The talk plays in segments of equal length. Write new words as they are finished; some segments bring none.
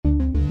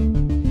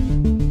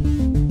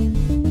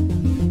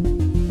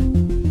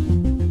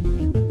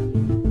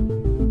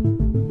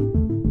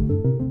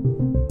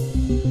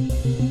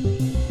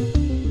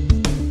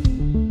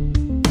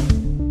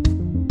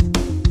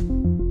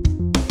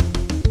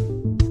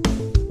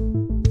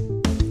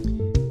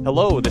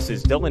Hello, this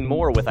is Dylan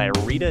Moore with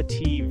IRETA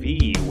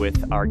TV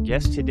with our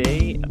guest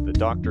today, the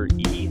Dr.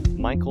 E.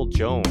 Michael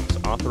Jones,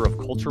 author of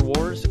Culture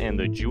Wars and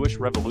the Jewish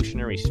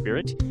Revolutionary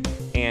Spirit.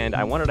 And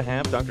I wanted to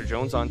have Dr.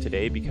 Jones on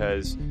today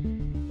because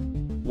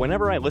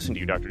whenever I listen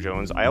to you, Dr.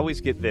 Jones, I always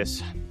get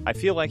this, I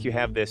feel like you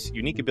have this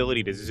unique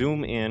ability to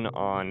zoom in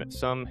on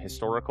some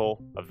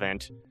historical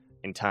event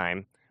in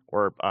time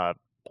or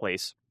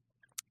place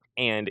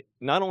and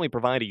not only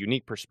provide a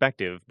unique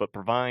perspective, but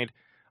provide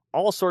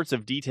all sorts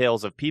of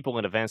details of people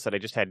and events that I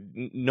just had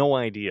no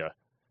idea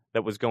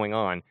that was going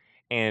on.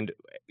 And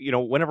you know,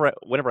 whenever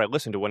I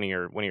listen to one of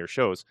your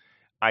shows,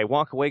 I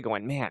walk away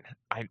going, man,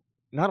 I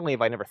not only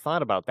have I never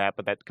thought about that,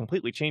 but that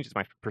completely changes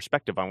my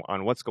perspective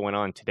on what's going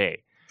on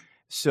today.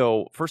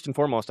 So first and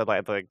foremost, I'd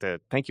like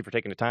to thank you for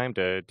taking the time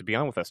to be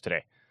on with us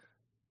today.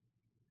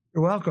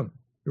 You're welcome.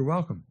 You're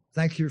welcome.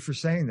 Thank you for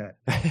saying that.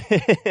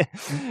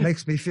 It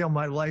makes me feel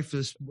my life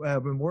has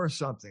been worth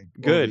something.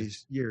 Good. All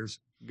these years.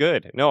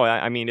 Good. No,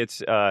 I mean,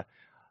 it's,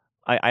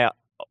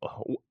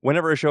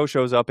 whenever a show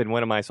shows up in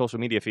one of my social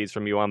media feeds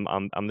from you,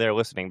 I'm there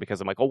listening because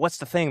I'm like, oh, what's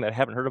the thing that I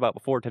haven't heard about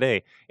before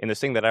today in this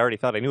thing that I already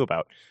thought I knew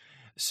about?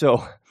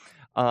 So,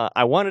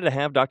 I wanted to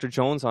have Dr.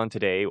 Jones on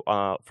today,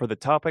 for the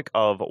topic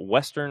of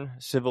Western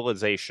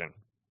civilization,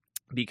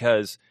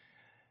 because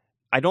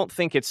I don't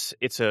think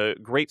it's a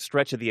great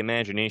stretch of the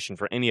imagination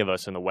for any of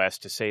us in the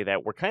West to say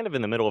that we're kind of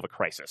in the middle of a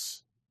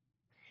crisis.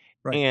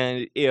 Right.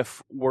 And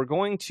if we're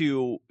going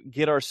to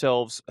get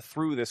ourselves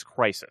through this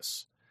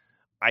crisis,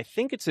 I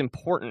think it's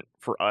important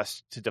for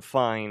us to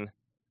define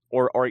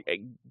or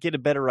get a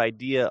better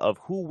idea of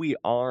who we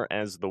are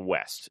as the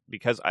West.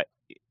 Because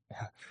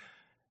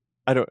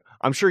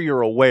I'm sure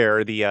you're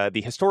aware the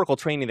historical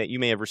training that you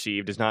may have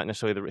received is not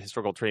necessarily the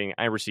historical training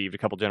I received a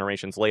couple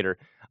generations later.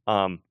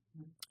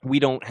 We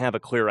don't have a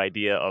clear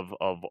idea of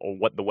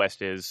what the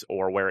West is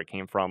or where it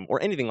came from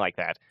or anything like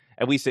that,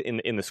 at least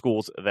in the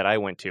schools that I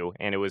went to.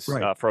 And it was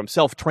Right. From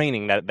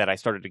self-training that I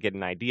started to get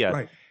an idea.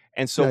 Right.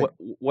 And so Right.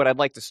 what I'd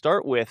like to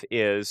start with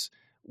is,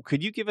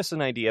 could you give us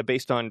an idea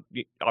based on,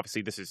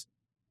 obviously this is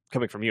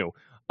coming from you,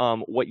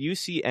 what you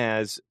see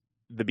as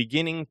the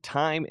beginning,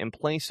 time, and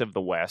place of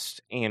the West,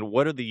 and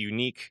what are the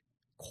unique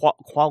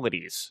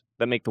qualities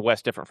that make the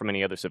West different from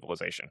any other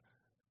civilization?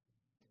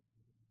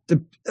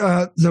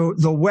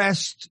 The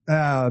West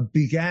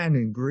began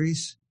in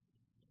Greece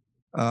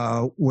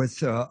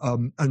with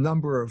a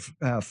number of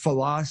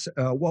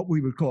what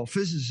we would call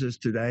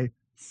physicists today.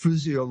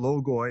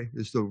 Physiologoi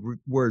is the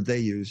word they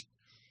used,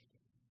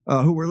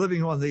 who were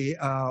living on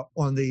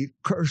the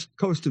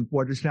coast of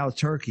what is now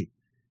Turkey,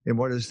 in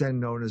what is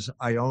then known as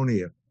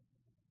Ionia.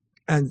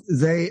 And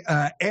they,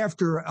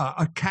 after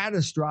a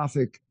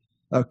catastrophic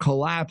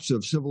collapse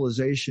of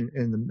civilization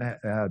in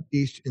the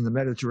east, in the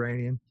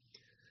Mediterranean,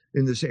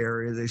 in this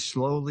area, they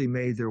slowly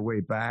made their way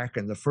back.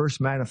 And the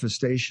first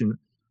manifestation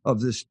of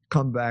this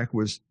comeback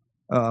was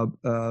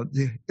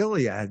the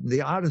Iliad, the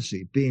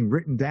Odyssey, being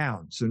written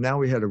down. So now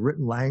we had a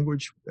written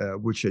language,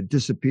 which had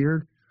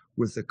disappeared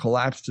with the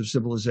collapse of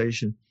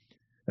civilization.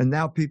 And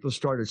now people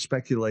started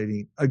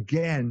speculating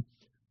again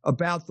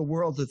about the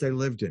world that they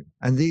lived in.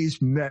 And these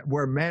men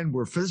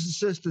were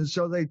physicists, and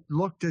so they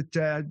looked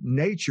at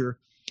nature.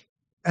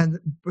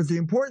 But the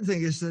important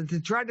thing is that they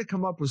tried to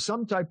come up with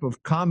some type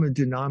of common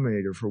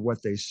denominator for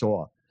what they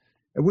saw.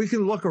 And we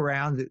can look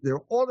around. There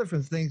are all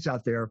different things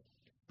out there,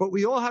 but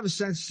we all have a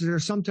sense that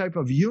there's some type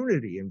of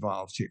unity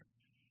involved here.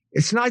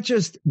 It's not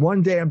just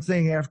one damn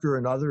thing after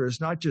another. It's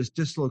not just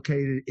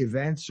dislocated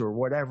events or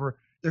whatever.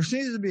 There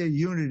seems to be a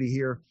unity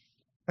here.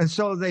 And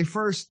so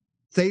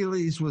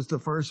Thales was the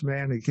first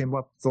man who came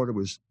up, thought it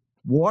was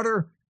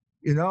water.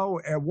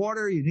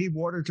 Water, you need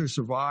water to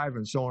survive,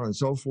 and so on and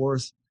so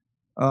forth.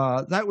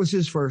 That was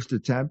his first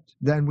attempt.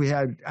 Then we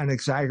had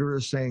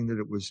Anaxagoras saying that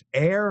it was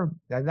air,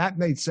 and that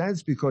made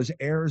sense because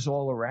air is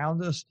all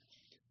around us,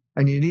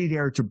 and you need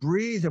air to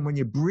breathe. And when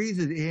you breathe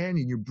it in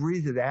and you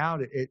breathe it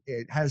out,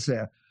 it has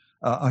a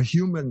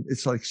human.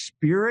 It's like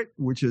spirit,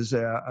 which is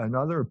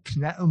another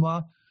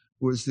pneuma,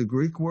 was the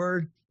Greek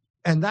word,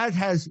 and that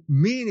has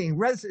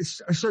meaning.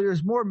 So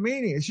there's more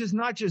meaning. It's just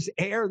not just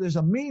air. There's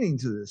a meaning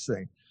to this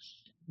thing.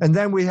 And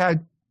then we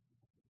had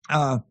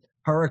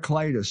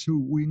Heraclitus, who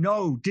we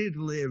know did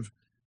live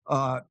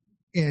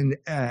in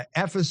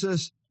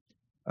Ephesus,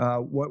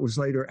 what was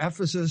later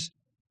Ephesus,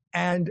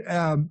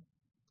 and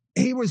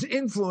he was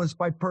influenced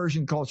by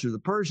Persian culture. The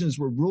Persians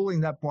were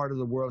ruling that part of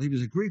the world. He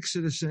was a Greek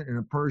citizen in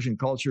a Persian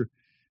culture,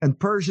 and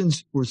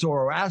Persians were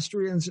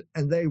Zoroastrians,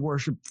 and they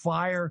worshiped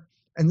fire.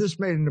 And this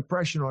made an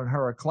impression on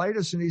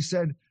Heraclitus, and he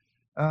said,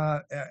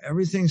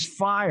 everything's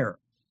fire.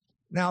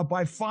 Now,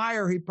 by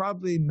fire, he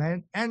probably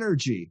meant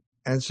energy.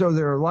 And so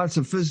there are lots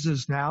of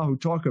physicists now who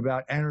talk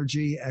about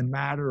energy and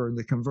matter and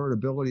the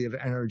convertibility of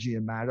energy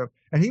and matter.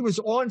 And he was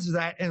onto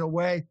that in a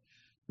way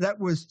that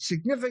was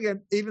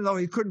significant, even though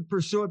he couldn't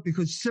pursue it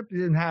because he simply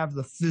didn't have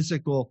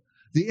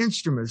the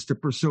instruments to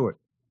pursue it.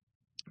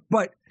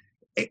 But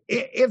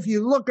if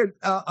you look at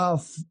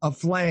a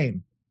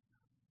flame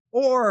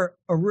or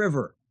a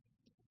river,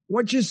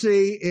 what you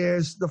see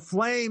is the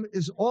flame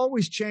is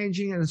always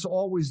changing and it's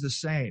always the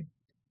same.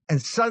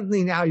 And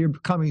suddenly now you're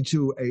coming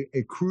to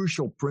a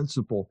crucial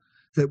principle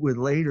that would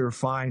later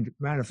find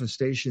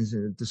manifestations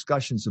in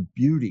discussions of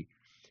beauty.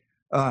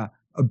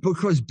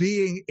 Because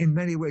being in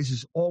many ways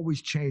is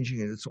always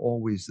changing and it's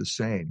always the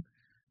same.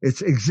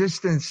 Its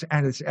existence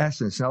and its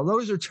essence. Now,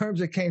 those are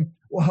terms that came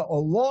a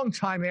long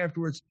time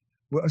afterwards,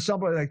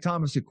 somebody like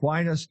Thomas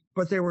Aquinas,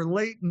 but they were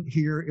latent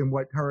here in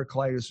what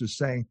Heraclitus was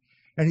saying.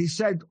 And he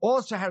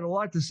also had a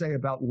lot to say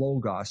about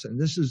logos. And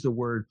this is the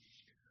word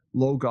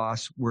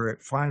logos, where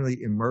it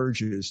finally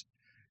emerges.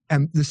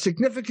 And the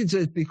significance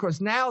is because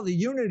now the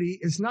unity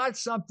is not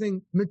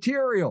something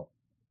material.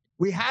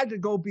 We had to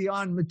go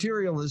beyond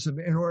materialism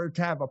in order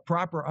to have a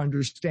proper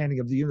understanding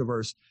of the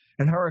universe.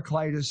 And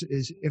Heraclitus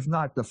is, if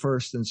not the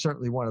first, and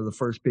certainly one of the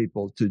first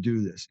people to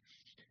do this.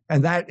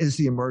 And that is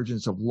the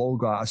emergence of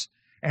logos.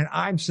 And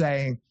I'm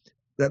saying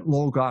that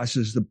logos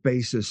is the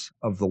basis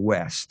of the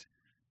West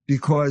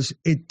because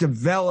it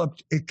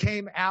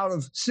came out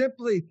of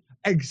simply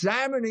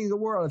examining the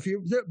world. If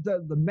you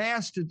the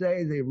Mass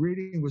today, the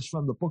reading was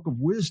from the Book of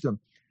Wisdom.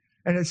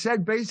 And it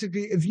said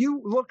basically, if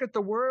you look at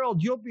the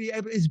world, you'll be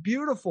able, it's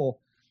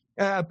beautiful.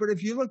 But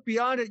if you look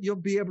beyond it, you'll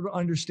be able to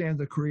understand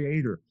the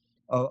creator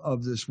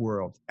of this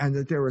world and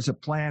that there was a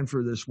plan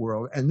for this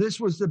world. And this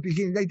was the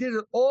beginning. They did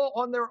it all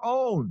on their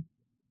own.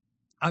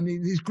 I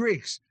mean, these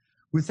Greeks,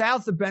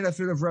 without the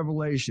benefit of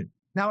revelation.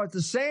 Now, at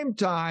the same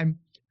time,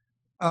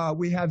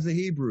 we have the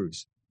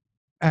Hebrews.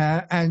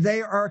 And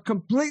they are a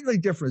completely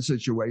different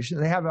situation.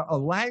 They have a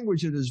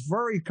language that is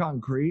very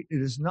concrete. It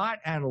is not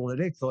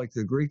analytic like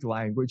the Greek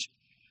language,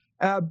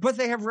 but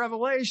they have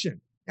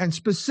revelation. And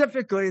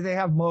specifically, they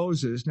have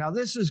Moses. Now,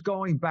 this is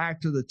going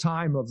back to the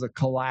time of the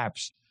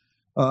collapse.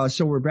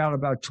 So we're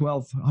about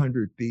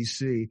 1200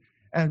 BC.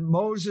 And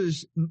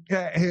Moses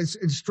is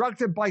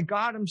instructed by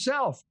God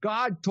himself.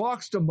 God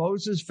talks to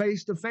Moses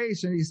face to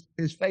face, and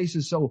his face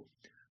is so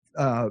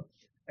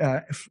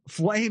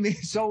flaming,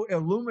 so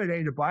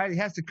illuminated by it. He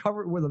has to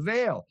cover it with a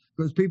veil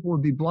because people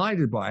would be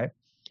blinded by it.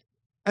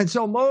 And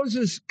so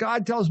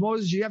God tells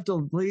Moses, you have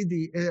to lead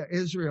the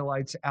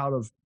Israelites out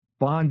of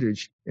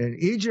bondage in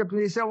Egypt.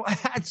 And he said, well,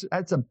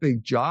 that's a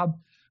big job.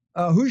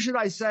 Who should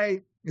I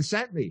say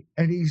sent me?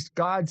 And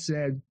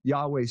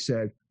Yahweh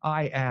said,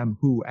 I am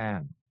who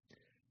am.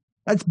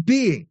 That's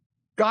being.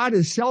 God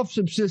is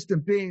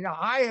self-subsistent being. Now,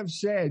 I have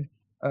said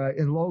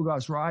in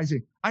Logos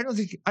Rising, I don't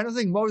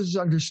think Moses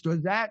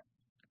understood that.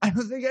 I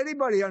don't think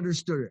anybody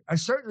understood it.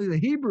 Certainly the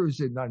Hebrews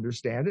didn't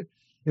understand it.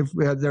 If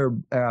their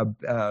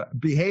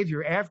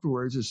behavior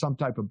afterwards is some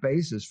type of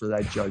basis for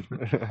that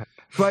judgment,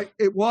 but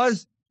it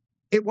was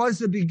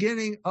the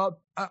beginning of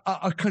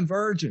a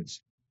convergence.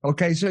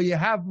 Okay, so you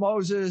have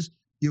Moses,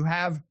 you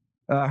have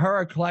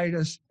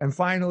Heraclitus, and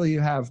finally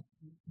you have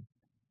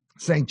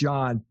St.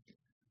 John,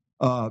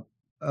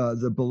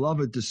 the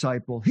beloved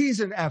disciple. He's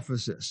in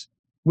Ephesus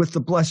with the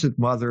Blessed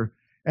Mother,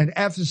 and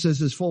Ephesus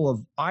is full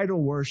of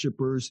idol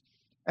worshipers.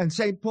 And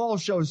St. Paul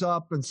shows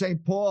up, and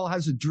St. Paul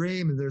has a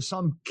dream, and there's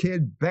some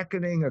kid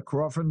beckoning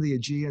across from the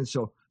Aegean.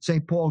 So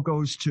St. Paul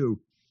goes to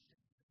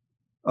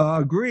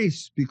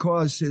Greece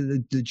because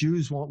the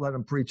Jews won't let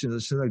him preach in the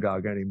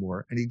synagogue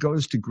anymore. And he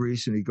goes to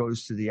Greece, and he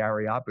goes to the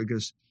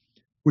Areopagus,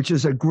 which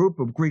is a group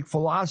of Greek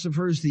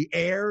philosophers, the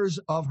heirs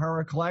of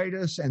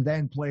Heraclitus, and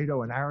then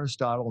Plato and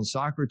Aristotle and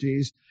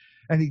Socrates.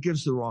 And he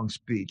gives the wrong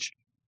speech.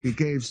 He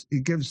gives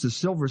the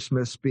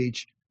silversmith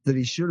speech that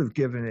he should have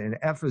given in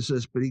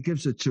Ephesus, but he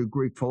gives it to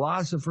Greek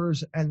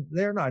philosophers, and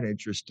they're not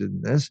interested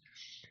in this.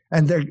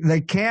 And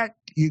they can't,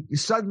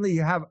 suddenly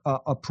you have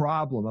a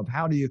problem of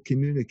how do you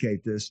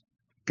communicate this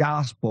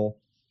gospel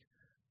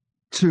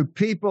to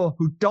people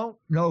who don't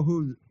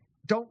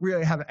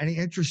really have any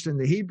interest in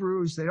the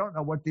Hebrews. They don't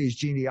know what these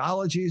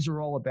genealogies are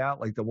all about,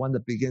 like the one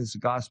that begins the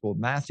Gospel of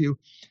Matthew.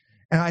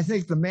 And I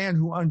think the man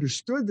who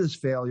understood this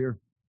failure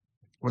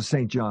was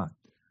St. John.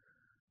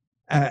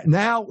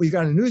 Now we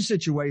got a new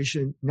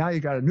situation. Now you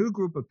got a new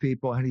group of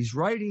people, and he's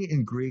writing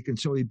in Greek. And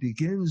so he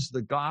begins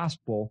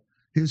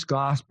his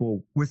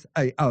gospel with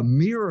a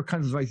mirror,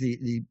 kind of like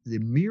the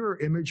mirror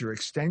image or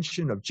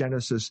extension of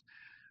Genesis,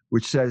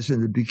 which says,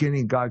 in the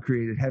beginning, God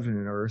created heaven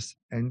and earth.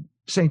 And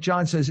St.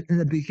 John says, in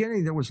the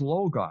beginning, there was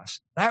Logos.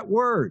 That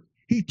word,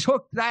 he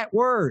took that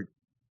word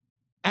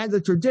and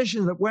the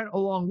tradition that went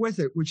along with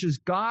it, which is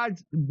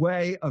God's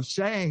way of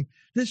saying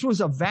this was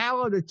a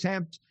valid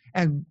attempt.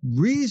 And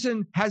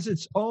reason has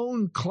its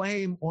own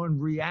claim on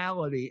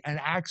reality and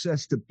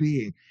access to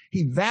being.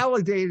 He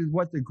validated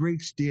what the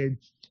Greeks did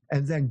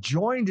and then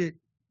joined it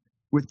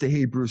with the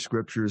Hebrew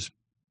scriptures.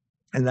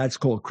 And that's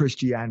called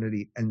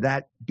Christianity. And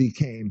that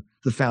became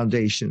the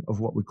foundation of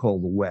what we call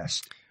the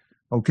West.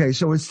 Okay,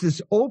 so it's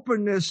this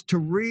openness to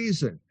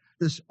reason,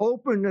 this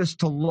openness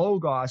to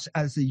Logos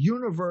as the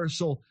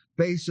universal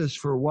basis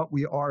for what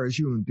we are as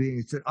human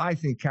beings that I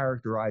think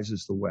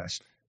characterizes the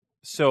West.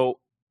 So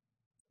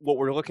what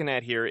we're looking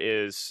at here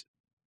is,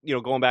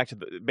 going back to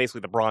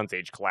basically the Bronze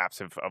Age collapse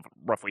of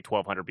roughly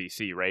 1200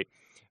 BC, right?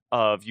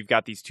 You've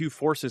got these two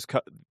forces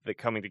that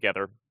coming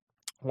together,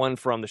 one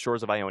from the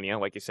shores of Ionia,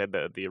 like you said,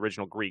 the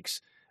original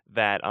Greeks,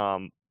 that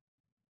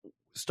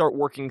start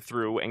working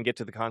through and get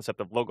to the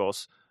concept of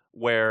logos,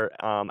 where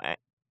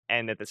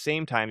and at the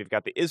same time you've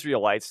got the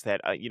Israelites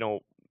that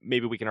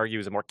maybe we can argue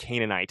is a more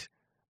Canaanite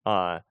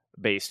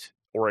based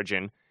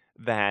origin,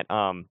 that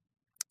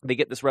they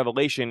get this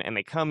revelation and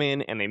they come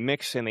in and they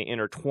mix and they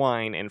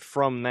intertwine, and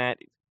from that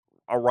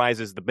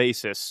arises the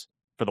basis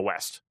for the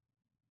West.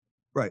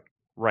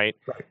 Right.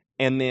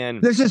 And then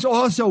this is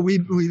also, we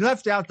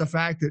left out the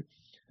fact that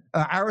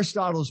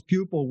Aristotle's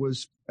pupil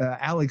was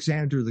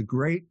Alexander the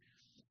Great.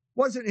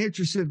 Wasn't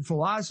interested in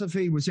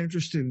philosophy, was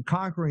interested in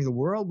conquering the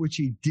world, which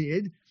he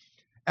did,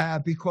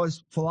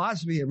 because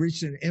philosophy had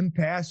reached an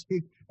impasse.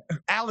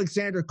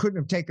 Alexander couldn't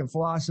have taken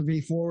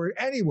philosophy forward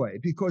anyway,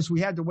 because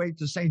we had to wait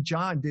till St.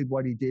 John did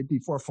what he did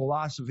before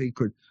philosophy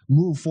could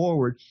move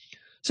forward.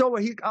 So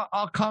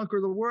I'll conquer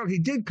the world. He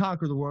did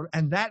conquer the world,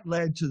 and that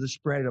led to the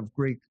spread of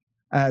Greek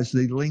as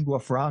the lingua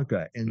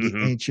franca in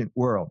the ancient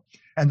world.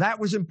 And that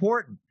was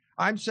important.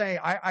 I'm saying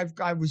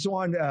I was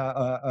on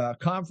a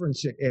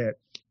conference,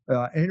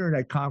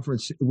 internet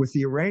conference with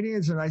the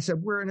Iranians, and I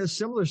said, we're in a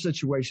similar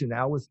situation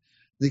now with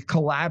the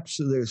collapse,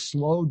 the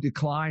slow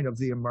decline of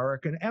the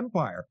American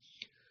empire.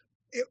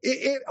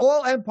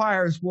 All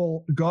empires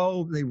will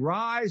go, they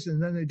rise,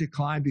 and then they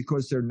decline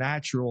because they're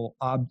natural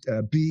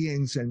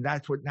beings, and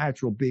that's what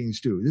natural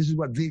beings do. This is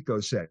what Vico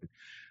said.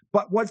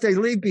 But what they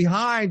leave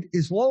behind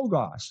is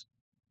logos.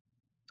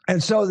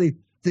 And so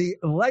the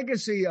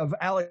legacy of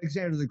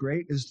Alexander the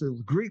Great is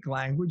the Greek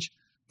language.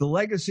 The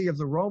legacy of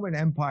the Roman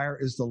Empire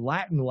is the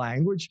Latin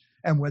language.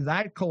 And when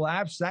that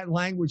collapsed, that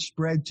language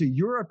spread to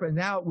Europe, and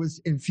now it was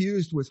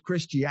infused with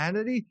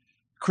Christianity.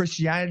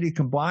 Christianity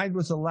combined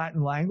with the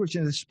Latin language,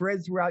 and it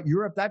spread throughout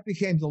Europe. That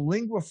became the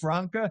lingua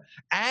franca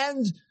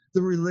and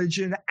the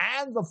religion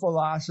and the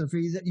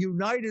philosophy that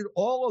united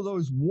all of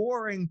those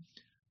warring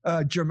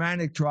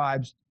Germanic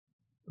tribes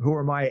who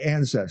are my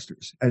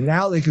ancestors. And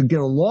now they could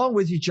get along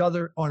with each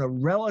other on a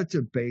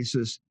relative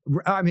basis.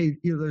 I mean,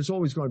 there's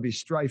always going to be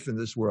strife in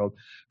this world,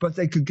 but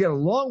they could get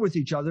along with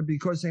each other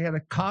because they had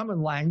a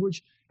common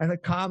language and a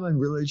common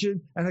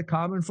religion and a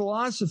common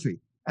philosophy.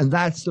 And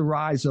that's the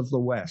rise of the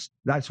West.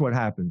 That's what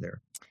happened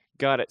there.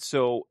 Got it.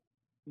 So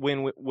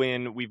when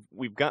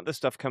we've got this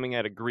stuff coming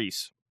out of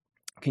Greece,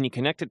 can you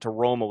connect it to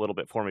Rome a little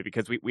bit for me?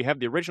 Because we have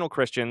the original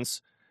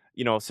Christians,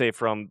 say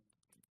from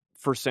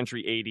 1st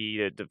century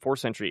AD to 4th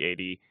century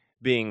AD,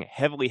 being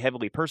heavily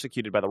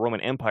persecuted by the Roman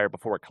Empire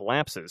before it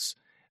collapses.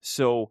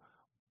 So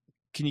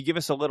can you give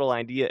us a little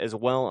idea as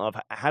well of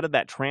how did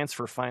that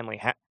transfer finally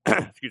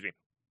excuse me,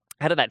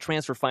 how did that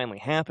transfer finally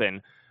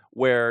happen,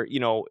 where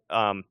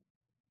the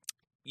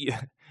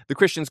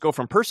Christians go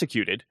from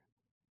persecuted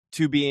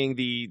to being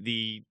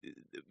the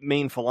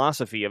main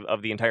philosophy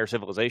of the entire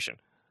civilization?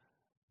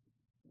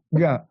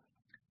 Yeah.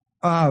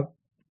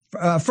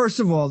 First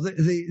of all,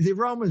 the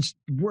Romans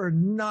were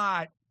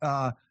not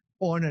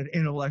on an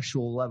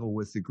intellectual level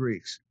with the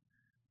Greeks,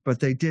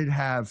 but they did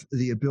have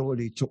the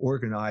ability to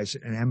organize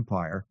an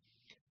empire.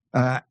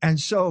 And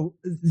so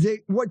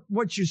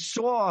what you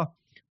saw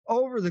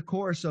over the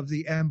course of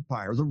the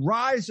empire, the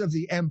rise of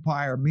the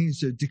empire means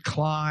the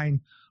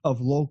decline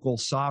of local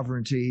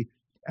sovereignty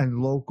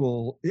and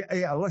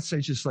let's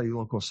say just like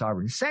local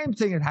sovereignty. Same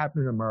thing had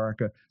happened in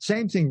America.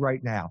 Same thing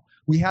right now.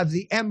 We have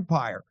the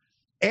empire.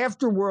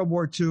 After World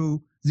War II,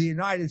 the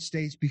United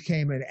States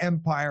became an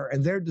empire,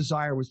 and their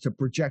desire was to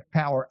project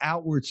power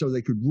outward so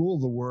they could rule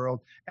the world.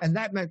 And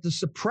that meant the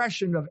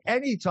suppression of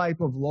any type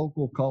of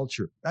local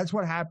culture. That's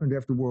what happened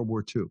after World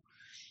War II.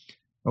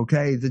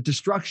 Okay, the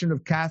destruction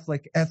of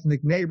Catholic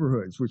ethnic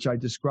neighborhoods, which I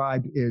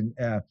described in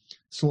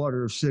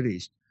Slaughter of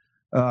Cities.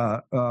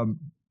 The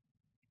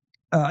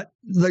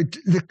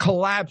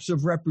collapse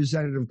of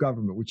representative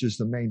government, which is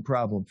the main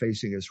problem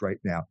facing us right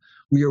now.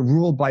 We are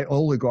ruled by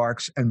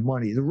oligarchs and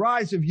money. The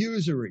rise of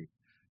usury,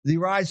 the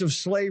rise of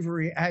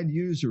slavery and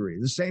usury,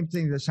 the same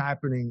thing that's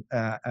happening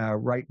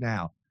right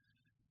now.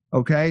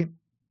 Okay?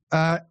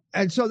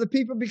 And so the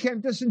people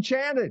became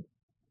disenchanted.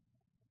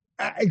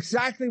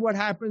 Exactly what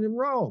happened in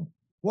Rome.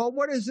 Well,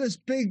 what is this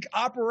big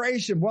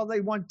operation? Well,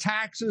 they want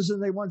taxes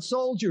and they want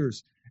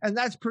soldiers, and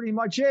that's pretty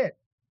much it.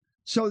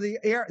 So the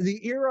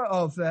era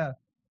of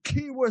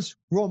Civis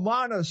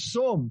Romana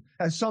Sum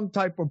as some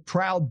type of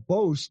proud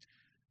boast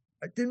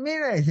didn't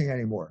mean anything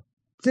anymore.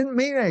 Didn't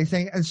mean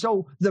anything. And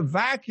so the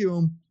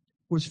vacuum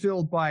was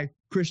filled by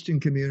Christian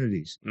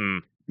communities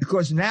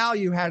because now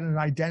you had an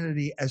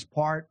identity as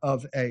part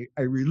of a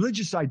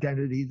religious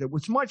identity that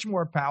was much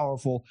more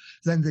powerful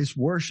than this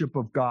worship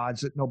of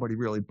gods that nobody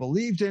really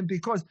believed in.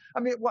 Because, I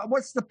mean,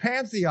 what's the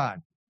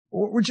pantheon?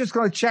 We're just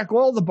going to check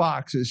all the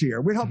boxes here.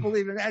 We don't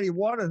believe in any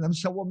one of them,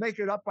 so we'll make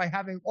it up by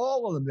having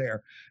all of them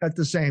there at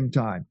the same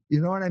time.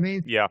 You know what I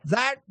mean? Yeah.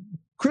 That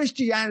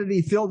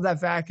Christianity filled that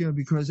vacuum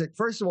because it,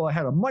 first of all, it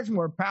had a much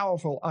more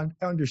powerful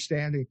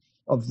understanding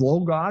of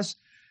Logos.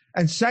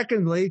 And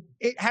secondly,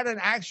 it had an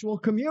actual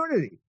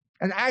community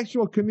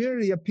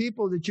of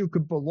people that you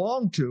could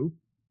belong to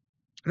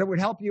that would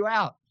help you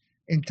out.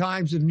 in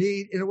times of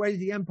need in a way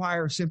the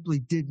empire simply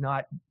did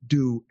not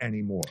do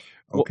anymore.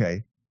 Okay.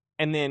 Well,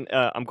 and then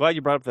I'm glad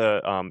you brought up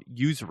the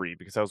usury,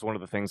 because that was one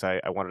of the things I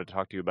wanted to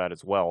talk to you about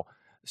as well.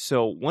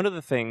 So one of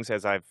the things,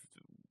 as I've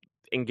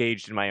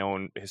engaged in my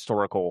own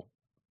historical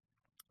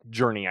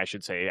journey, I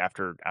should say,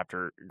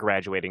 after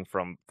graduating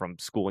from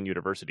school and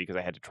university, because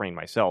I had to train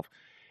myself,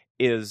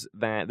 is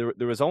that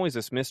there was always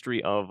this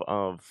mystery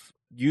of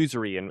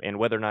usury and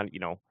whether or not,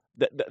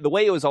 the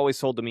way it was always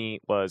sold to me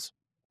was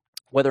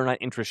whether or not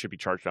interest should be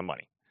charged on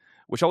money,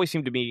 which always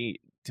seemed to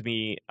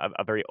me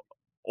a very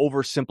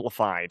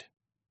oversimplified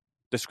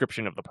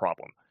description of the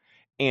problem.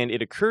 And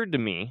it occurred to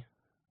me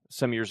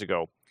some years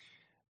ago,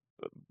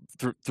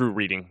 through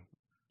reading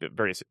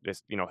various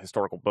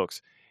historical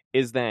books,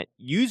 is that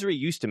usury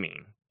used to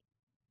mean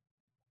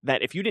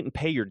that if you didn't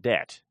pay your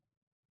debt,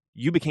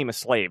 you became a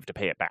slave to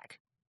pay it back,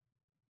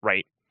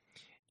 right?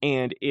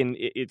 And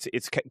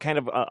it's kind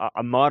of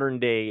a modern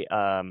day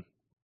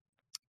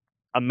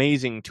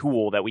amazing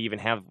tool that we even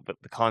have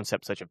the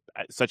concept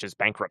such as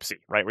bankruptcy,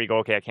 right? Where you go,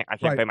 okay, I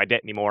can't pay my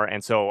debt anymore,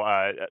 and so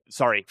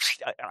sorry,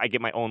 I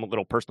get my own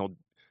little personal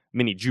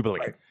mini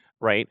jubilee,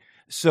 right?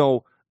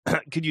 So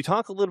could you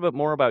talk a little bit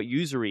more about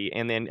usury,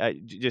 and then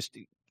just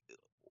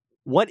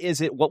what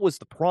is it? What was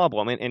the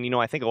problem? And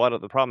I think a lot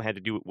of the problem had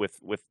to do with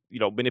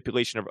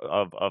manipulation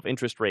of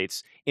interest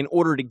rates in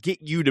order to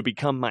get you to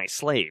become my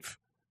slave,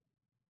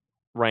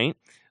 right?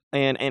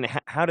 And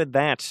how did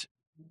that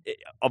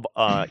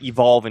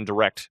evolve and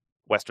direct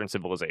Western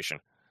civilization?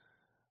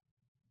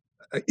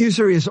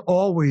 Usury is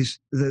always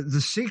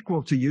the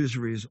sequel to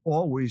usury is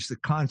always the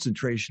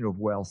concentration of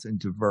wealth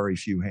into very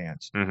few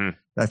hands. Mm-hmm.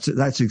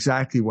 That's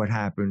exactly what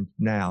happened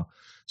now.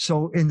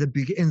 So in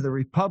the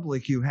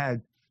Republic, you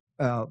had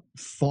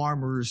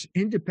farmers,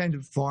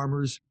 independent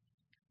farmers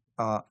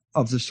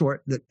of the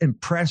sort that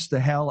impressed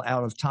the hell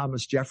out of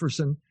Thomas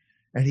Jefferson.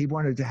 And he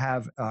wanted to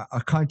have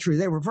a country.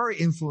 They were very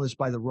influenced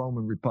by the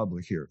Roman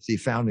Republic here, the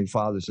founding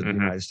fathers of the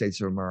United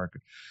States of America.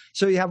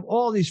 So you have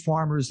all these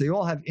farmers. They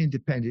all have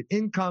independent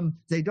income.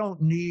 They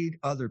don't need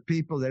other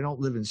people. They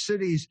don't live in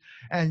cities.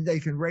 And they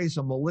can raise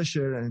a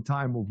militia in a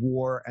time of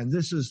war. And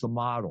this is the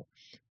model.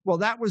 Well,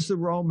 that was the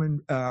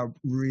Roman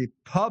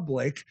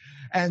Republic.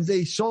 And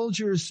the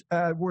soldiers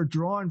were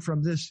drawn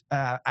from this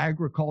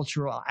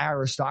agricultural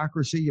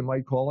aristocracy, you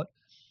might call it.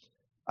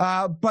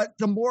 But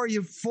the more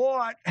you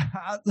fought,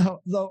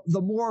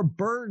 the more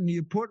burden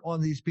you put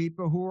on these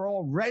people who are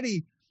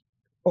already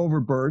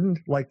overburdened,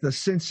 like the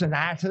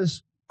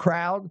Cincinnatus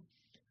crowd,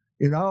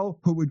 who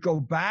would go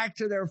back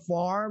to their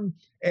farm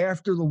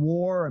after the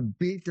war and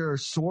beat their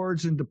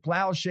swords into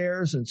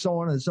plowshares and so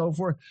on and so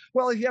forth.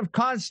 Well, if you have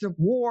constant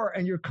war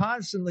and you're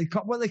constantly,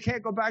 they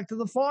can't go back to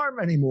the farm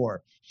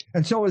anymore.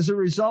 And so as a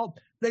result,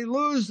 they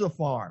lose the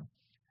farm.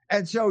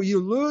 And so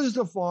you lose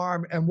the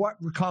farm, and what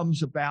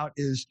comes about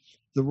is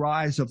the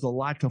rise of the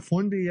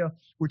latifundia,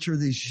 which are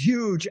these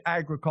huge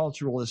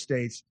agricultural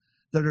estates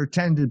that are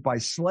tended by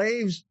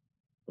slaves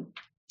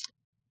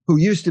who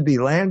used to be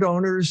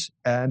landowners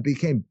and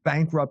became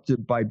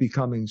bankrupted by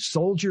becoming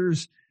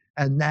soldiers.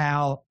 And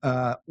now,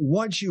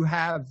 once you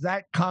have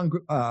that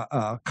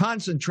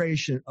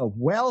concentration of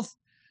wealth,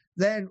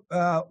 then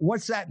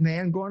what's that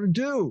man going to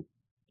do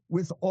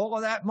with all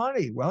of that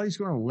money? Well, he's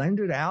going to lend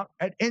it out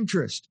at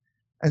interest.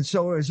 And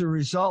so as a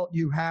result,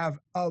 you have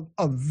a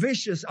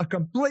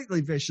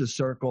completely vicious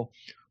circle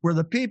where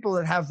the people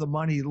that have the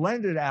money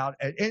lend it out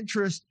at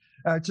interest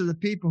to the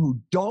people who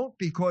don't,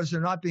 because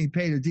they're not being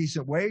paid a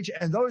decent wage.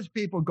 And those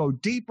people go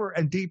deeper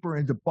and deeper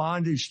into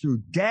bondage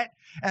through debt.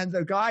 And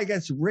the guy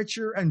gets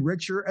richer and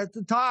richer at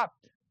the top.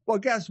 Well,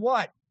 guess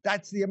what?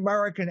 That's the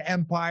American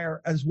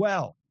empire as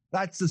well.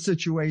 That's the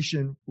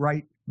situation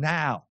right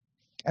now.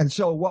 And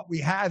so what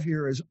we have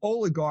here is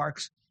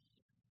oligarchs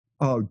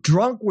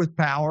drunk with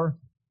power,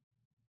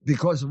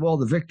 because of all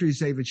the victories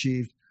they've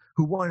achieved,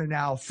 who want to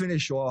now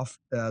finish off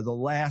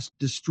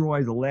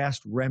destroy the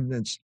last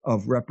remnants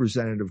of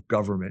representative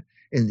government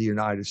in the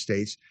United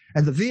States.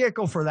 And the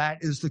vehicle for that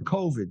is the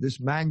COVID, this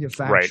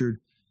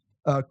manufactured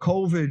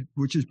COVID,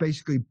 which is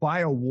basically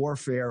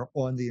biowarfare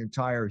on the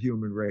entire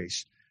human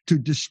race, to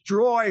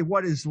destroy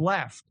what is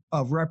left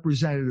of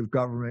representative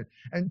government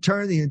and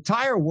turn the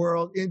entire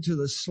world into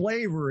the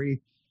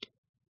slavery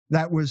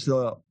that was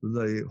the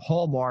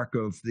hallmark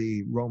of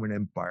the Roman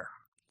Empire.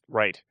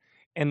 Right.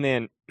 And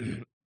then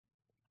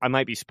I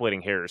might be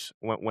splitting hairs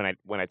when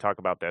I talk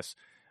about this.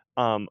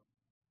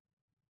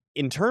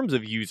 In terms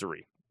of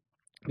usury,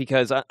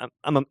 because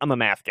I'm a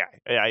math guy.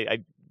 I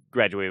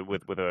graduated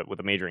with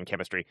a major in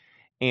chemistry,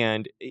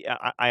 and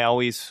I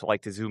always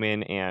like to zoom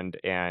in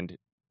and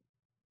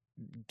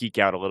geek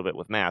out a little bit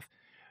with math.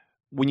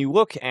 When you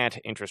look at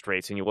interest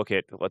rates and you look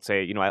at, let's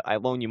say, I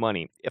loan you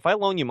money. If I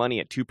loan you money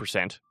at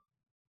 2%,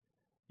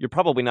 you're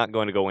probably not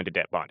going to go into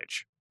debt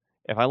bondage.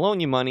 If I loan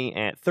you money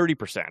at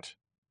 30%,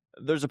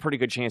 there's a pretty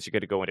good chance you're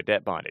going to go into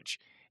debt bondage.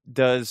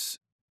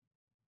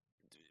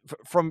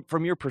 From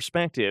your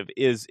perspective,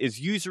 is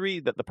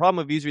usury, the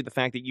problem of usury, the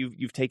fact that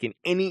you've taken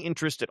any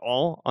interest at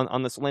all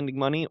on this lending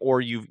money,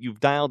 or you've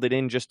dialed it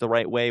in just the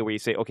right way, where you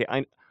say,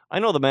 okay, I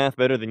know the math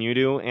better than you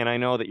do, and I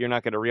know that you're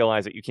not going to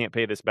realize that you can't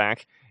pay this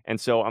back, and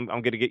so I'm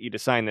going to get you to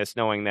sign this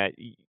knowing that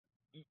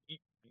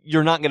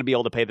you're not going to be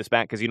able to pay this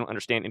back because you don't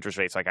understand interest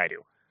rates like I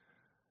do.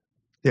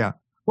 Yeah.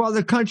 Well,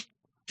 the country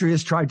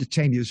has tried to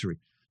tame usury.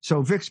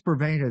 So Vix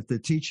Purvena, the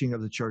teaching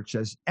of the church,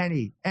 says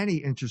any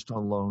interest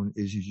on loan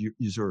is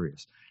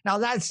usurious. Now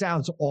that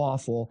sounds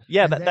awful.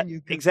 Yeah,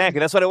 exactly.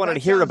 That's what I wanted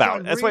to hear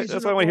about. That's what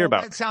I want to hear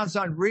about. That sounds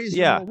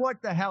unreasonable. Yeah.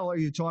 What the hell are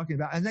you talking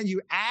about? And then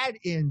you add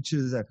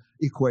into the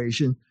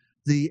equation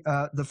the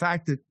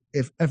fact that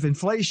if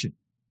inflation.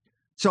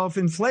 So if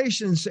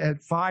inflation's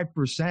at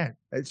 5%,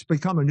 it's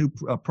become a new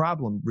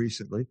problem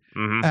recently.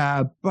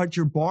 Mm-hmm. But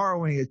you're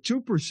borrowing at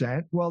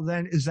 2%. Well,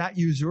 then is that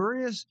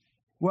usurious?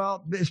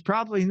 Well, it's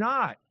probably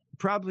not.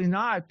 Probably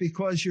not,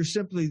 because you're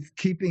simply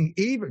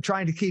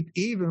trying to keep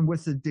even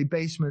with the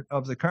debasement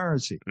of the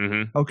currency.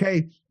 Mm-hmm.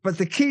 Okay, but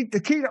the key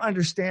to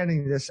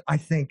understanding this, I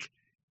think,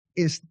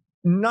 is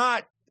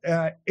not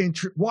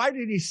why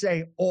did he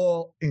say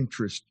all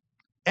interest?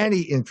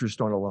 Any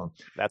interest on a loan?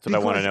 That's what I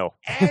want to know.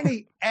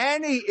 any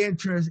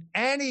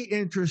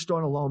interest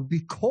on a loan,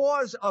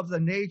 because of the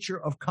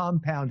nature of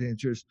compound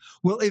interest,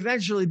 will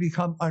eventually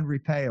become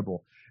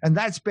unrepayable, and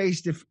that's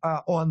based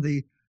on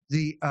the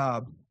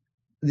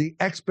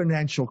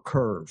exponential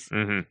curve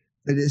mm-hmm.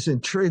 that is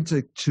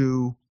intrinsic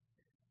to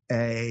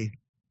a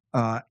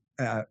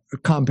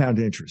compound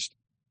interest.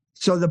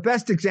 So the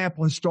best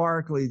example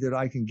historically that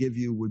I can give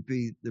you would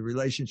be the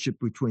relationship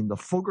between the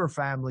Fugger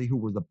family, who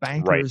were the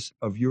bankers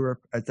of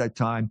Europe at that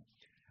time,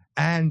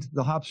 and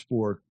the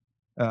Habsburg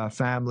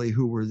family,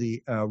 who were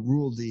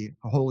ruled the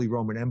Holy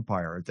Roman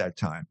Empire at that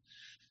time.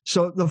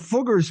 So the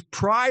Fuggers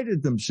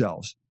prided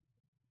themselves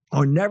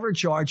on never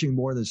charging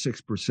more than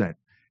 6%.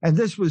 And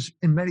this was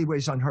in many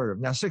ways unheard of.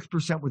 Now,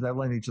 6% without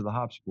lending to the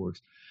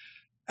Habsburgs.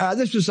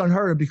 This was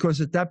unheard of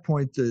because at that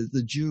point,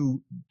 the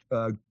Jew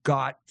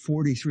got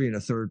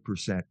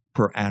 43.33%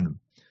 per annum.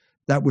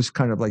 That was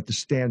kind of like the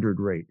standard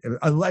rate,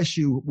 unless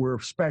you were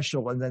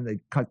special, and then they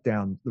cut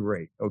down the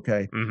rate,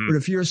 okay? Mm-hmm. But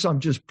if you're some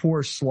just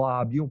poor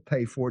slob, you'll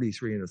pay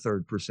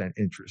 43.33%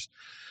 interest.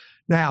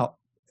 Now,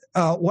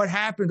 what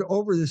happened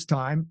over this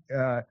time,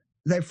 I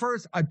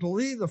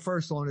believe the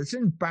first loan, it's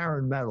in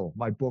Barron Metal,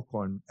 my book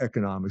on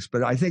economics,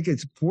 but I think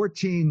it's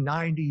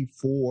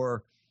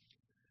 1494.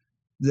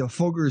 The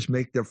Fuggers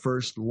make their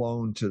first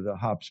loan to the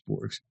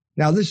Habsburgs.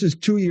 Now, this is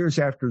 2 years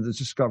after the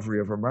discovery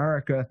of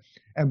America.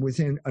 And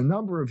within a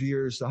number of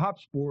years, the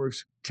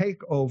Habsburgs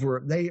take over.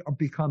 They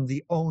become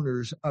the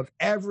owners of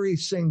every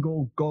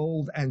single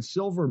gold and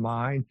silver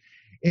mine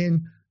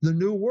in the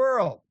New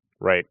World.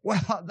 Right.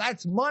 Well,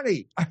 that's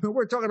money. I mean,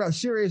 we're talking about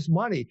serious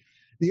money.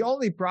 The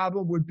only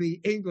problem would be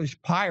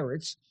English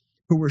pirates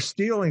who were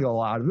stealing a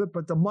lot of it,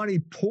 but the money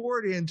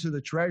poured into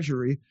the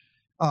treasury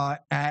of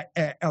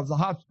the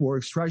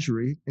Habsburgs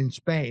treasury in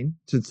Spain,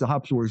 since the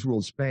Habsburgs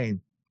ruled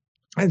Spain.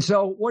 And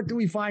so what do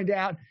we find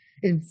out?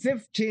 In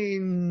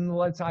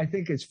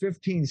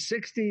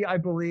 1560, I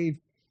believe,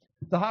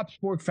 the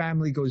Habsburg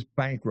family goes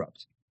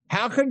bankrupt.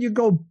 How can you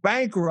go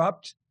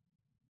bankrupt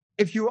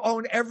if you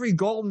own every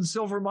gold and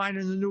silver mine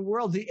in the New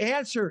World? The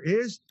answer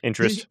is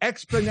interest, the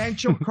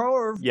exponential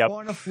curve yep.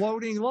 on a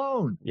floating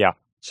loan. Yeah.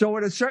 So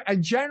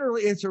and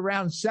generally it's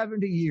around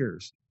 70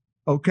 years.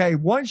 Okay,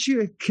 once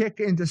you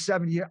kick into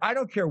 70 years, I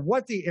don't care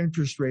what the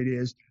interest rate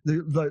is,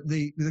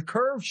 the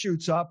curve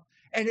shoots up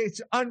and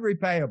it's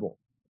unrepayable.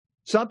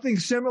 Something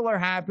similar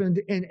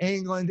happened in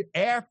England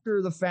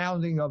after the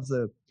founding of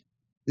the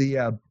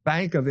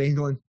Bank of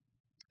England.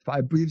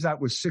 I believe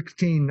that was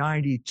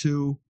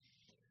 1692,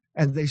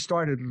 and they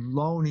started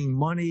lending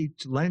money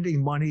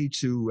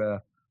to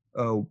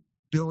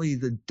Billy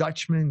the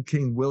Dutchman,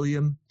 King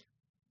William,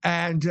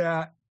 and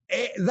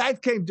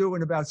that came due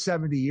in about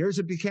 70 years.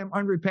 It became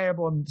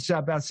unrepayable in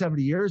about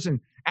 70 years. And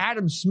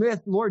Adam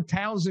Smith, Lord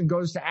Townsend,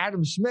 goes to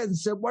Adam Smith and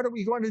said, what are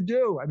we going to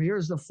do? I mean,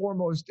 here's the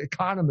foremost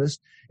economist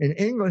in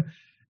England.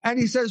 And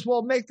he says,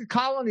 well, make the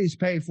colonies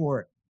pay for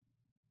it.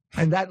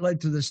 And that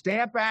led to the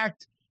Stamp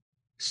Act,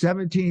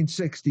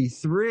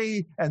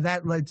 1763, and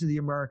that led to the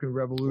American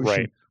Revolution,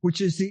 right.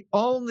 which is the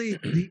only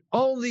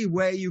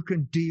way you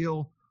can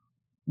deal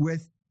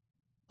with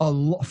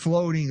a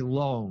floating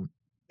loan.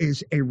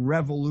 Is a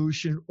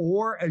revolution,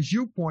 or as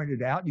you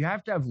pointed out, you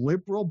have to have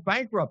liberal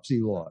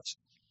bankruptcy laws.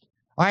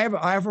 I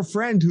have a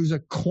friend who's a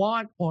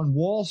quant on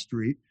Wall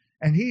Street,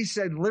 and he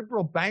said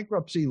liberal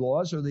bankruptcy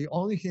laws are the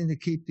only thing to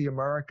keep the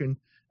American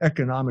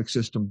economic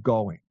system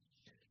going.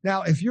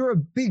 Now, if you're a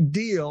big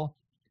deal,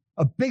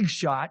 a big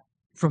shot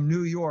from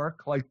New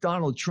York, like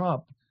Donald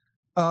Trump,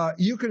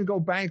 you can go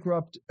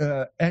bankrupt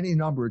any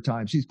number of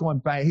times. He's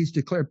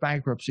declared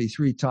bankruptcy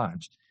 3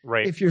 times.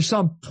 Right. If you're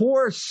some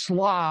poor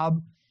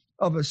slob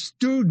of a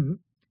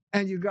student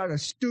and you got a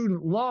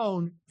student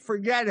loan,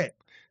 forget it.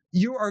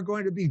 You are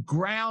going to be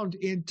ground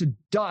into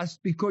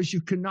dust because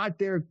you cannot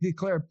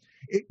declare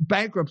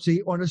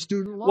bankruptcy on a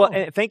student loan. Well,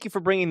 and thank you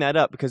for bringing that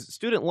up, because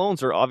student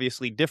loans are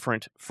obviously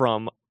different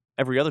from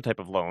every other type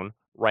of loan,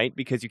 right?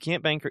 Because you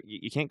can't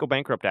go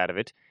bankrupt out of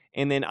it.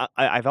 And then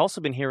I've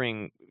also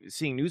been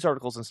seeing news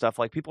articles and stuff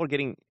like people are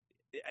getting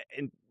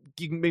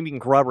you can maybe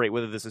corroborate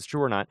whether this is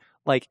true or not.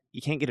 Like,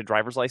 you can't get a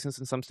driver's license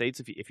in some states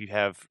if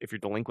you're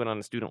delinquent on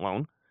a student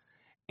loan,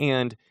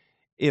 and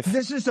if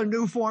this is a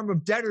new form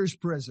of debtor's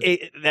prison.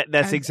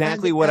 That's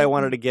exactly what I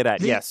wanted to get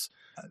at. Yes.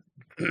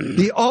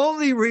 The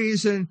only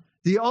reason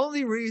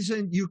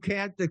you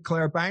can't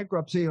declare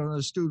bankruptcy on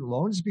a student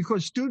loan is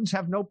because students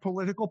have no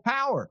political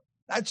power.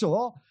 That's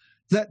all.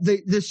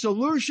 The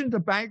solution to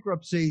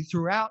bankruptcy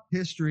throughout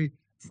history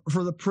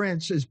for the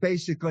prince is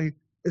basically,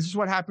 this is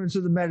what happens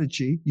to the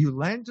Medici. You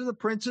lend to the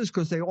princes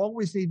because they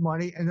always need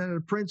money. And then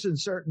the prince in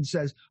certain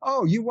says,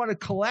 oh, you want to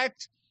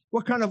collect?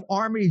 What kind of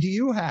army do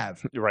you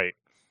have? Right.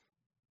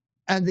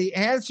 And the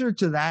answer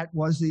to that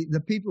was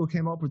the people who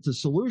came up with the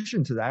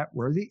solution to that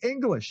were the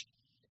English.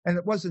 And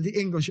it wasn't the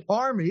English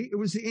army, it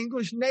was the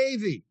English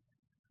Navy,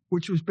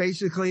 which was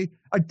basically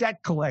a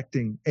debt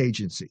collecting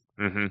agency.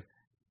 Mm-hmm.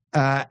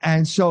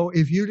 And so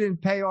if you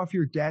didn't pay off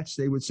your debts,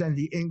 they would send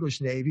the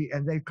English Navy,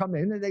 and they'd come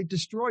in and they'd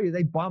destroy you.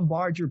 They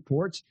bombard your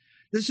ports.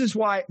 This is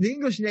why the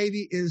English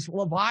Navy is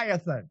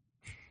Leviathan.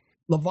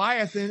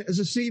 Leviathan is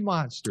a sea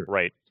monster.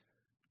 Right.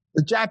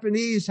 The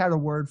Japanese had a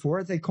word for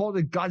it. They called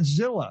it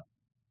Godzilla.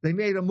 They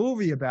made a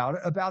movie about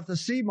it, about the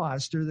sea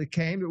monster that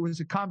came. It was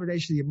a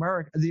combination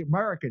of the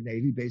American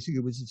Navy, basically.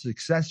 It was a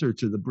successor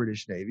to the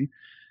British Navy.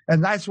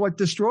 And that's what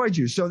destroyed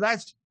you. So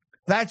that's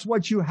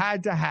what you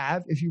had to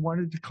have if you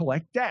wanted to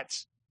collect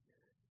debts.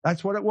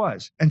 That's what it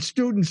was. And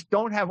students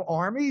don't have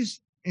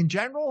armies in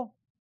general.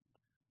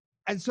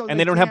 And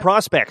they don't have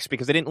prospects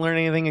because they didn't learn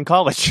anything in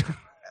college.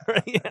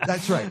 Yeah.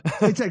 That's right.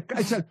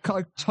 It's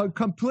a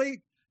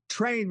complete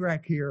train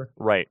wreck here,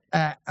 right?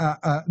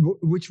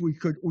 Which we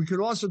could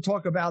also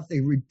talk about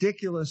the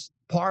ridiculous,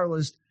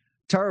 parlous,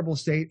 terrible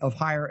state of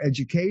higher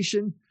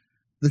education,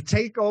 the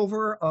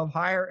takeover of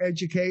higher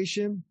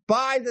education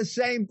by the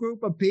same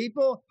group of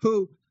people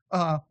who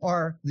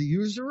are the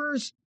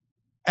usurers,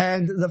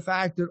 and the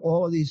fact that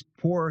all of these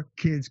poor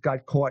kids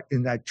got caught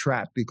in that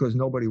trap because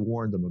nobody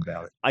warned them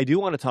about it. I do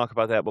want to talk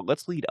about that, but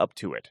let's lead up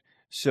to it.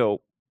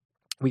 So,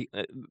 we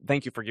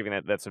thank you for giving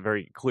that. That's a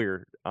very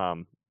clear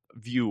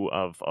view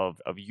of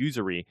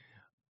usury.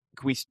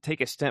 Can we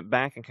take a step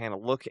back and kind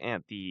of look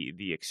at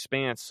the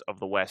expanse of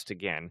the West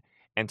again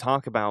and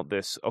talk about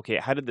this? Okay,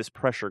 how did this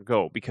pressure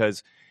go?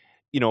 Because,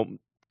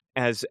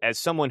 as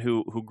someone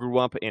who grew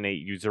up in a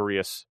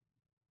usurious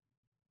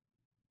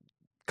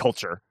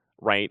culture,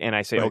 right? And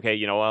I say, right.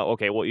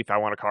 Okay, well, if I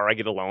want a car, I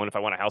get a loan. If I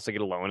want a house, I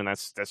get a loan, and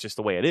that's just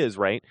the way it is,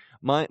 right?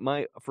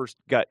 My first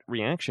gut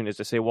reaction is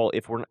to say, well,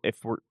 if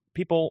we're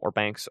people or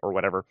banks or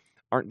whatever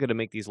aren't going to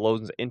make these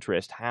loans at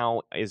interest,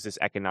 how is this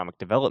economic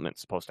development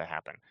supposed to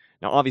happen?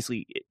 Now,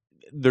 obviously,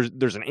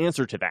 there's an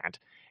answer to that,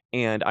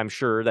 and I'm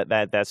sure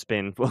that's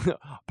been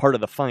part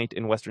of the fight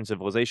in Western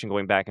civilization,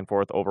 going back and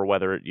forth over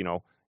whether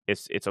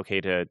it's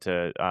okay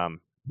to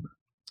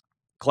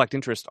collect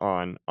interest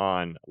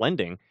on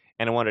lending.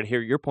 And I wanted to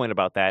hear your point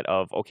about that.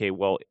 Of okay,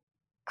 well,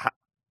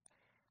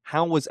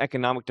 how was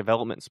economic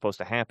development supposed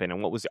to happen,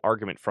 and what was the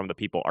argument from the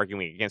people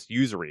arguing against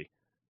usury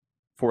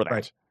for that?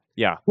 Right.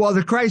 Yeah. Well,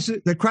 the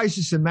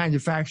crisis in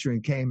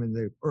manufacturing came in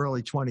the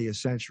early 20th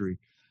century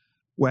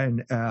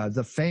when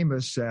the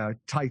famous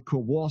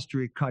Wall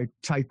Street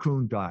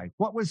tycoon died.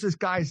 What was this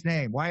guy's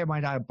name? Why am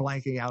I not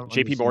blanking out?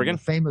 J.P. Morgan?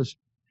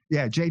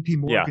 J.P.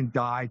 Morgan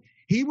died.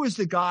 He was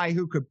the guy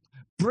who could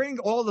bring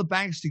all the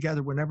banks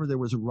together whenever there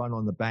was a run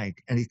on the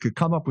bank, and he could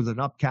come up with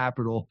enough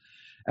capital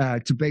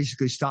to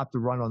basically stop the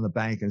run on the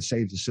bank and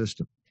save the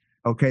system.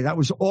 Okay, that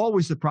was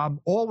always the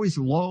problem. Always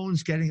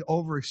loans getting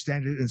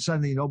overextended, and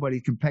suddenly nobody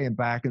can pay them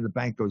back, and the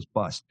bank goes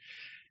bust.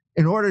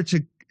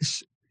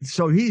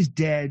 So he's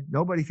dead.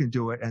 Nobody can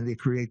do it, and they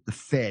create the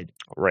Fed,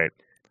 right?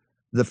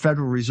 The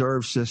Federal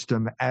Reserve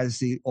System as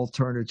the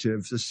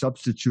alternative, the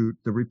substitute,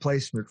 the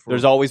replacement for.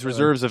 There's always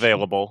reserves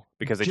available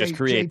because they just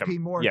create J.P.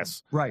 them. Morgan.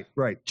 Yes, right.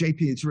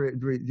 JP, it's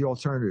the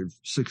alternative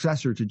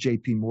successor to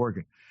J.P.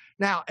 Morgan.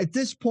 Now, at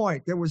this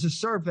point, there was a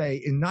survey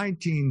in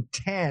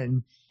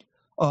 1910.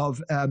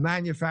 Of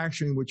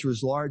manufacturing, which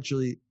was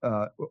largely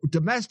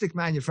domestic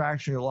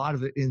manufacturing, a lot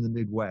of it in the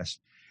Midwest.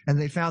 And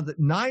they found that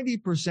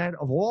 90%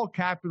 of all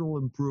capital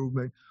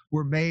improvement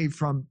were made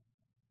from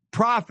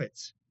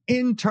profits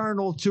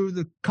internal to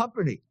the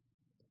company.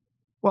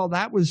 Well,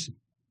 that was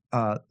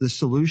the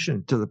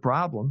solution to the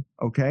problem.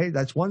 Okay,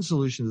 that's one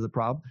solution to the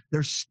problem.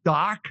 There's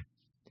stock.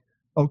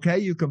 Okay,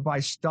 you can buy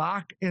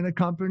stock in a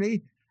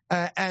company,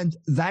 and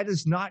that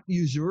is not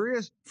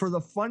usurious. For the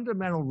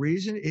fundamental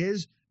reason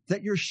is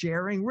that you're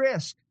sharing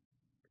risk.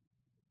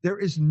 There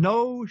is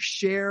no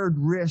shared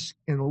risk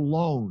in a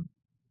loan.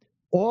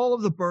 All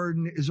of the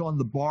burden is on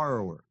the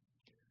borrower.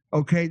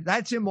 Okay,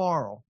 that's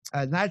immoral,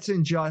 and that's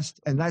unjust,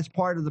 and that's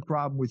part of the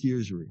problem with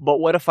usury. But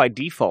what if I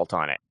default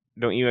on it?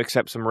 Don't you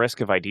accept some risk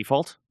if I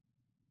default?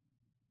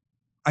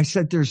 I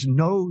said there's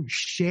no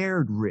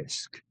shared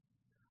risk.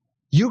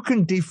 You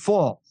can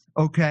default,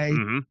 okay?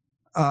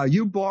 Mm-hmm.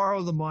 You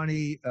borrow the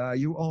money,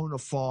 you own a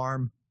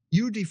farm,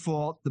 you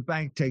default, the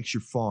bank takes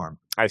your farm.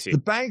 I see. The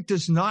bank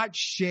does not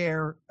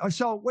share.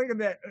 So wait a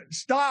minute.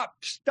 Stop.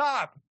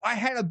 I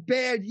had a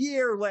bad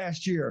year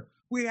last year.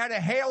 we had a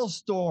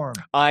hailstorm.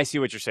 I see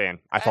what you're saying.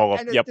 I follow.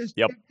 And Yep.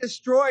 it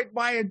destroyed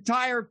my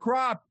entire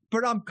crop,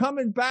 but I'm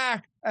coming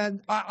back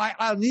and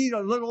I need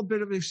a little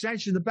bit of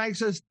extension. The bank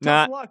says,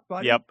 tough luck,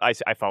 buddy. Yep.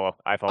 I follow.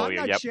 I'm you.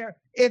 not Yep. sure.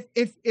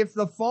 If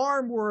the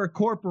farm were a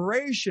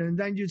corporation,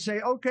 then you'd say,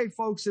 okay,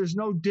 folks, there's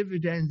no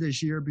dividend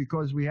this year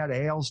because we had a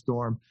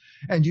hailstorm.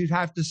 And you'd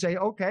have to say,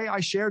 okay,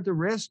 I shared the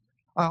risk.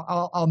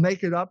 I'll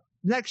make it up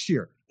next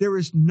year. There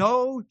is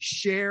no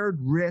shared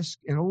risk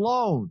in a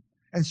loan.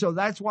 And so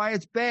that's why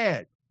it's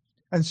bad.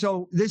 And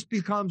so this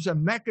becomes a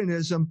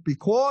mechanism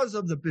because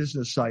of the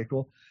business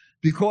cycle,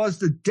 because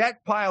the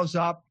debt piles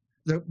up,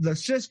 the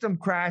system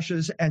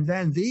crashes, and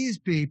then these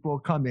people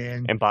come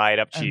in and buy it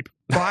up cheap.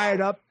 Buy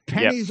it up,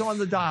 pennies on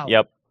the dollar.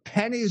 Yep.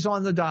 Pennies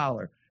on the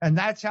dollar. And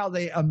that's how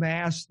they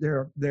amass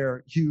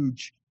their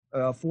huge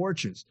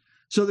fortunes.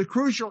 So the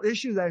crucial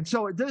issue then,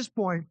 so at this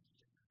point,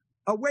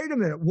 wait a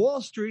minute, Wall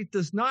Street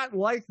does not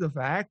like the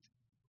fact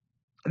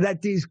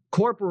that these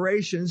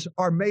corporations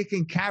are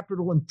making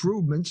capital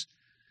improvements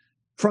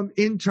from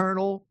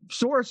internal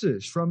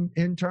sources, from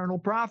internal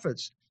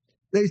profits.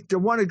 They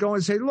want to go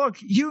and say, look,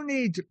 you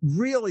need to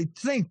really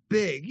think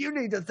big. You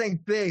need to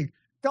think big.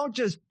 Don't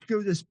just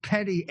do this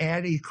penny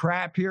ante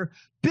crap here.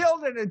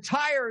 Build an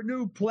entire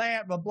new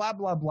plant, blah, blah,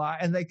 blah, blah.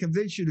 And they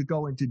convince you to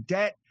go into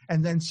debt.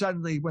 And then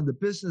suddenly when the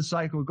business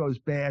cycle goes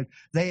bad,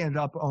 they end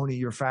up owning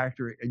your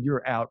factory and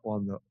you're out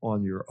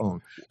on your own.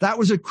 That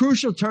was a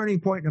crucial turning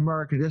point in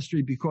American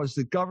history because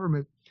the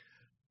government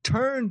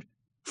turned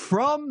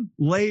from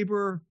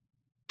labor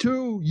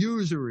to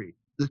usury,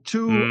 the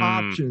two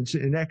options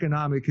in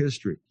economic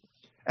history.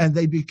 And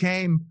they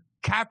became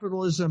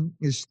capitalism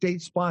is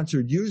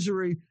state-sponsored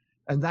usury,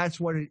 and that's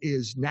what it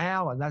is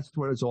now, and that's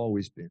what it's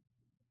always been.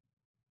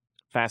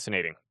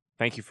 Fascinating.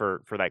 Thank you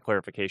for that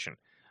clarification.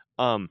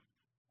 I'm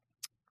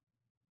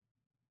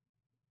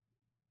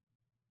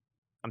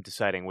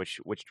deciding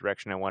which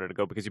direction I wanted to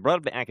go because you brought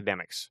up the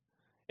academics.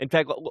 In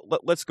fact,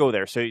 let's go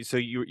there. So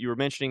you were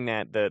mentioning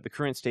that the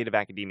current state of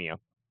academia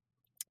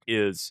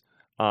is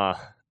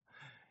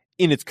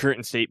in its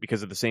current state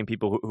because of the same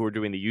people who are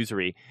doing the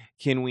usury.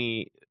 Can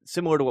we,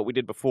 similar to what we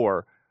did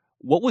before,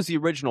 what was the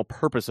original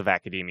purpose of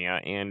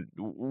academia and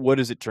what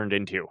has it turned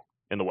into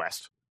in the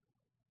West?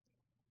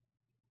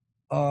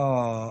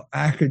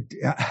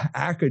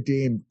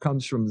 Academe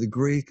comes from the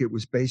Greek. It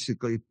was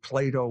basically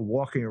Plato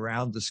walking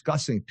around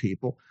discussing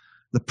people.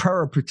 The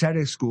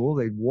peripatetic school,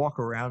 they'd walk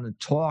around and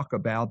talk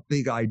about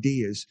big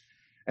ideas.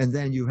 And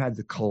then you had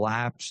the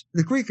collapse.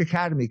 The Greek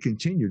Academy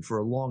continued for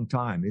a long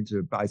time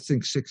into, I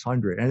think,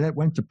 600. And it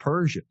went to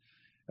Persia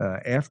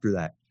after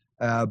that.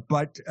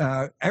 But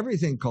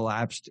everything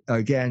collapsed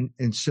again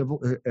in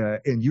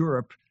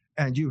Europe.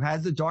 And you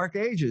had the Dark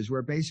Ages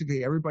where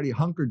basically everybody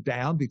hunkered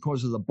down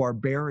because of the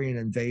barbarian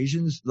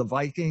invasions, the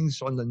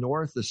Vikings on the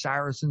north, the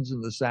Saracens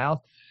in the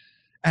south.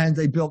 And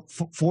they built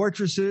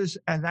fortresses,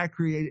 and that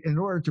created, in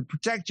order to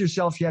protect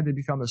yourself, you had to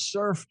become a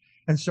serf.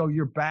 And so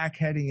you're back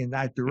heading in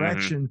that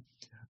direction.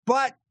 Mm-hmm.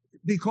 But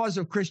because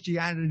of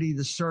Christianity,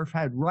 the serf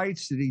had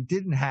rights that he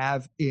didn't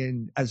have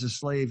as a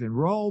slave in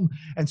Rome.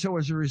 And so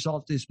as a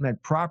result, this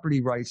meant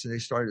property rights, and they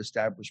started to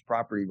establish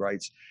property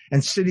rights.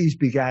 And cities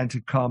began to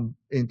come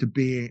into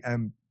being.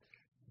 And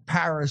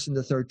Paris in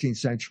the 13th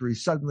century,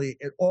 suddenly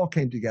it all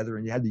came together,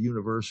 and you had the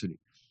university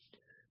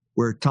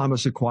where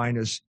Thomas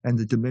Aquinas and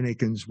the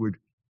Dominicans would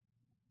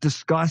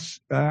discuss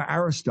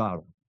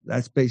Aristotle.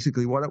 That's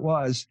basically what it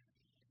was.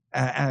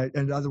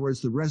 In other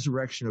words, the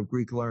resurrection of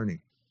Greek learning.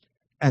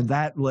 And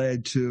that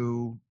led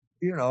to,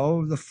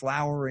 the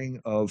flowering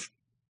of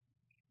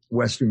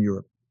Western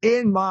Europe.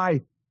 In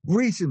my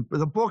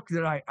the book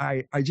that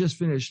I just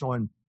finished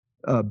on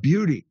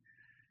beauty,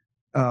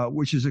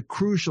 which is a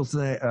crucial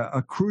thing,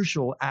 a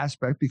crucial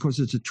aspect because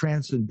it's a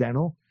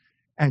transcendental,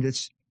 and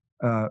it's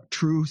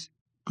truth,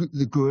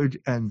 the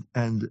good, and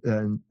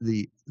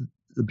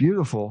the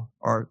beautiful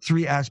are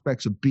three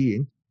aspects of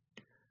being,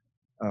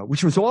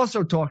 which was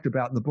also talked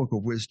about in the Book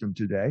of Wisdom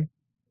today.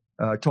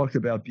 Talked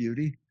about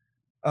beauty.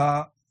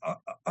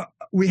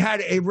 We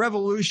had a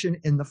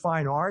revolution in the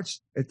fine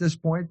arts at this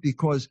point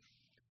because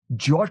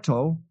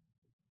Giotto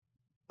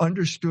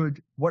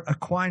understood what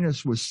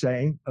Aquinas was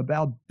saying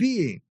about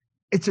being.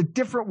 It's a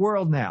different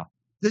world now.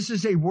 This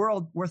is a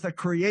world with a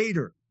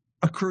creator.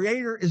 A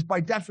creator is by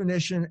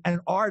definition an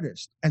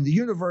artist, and the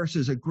universe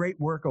is a great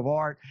work of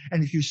art.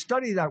 And if you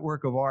study that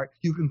work of art,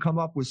 you can come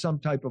up with some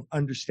type of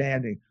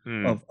understanding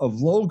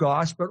of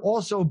logos, but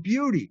also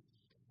beauty.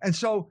 And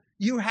so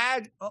you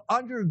had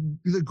under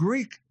the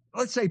Greek,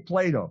 let's say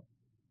Plato,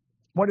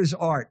 what is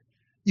art?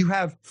 You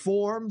have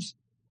forms.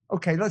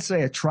 Okay, let's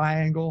say a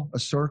triangle, a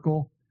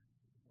circle,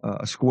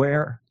 a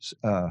square,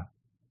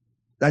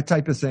 that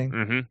type of thing.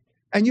 Mm-hmm.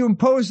 And you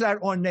impose that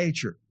on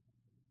nature,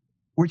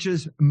 which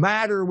is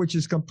matter, which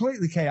is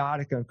completely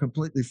chaotic and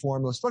completely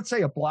formless. Let's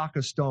say a block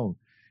of stone.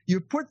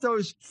 You put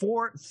those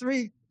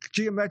three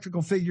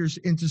geometrical figures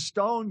into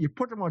stone, you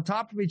put them on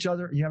top of each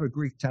other, and you have a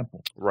Greek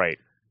temple. Right.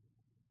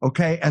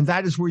 Okay, and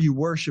that is where you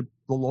worship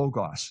the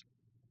Logos,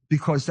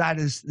 because that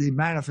is the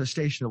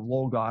manifestation of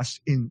Logos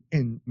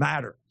in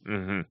matter.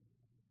 Mm-hmm.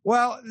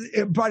 Well,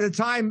 by the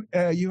time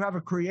you have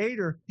a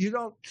creator, you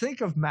don't think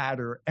of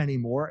matter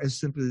anymore as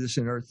simply this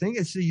inert thing.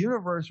 It's the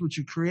universe which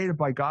is created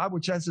by God,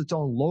 which has its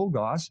own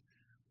logos,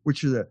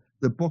 which is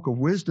the book of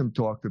wisdom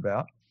talked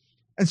about.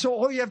 And so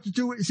all you have to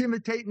do is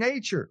imitate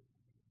nature.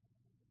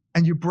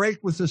 And you break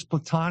with this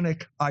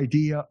Platonic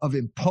idea of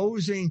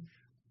imposing.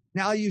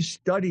 Now you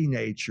study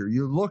nature,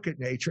 you look at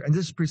nature, and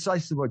this is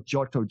precisely what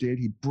Giotto did.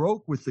 He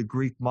broke with the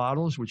Greek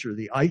models, which are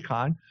the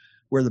icon,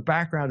 where the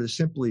background is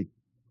simply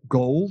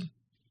gold.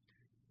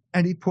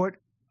 And he put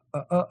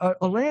a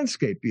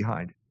landscape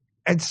behind it.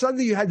 And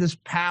suddenly you had this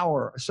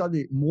power,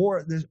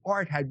 this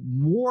art had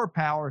more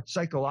power,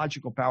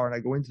 psychological power, and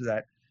I go into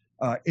that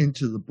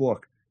into the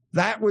book.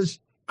 That was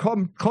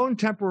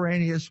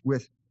contemporaneous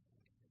with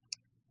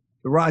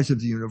the rise of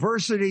the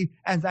university,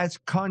 and that's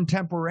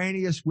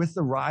contemporaneous with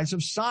the rise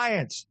of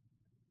science,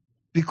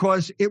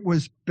 because it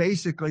was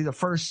basically the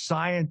first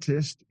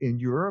scientist in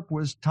Europe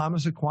was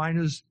Thomas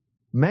Aquinas'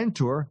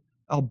 mentor,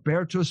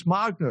 Albertus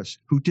Magnus,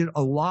 who did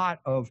a lot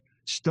of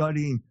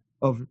studying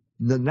of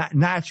the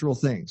natural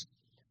things.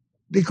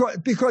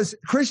 Because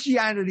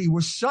Christianity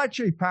was such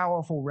a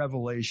powerful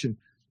revelation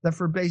that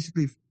for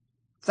basically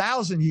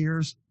 1,000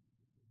 years,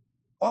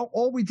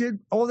 all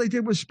they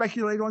did was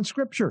speculate on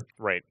Scripture.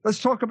 Right. Let's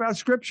talk about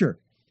Scripture.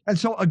 And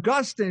so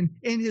Augustine,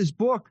 in his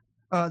book,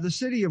 The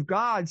City of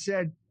God,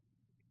 said,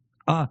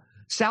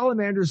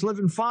 salamanders live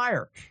in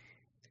fire.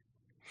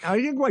 Now,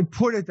 he didn't quite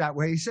put it that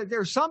way. He said there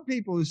are some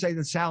people who say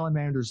that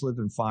salamanders live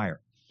in fire.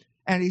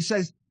 And he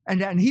says, and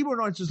then he went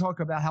on to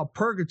talk about how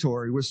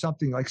purgatory was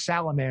something like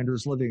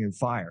salamanders living in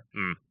fire.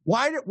 Mm.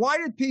 Why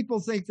did people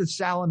think that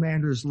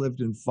salamanders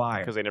lived in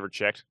fire? Because they never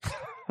checked.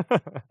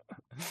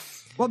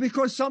 Well,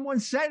 because someone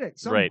said it.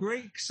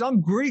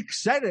 Some Greek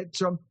said it.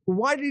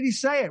 Why did he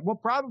say it? Well,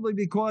 probably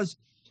because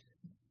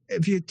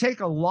if you take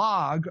a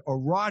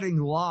rotting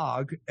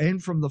log in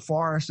from the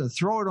forest and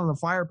throw it on the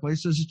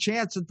fireplace, there's a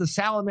chance that the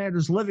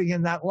salamander's living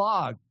in that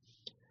log.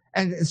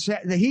 And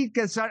the heat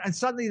gets out, and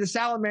suddenly the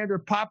salamander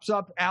pops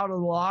up out of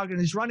the log and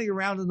is running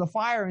around in the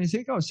fire. And you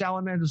think, oh,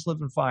 salamanders live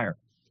in fire.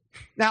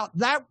 Now,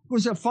 that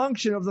was a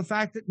function of the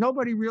fact that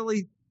nobody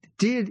really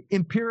did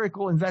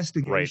empirical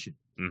investigation.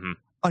 Right. Mm-hmm.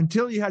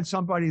 Until you had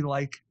somebody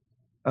like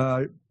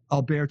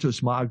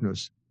Albertus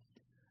Magnus.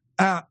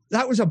 That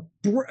was a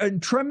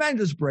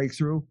tremendous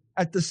breakthrough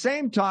at the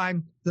same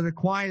time that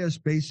Aquinas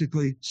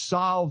basically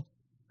solved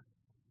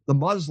the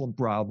Muslim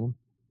problem,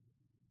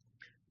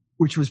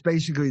 which was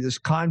basically this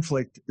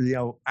conflict.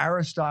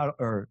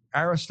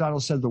 Aristotle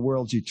said the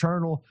world's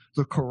eternal.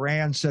 The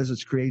Quran says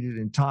it's created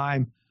in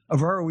time.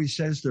 Averroes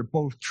says they're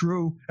both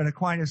true. And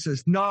Aquinas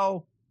says,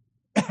 no,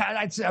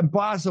 that's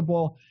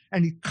impossible.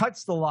 And he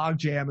cuts the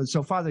logjam. And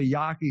so Father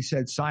Yaki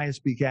said science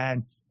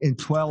began in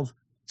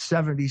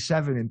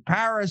 1277 in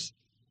Paris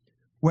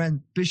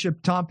when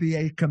Bishop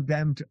Tempier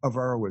condemned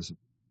Averroism.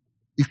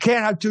 You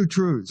can't have two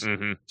truths.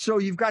 Mm-hmm. So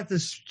you've got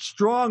this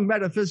strong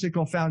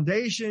metaphysical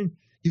foundation.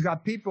 You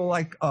got people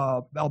like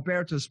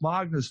Albertus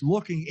Magnus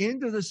looking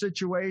into the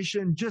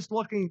situation, just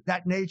looking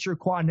at nature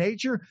qua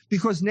nature,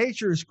 because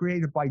nature is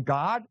created by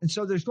God. And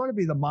so there's going to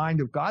be the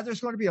mind of God. There's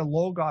going to be a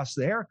logos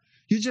there.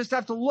 You just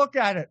have to look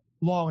at it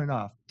long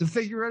enough to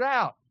figure it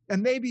out.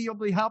 And maybe you'll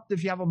be helped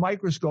if you have a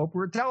microscope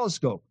or a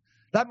telescope.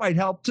 That might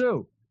help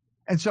too.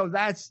 And so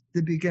that's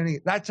the beginning.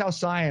 That's how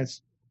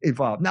science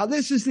evolved. Now,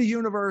 this is the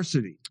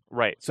university.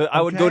 Right. So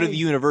I would go to the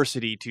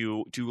university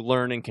to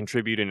learn and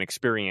contribute and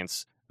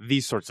experience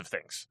these sorts of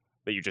things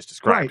that you just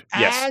described.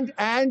 Right. Yes.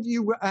 And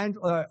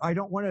I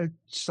don't want to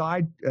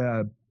side.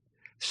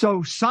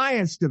 So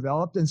science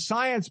developed, and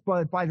science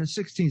by the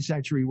 16th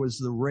century was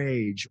the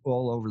rage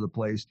all over the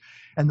place.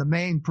 And the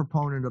main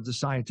proponent of the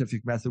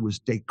scientific method was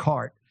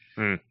Descartes.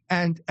 Mm.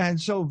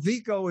 And so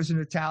Vico is an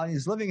Italian.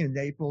 He's living in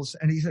Naples,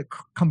 and he's a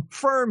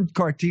confirmed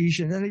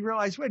Cartesian. And he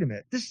realized, wait a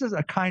minute, this is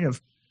a kind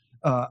of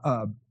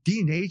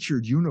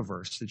denatured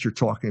universe that you're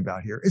talking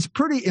about here. It's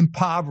pretty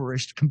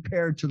impoverished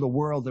compared to the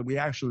world that we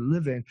actually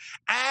live in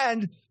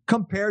and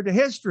compared to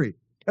history.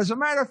 As a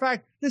matter of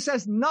fact, this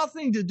has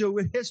nothing to do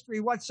with history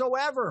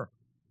whatsoever.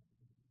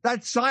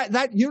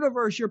 That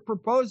universe you're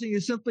proposing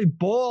is simply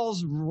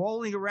balls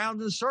rolling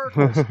around in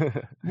circles,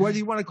 whether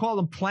you want to call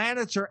them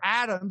planets or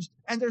atoms,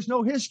 and there's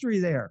no history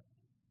there.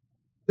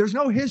 There's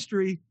no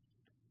history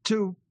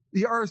to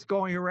the Earth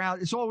going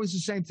around. It's always the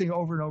same thing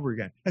over and over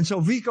again. And so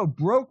Vico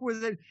broke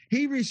with it.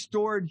 He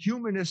restored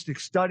humanistic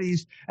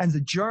studies, and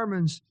the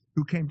Germans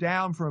who came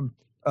down from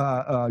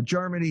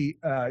Germany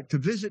to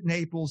visit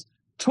Naples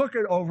took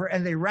it over,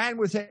 and they ran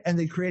with it, and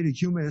they created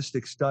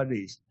humanistic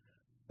studies,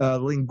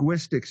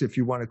 linguistics, if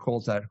you want to call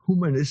it that,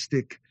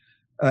 humanistic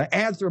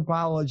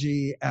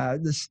anthropology.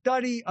 The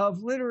study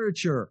of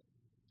literature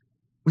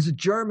was a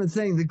German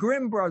thing. The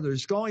Grimm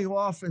brothers going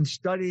off and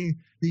studying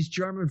these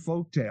German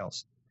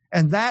folktales.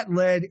 And that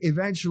led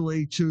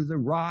eventually to the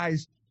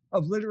rise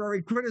of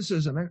literary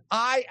criticism. And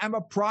I am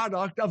a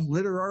product of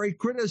literary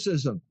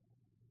criticism.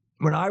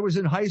 When I was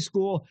in high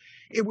school,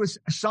 it was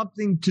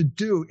something to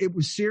do. It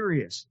was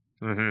serious.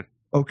 Mm-hmm.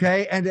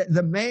 Okay. And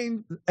the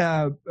main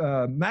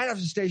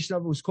manifestation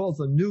of it was called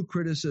the New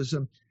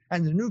Criticism.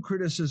 And the New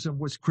Criticism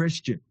was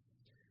Christian.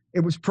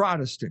 It was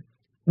Protestant.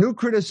 New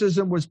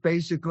Criticism was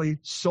basically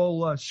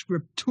sola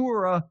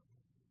scriptura,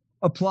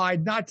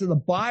 applied not to the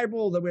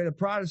Bible the way the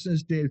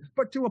Protestants did,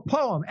 but to a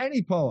poem,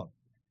 any poem.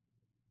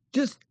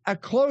 Just a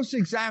close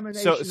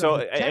examination of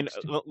the text.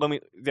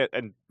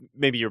 And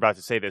maybe you're about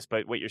to say this,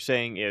 but what you're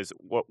saying is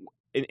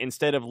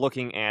instead of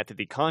looking at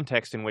the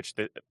context in which,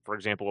 for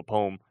example, a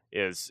poem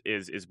is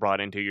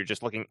brought into, you're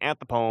just looking at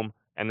the poem,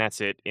 and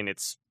that's it in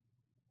its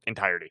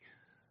entirety.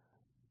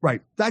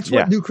 Right. That's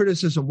what New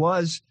Criticism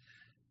was.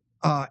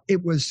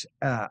 It was,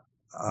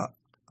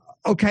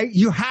 okay,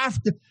 you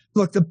have to,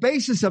 look, the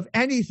basis of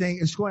anything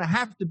is going to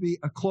have to be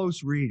a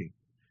close reading.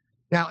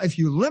 Now, if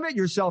you limit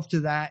yourself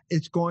to that,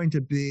 it's going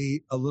to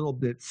be a little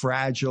bit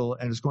fragile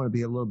and it's going to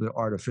be a little bit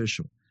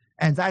artificial.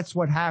 And that's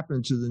what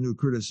happened to the New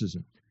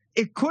Criticism.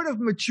 It could have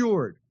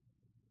matured.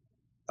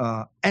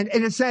 And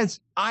in a sense,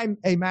 I'm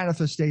a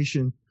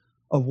manifestation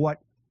of what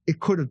it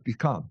could have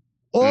become.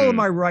 All of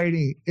my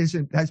writing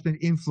has been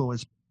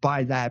influenced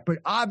by that. But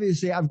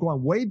obviously, I've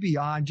gone way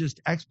beyond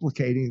just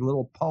explicating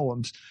little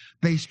poems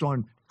based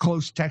on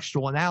close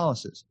textual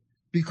analysis,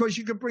 because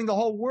you can bring the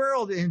whole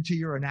world into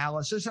your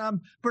analysis.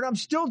 But I'm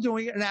still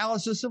doing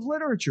analysis of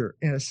literature,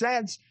 in a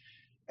sense.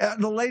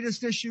 The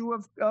latest issue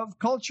of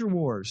Culture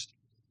Wars,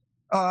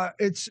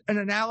 it's an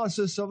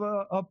analysis of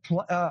a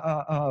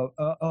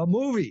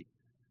movie.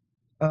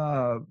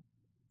 I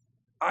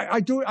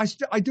do it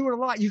a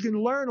lot. You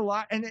can learn a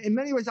lot, and in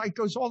many ways, it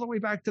goes all the way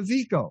back to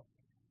Vico,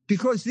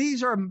 because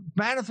these are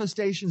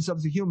manifestations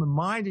of the human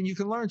mind, and you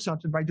can learn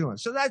something by doing it.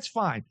 So that's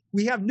fine.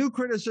 We have New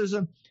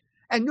Criticism,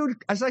 and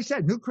as I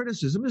said, New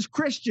Criticism is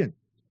Christian.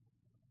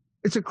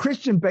 It's a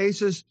Christian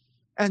basis,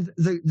 and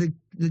the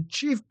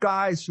chief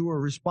guys who are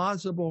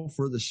responsible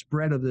for the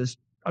spread of this,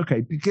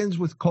 begins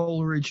with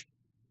Coleridge,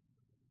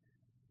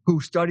 who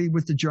studied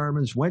with the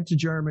Germans, went to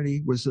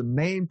Germany, was the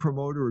main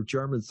promoter of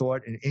German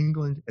thought in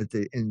England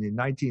in the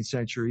 19th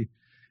century.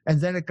 And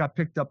then it got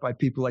picked up by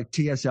people like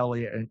T.S.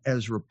 Eliot and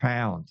Ezra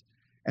Pound.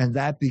 And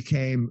that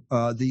became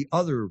the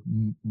other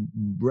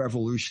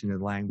revolution in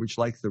language,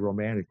 like the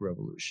Romantic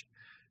Revolution.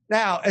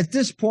 Now, at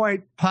this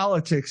point,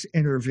 politics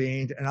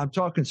intervened, and I'm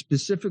talking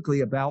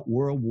specifically about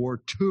World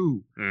War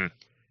II.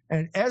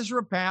 And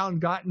Ezra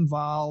Pound got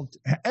involved.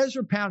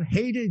 Ezra Pound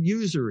hated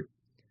usury.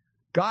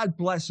 God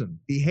bless him.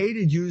 He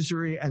hated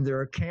usury, and there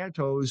are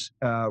cantos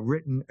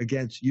written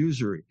against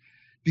usury.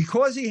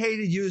 Because he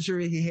hated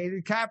usury, he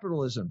hated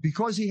capitalism.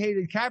 Because he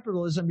hated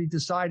capitalism, he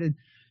decided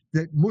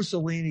that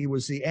Mussolini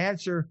was the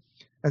answer.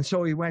 And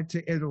so he went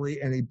to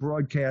Italy and he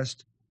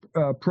broadcast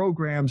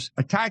programs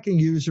attacking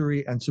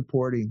usury and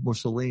supporting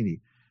Mussolini.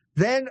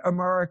 Then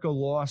America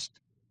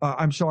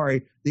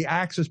the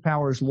Axis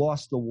powers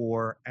lost the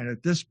war. And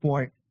at this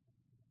point,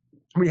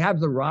 we have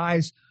the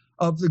rise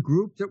of the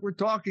group that we're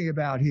talking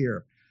about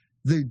here.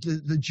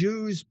 The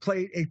Jews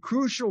played a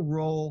crucial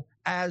role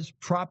as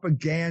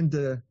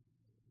propagandists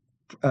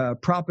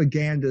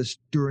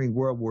during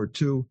World War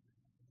II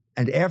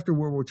and after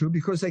World War II,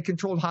 because they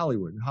controlled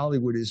Hollywood. And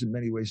Hollywood is in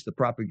many ways the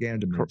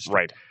propaganda ministry.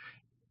 Right.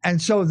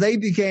 And so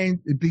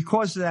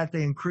because of that,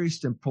 they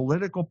increased in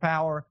political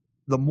power.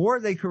 The more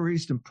they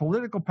increased in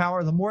political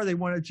power, the more they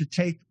wanted to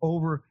take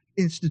over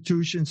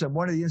institutions. And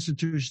one of the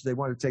institutions they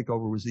wanted to take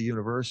over was the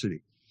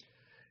university.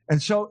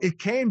 And so it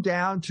came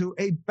down to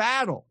a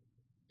battle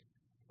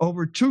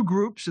over two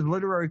groups in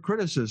literary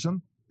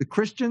criticism, the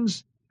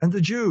Christians and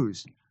the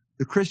Jews.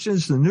 The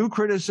Christians, the New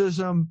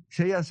Criticism,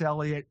 T.S.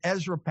 Eliot,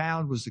 Ezra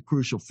Pound was the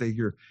crucial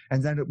figure,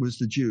 and then it was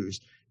the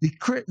Jews.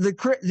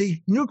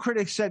 The New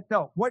Critics said,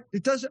 no,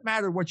 it doesn't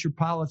matter what your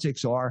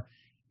politics are.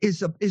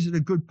 Is it a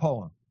good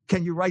poem?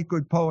 Can you write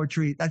good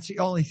poetry? That's the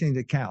only thing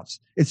that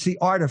counts. It's the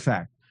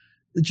artifact.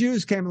 The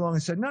Jews came along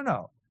and said,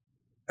 no.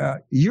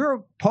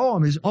 Your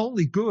poem is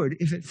only good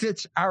if it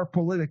fits our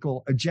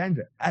political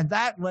agenda. And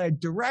that led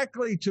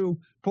directly to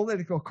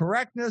political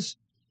correctness.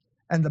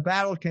 And the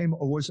battle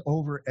was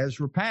over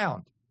Ezra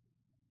Pound.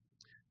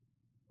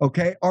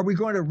 Okay, are we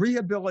going to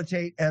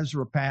rehabilitate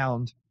Ezra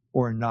Pound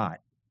or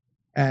not?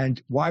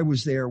 And why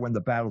was there when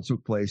the battle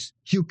took place?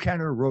 Hugh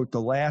Kenner wrote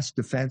the last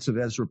defense of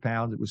Ezra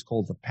Pound. It was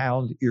called The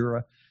Pound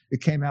Era. It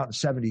came out in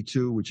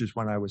 1972, which is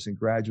when I was in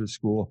graduate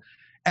school.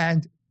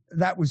 And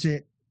that was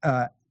it.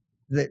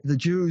 The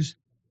Jews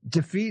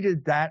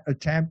defeated that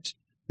attempt.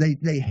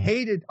 They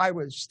hated,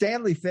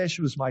 Stanley Fish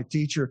was my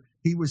teacher.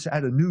 He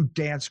had a new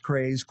dance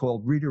craze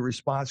called reader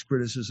response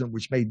criticism,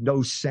 which made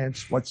no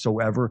sense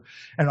whatsoever.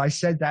 And I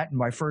said that in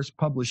my first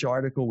published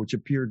article, which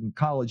appeared in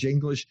college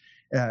English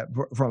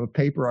from a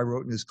paper I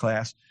wrote in his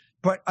class.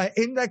 But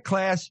in that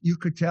class, you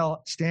could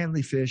tell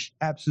Stanley Fish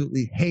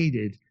absolutely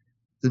hated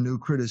the New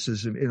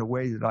Criticism in a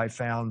way that I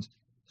found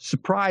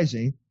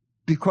surprising,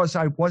 because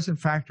I wasn't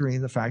factoring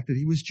in the fact that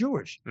he was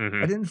Jewish.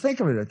 I didn't think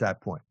of it at that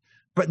point.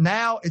 But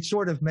now it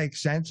sort of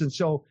makes sense. And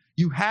so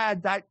you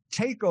had that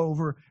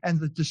takeover and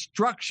the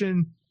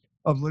destruction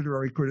of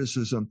literary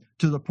criticism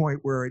to the point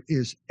where it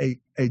is a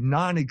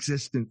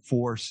non-existent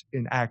force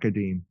in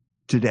academe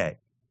today.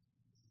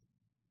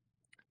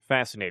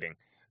 Fascinating.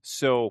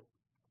 So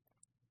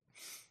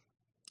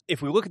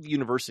if we look at the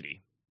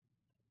university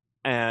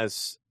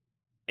as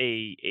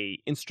a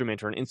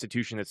instrument or an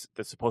institution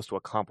that's supposed to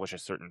accomplish a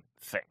certain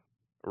thing,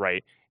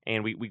 right?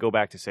 And we go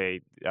back to,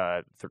 say,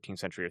 13th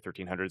century or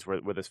 1300s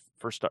where this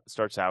first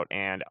starts out,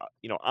 and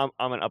I'm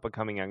an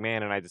up-and-coming young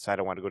man, and I decide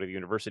I want to go to the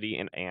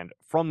university, and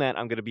from that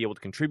I'm going to be able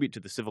to contribute to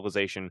the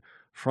civilization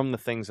from the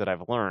things that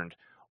I've learned.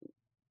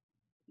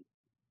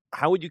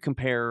 How would you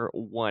compare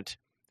what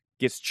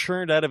gets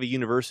churned out of a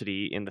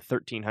university in the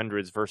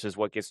 1300s versus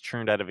what gets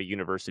churned out of a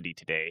university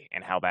today,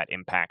 and how that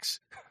impacts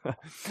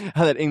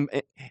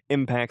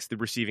impacts the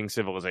receiving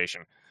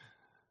civilization?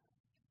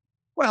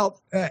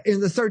 Well, in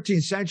the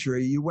 13th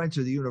century, you went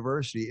to the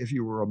university if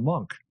you were a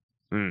monk.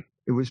 Mm.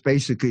 It was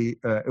basically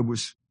a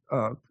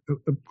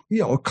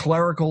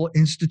clerical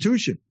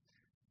institution.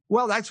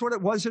 Well, that's what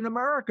it was in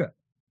America.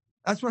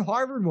 That's what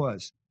Harvard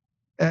was.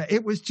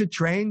 It was to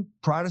train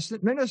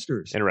Protestant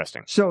ministers.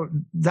 Interesting. So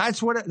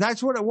that's what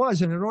it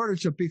was. And in order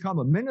to become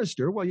a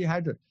minister, well, you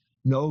had to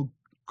know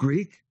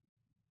Greek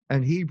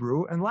and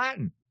Hebrew and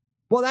Latin.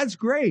 Well, that's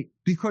great,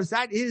 because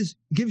that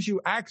gives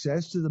you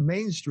access to the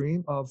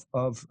mainstream of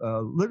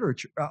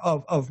literature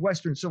of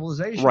Western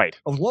civilization, right?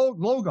 Of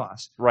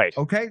logos, right?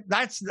 Okay,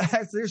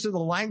 these are the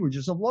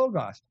languages of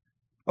logos.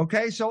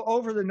 Okay, so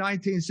over the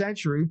 19th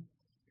century,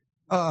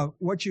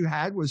 what you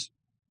had was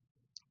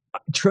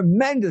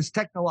tremendous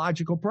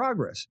technological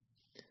progress.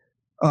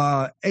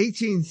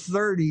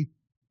 1830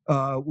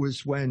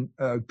 was when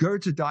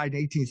Goethe died in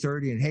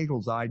 1830 and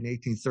Hegel died in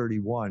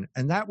 1831,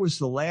 and that was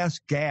the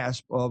last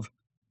gasp of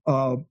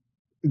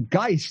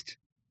Geist,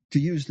 to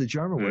use the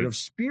German word, of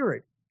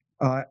spirit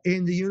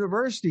in the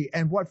university.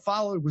 And what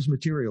followed was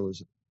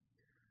materialism,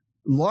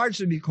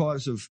 largely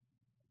because of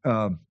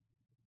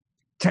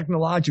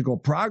technological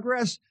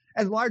progress,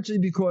 and largely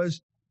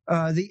because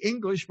the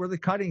English were the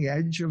cutting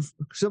edge of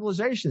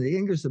civilization. The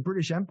English, the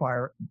British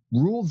Empire,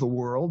 ruled the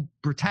world.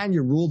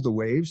 Britannia ruled the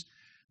waves.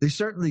 They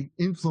certainly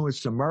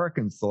influenced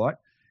American thought.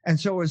 And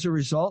so as a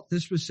result,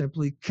 this was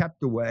simply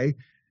kept away.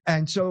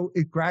 And so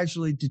it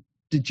gradually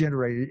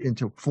degenerated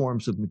into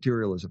forms of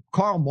materialism.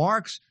 Karl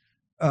Marx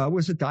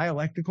was a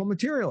dialectical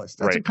materialist.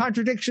 That's a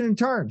contradiction in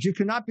terms. You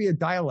cannot be a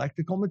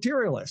dialectical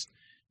materialist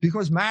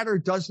because matter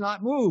does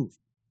not move,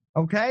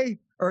 okay?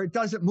 Or it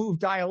doesn't move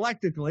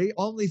dialectically.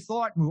 Only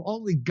thought moves.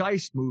 Only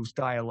Geist moves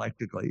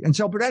dialectically. And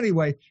so, but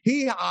anyway,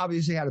 he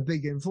obviously had a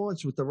big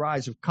influence with the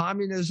rise of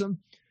communism.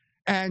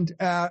 And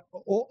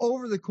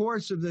over the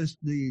course of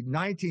the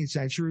 19th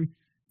century,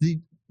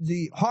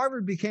 the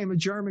Harvard became a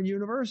German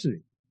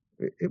university.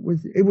 It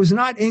was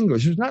not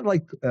English. It was not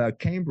like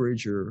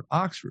Cambridge or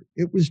Oxford.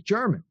 It was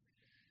German.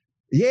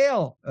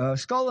 Yale,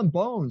 Skull and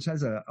Bones,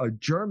 has a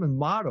German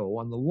motto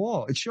on the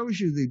wall. It shows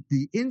you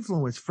the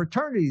influence.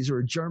 Fraternities are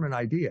a German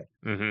idea.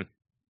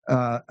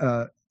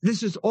 Mm-hmm.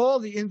 This is all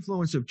the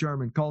influence of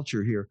German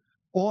culture here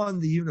on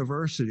the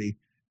university.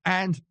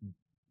 And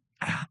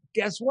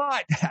guess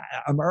what?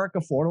 America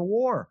fought a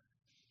war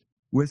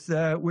with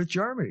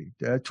Germany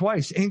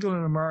twice. England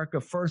and America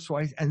first,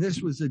 twice. And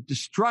this was a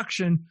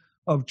destruction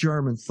of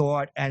German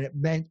thought, and it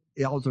meant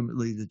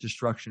ultimately the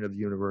destruction of the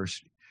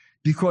university,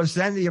 because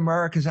then the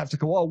Americans have to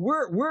go, well,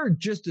 we're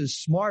just as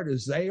smart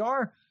as they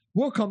are.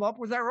 We'll come up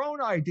with our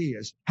own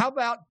ideas. How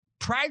about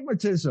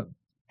pragmatism?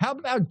 How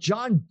about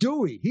John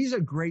Dewey? He's a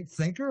great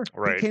thinker.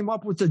 Right. He came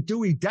up with the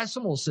Dewey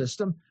Decimal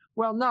System.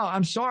 Well, no,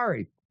 I'm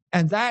sorry.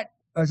 And that,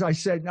 as I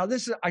said, now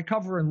this I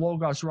cover in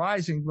Logos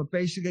Rising, but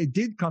basically it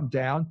did come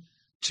down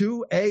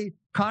to a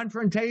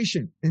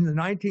confrontation in the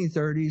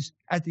 1930s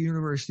at the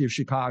University of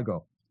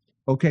Chicago.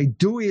 Okay,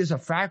 Dewey is a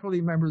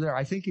faculty member there.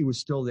 I think he was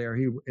still there.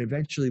 He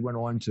eventually went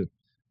on to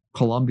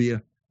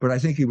Columbia, but I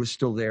think he was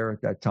still there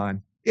at that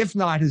time. If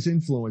not, his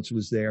influence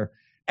was there.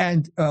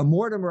 And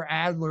Mortimer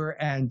Adler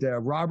and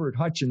Robert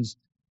Hutchins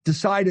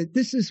decided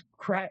this is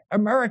crap.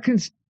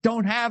 Americans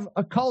don't have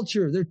a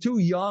culture. They're too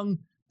young.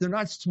 They're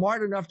not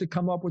smart enough to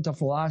come up with a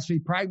philosophy.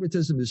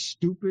 Pragmatism is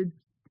stupid.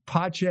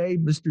 Pache,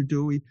 Mr.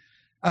 Dewey.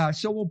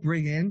 So we'll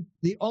bring in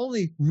the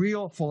only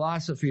real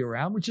philosophy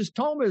around, which is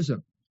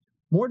Thomism.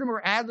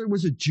 Mortimer Adler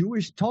was a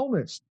Jewish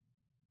Thomist.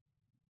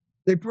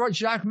 They brought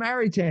Jacques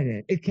Maritain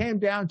in. It came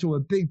down to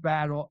a big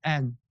battle,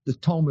 and the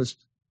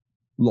Thomists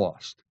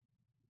lost.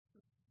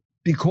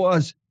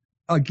 Because,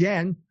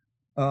 again,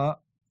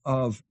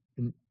 of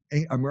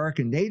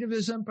American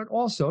nativism, but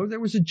also there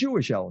was a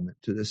Jewish element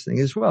to this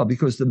thing as well,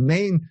 because the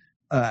main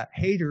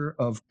hater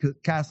of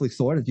Catholic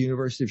thought at the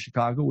University of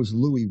Chicago was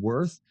Louis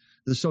Wirth,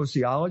 the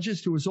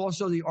sociologist, who was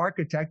also the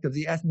architect of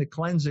the ethnic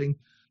cleansing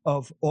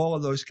of all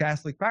of those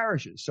Catholic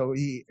parishes. So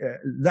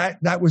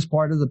that was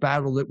part of the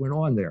battle that went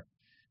on there.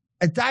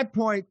 At that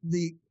point,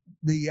 we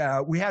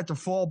had to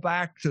fall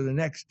back to the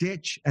next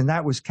ditch, and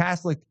that was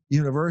Catholic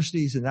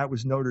universities, and that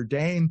was Notre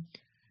Dame.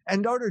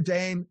 And Notre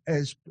Dame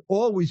has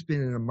always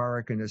been an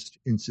Americanist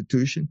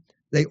institution.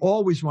 They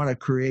always want to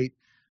create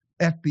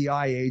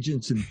FBI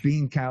agents and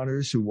bean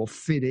counters who will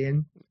fit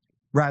in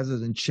rather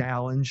than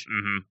challenge.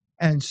 Mm-hmm.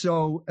 And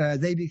so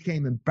they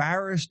became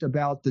embarrassed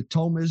about the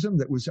Thomism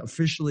that was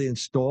officially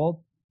installed.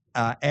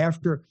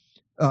 after,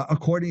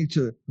 according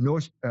to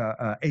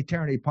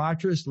Aeterni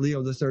Patris,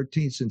 Leo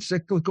XIII's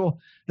encyclical,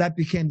 that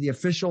became the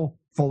official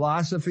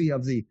philosophy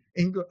of the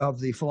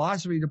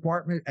philosophy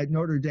department at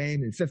Notre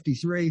Dame in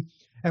 1953.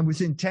 And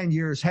within 10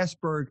 years,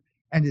 Hesburgh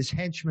and his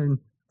henchman,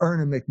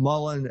 Erna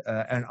McMullen,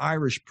 an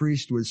Irish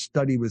priest who had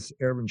studied with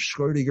Erwin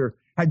Schrödinger,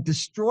 had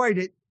destroyed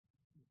it,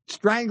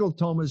 strangled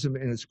Thomism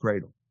in its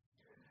cradle.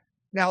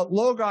 Now,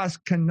 Logos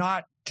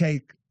cannot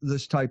take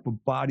this type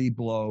of body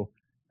blow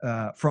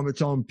from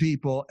its own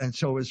people. And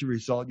so as a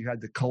result, you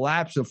had the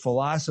collapse of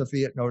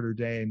philosophy at Notre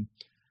Dame.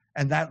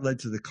 And that led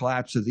to the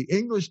collapse of the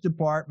English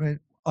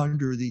department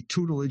under the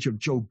tutelage of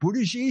Joe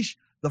Buttigieg,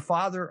 the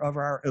father of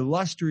our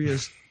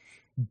illustrious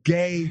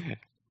gay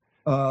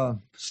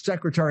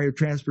Secretary of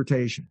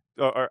Transportation.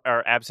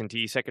 Our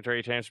absentee Secretary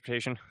of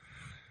Transportation.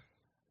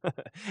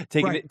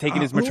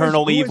 taking his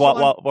maternal leave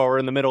while we're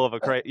in the middle of a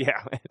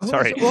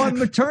sorry, on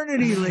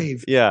maternity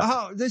leave. Yeah.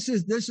 Oh, this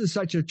is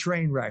such a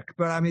train wreck.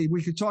 But I mean,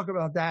 we could talk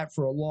about that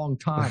for a long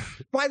time.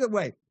 By the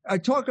way, I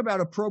talk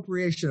about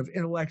appropriation of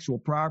intellectual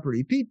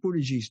property. Pete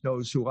Buttigieg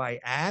knows who I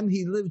am.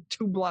 He lived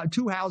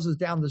two houses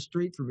down the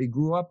street from me,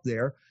 grew up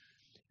there,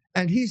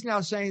 and he's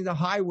now saying the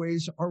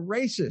highways are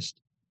racist.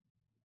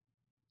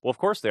 Well, of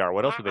course they are.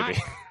 What else would they be?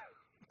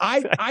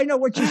 I know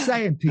what you're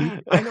saying, Pete.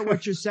 I know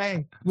what you're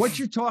saying. What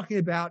you're talking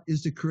about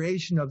is the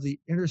creation of the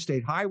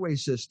interstate highway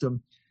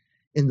system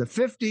in the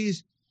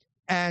 50s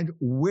and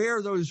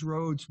where those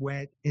roads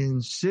went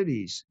in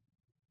cities.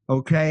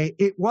 Okay.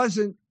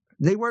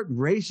 They weren't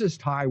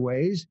racist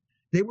highways.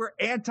 They were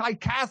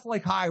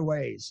anti-Catholic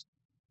highways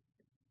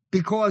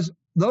because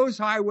those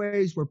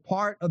highways were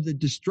part of the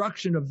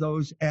destruction of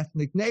those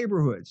ethnic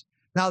neighborhoods.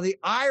 Now, the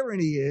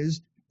irony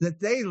is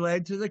that they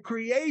led to the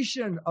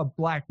creation of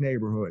black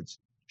neighborhoods.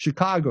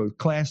 Chicago,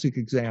 classic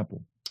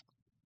example.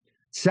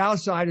 South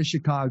side of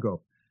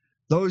Chicago.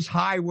 Those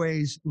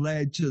highways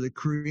led to the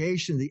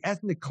creation, the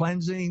ethnic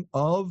cleansing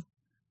of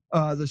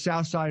the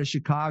south side of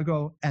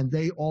Chicago, and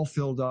they all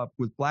filled up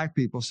with black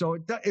people. So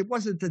it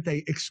wasn't that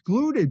they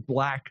excluded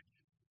the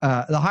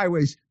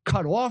highways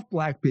cut off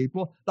black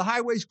people. The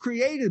highways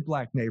created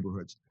black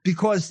neighborhoods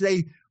because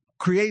they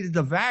created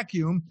the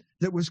vacuum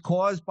that was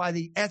caused by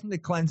the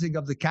ethnic cleansing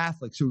of the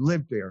Catholics who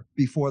lived there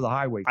before the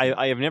highway.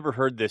 I have never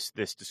heard this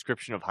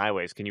description of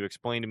highways. Can you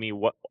explain to me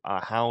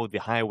how the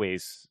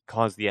highways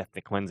caused the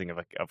ethnic cleansing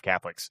of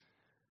Catholics?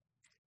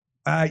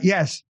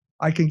 Yes,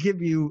 I can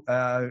give you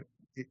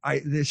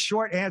the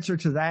short answer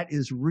to that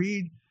is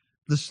read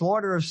The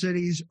Slaughter of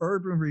Cities,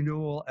 Urban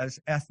Renewal as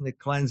Ethnic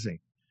Cleansing.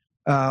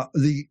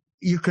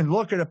 You can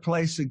look at a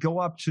place that go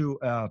up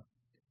to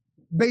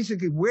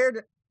basically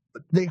where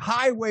the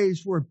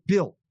highways were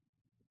built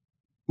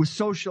with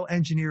social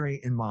engineering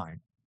in mind.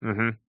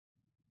 Mm-hmm.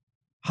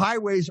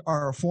 Highways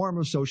are a form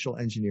of social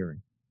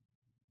engineering.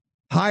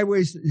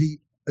 Highways,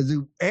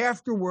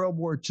 after World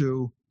War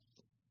II,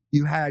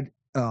 you had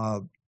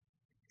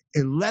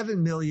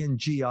 11 million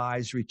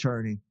GIs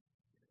returning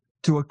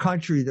to a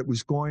country that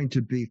was going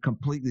to be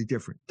completely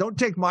different. Don't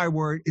take my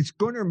word. It's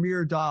Gunnar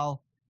Myrdal.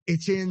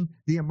 It's in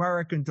The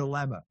American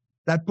Dilemma.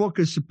 That book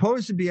is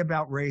supposed to be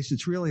about race.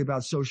 It's really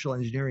about social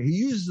engineering. He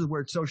uses the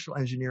word social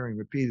engineering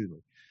repeatedly.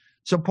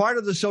 So part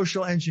of the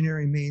social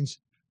engineering means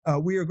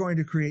we are going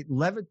to create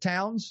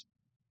Levittowns.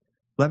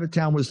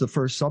 Levittown was the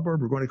first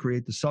suburb. We're going to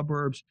create the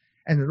suburbs.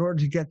 And in order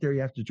to get there,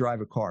 you have to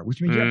drive a car,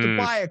 which means you have to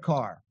buy a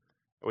car.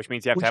 Which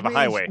means you have to have a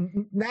highway.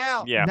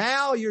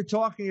 Now you're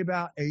talking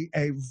about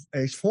a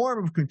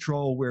form of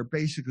control where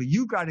basically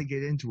you got to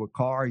get into a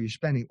car. You're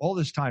spending all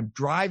this time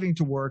driving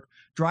to work,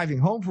 driving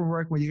home from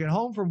work. When you get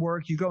home from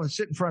work, you go and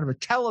sit in front of a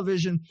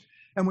television.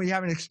 And when you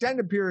have an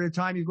extended period of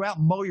time, you go out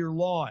and mow your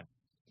lawn.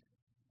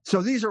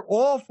 So these are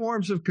all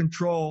forms of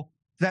control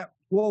that,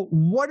 well,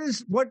 what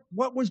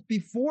was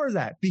before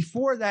that?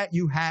 Before that,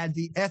 you had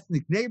the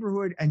ethnic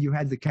neighborhood and you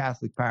had the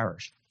Catholic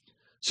parish.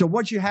 So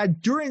what you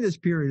had during this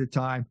period of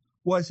time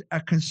was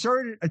a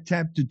concerted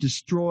attempt to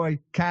destroy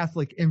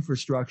Catholic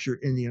infrastructure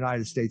in the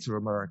United States of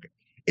America.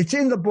 It's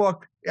in the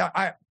book.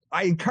 I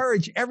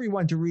encourage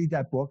everyone to read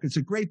that book. It's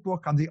a great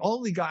book. I'm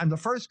the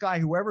first guy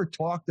who ever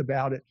talked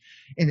about it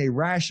in a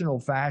rational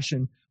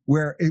fashion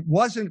where it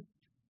wasn't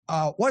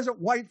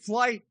white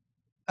flight,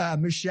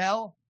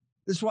 Michelle.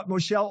 This is what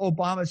Michelle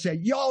Obama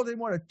said. Y'all didn't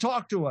want to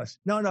talk to us.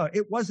 No,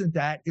 it wasn't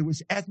that. It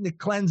was ethnic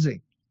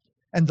cleansing.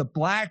 And the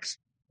blacks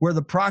were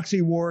the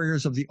proxy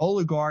warriors of the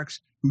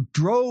oligarchs who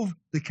drove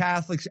the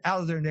Catholics out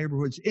of their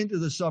neighborhoods into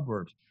the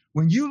suburbs.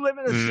 When you live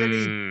in a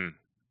city,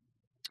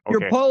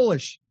 you're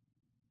Polish.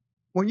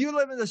 When you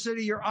live in the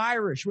city, you're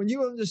Irish. When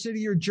you live in the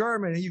city, you're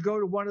German, and you go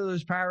to one of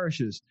those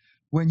parishes.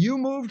 When you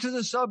move to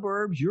the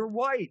suburbs, you're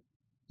white.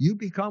 You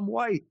become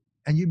white,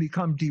 and you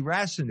become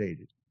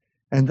deracinated.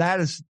 And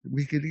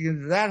we could get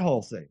into that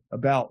whole thing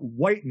about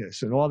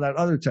whiteness and all that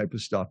other type of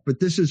stuff. But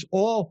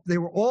they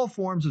were all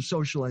forms of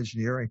social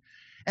engineering.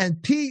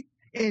 And Pete,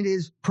 in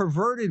his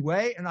perverted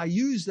way, and I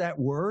use that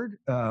word,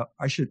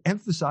 I should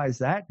emphasize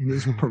that, in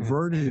his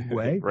perverted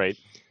way, right,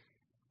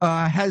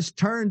 has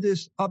turned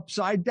this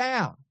upside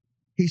down.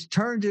 He's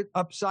turned it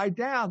upside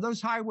down. Those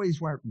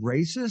highways weren't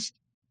racist.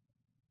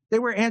 They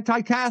were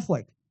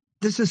anti-Catholic.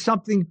 This is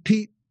something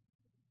Pete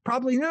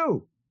probably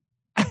knew.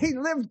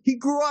 He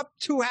grew up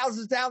 2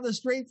 houses down the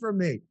street from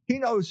me. He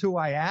knows who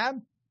I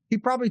am. He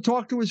probably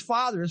talked to his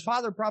father. His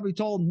father probably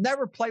told him,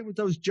 never play with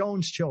those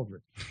Jones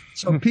children.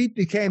 So Pete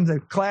became the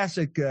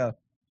classic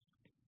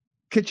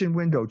kitchen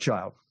window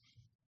child.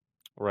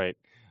 Right.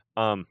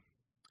 I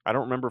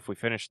don't remember if we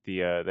finished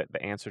the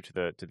answer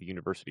to the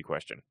university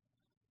question.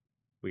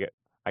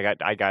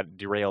 I got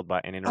derailed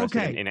by and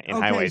interested in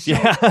highways. So,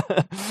 yeah.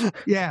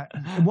 Yeah.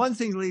 One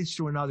thing leads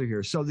to another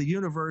here. So the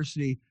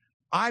university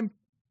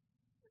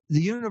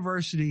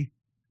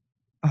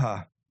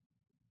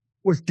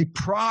was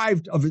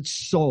deprived of its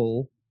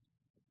soul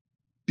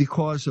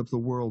because of the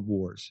world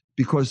wars,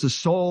 because the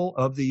soul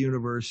of the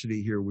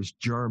university here was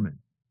German.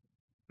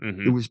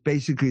 Mm-hmm. It was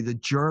basically the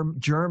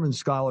German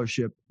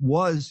scholarship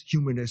was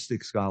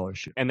humanistic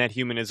scholarship. And that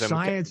humanism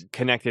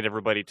connected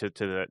everybody to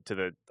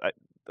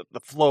the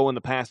flow and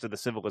the past of the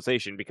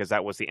civilization, because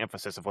that was the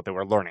emphasis of what they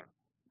were learning.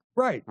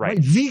 Right.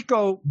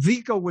 Vico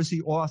was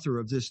the author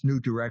of this new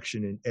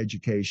direction in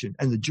education,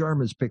 and the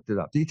Germans picked it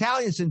up. The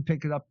Italians didn't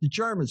pick it up. The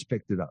Germans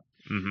picked it up.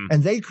 Mm-hmm.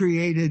 And they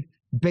created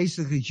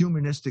basically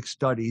humanistic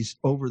studies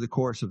over the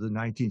course of the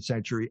 19th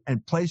century,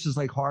 and places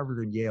like Harvard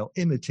and Yale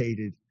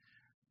imitated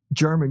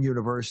German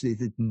universities,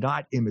 did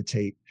not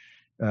imitate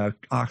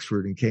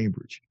Oxford and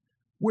Cambridge,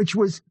 which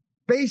was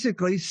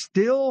basically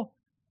still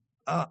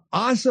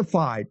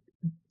ossified.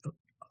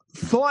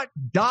 Thought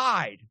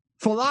died.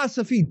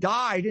 Philosophy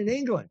died in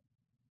England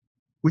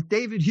with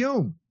David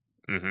Hume.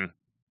 Mm-hmm.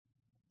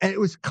 And it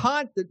was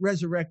Kant that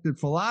resurrected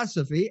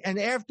philosophy. And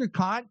after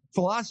Kant,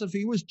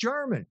 philosophy was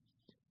German.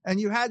 And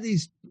you had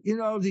these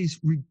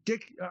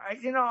ridiculous,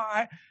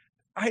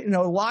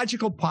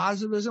 logical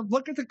positivism.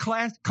 Look at the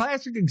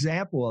classic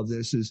example of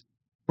this is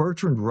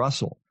Bertrand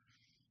Russell.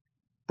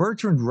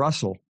 Bertrand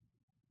Russell,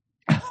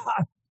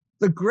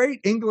 the great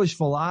English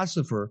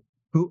philosopher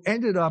who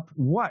ended up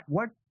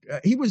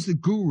he was the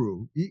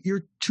guru.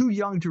 You're too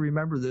young to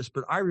remember this,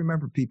 but I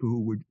remember people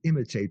who would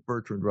imitate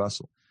Bertrand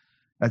Russell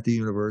at the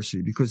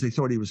university because they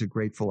thought he was a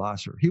great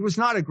philosopher. He was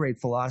not a great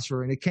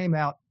philosopher, and it came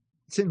out,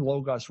 it's in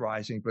Logos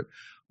Rising, but a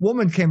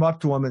woman came up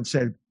to him and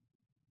said,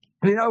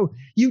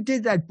 you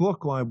did that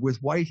book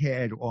with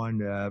Whitehead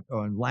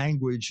on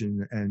language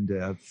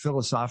and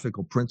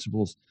philosophical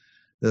principles,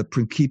 the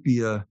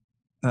Principia,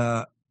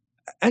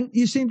 and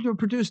you seem to have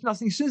produced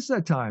nothing since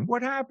that time.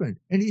 What happened?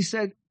 And he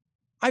said,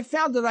 I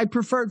found that I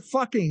preferred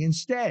fucking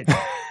instead.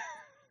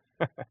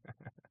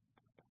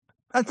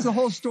 That's the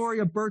whole story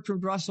of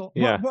Bertrand Russell.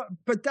 Yeah.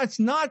 But it's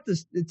not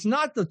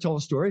the whole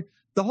story.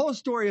 The whole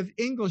story of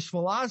English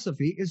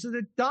philosophy is that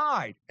it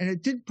died, and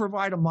it didn't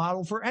provide a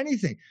model for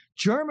anything.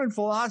 German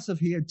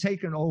philosophy had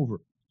taken over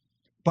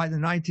by the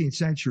 19th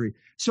century.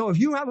 So if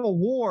you have a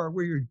war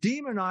where you're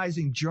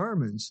demonizing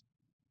Germans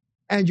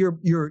and you're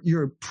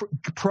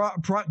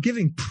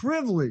giving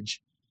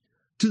privilege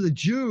to the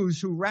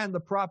Jews who ran the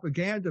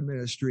propaganda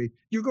ministry,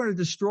 you're going to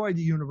destroy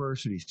the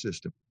university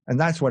system. And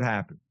that's what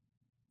happened.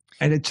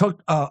 And it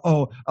took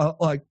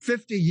like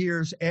 50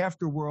 years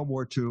after World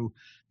War II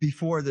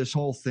before this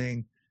whole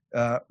thing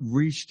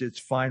reached its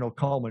final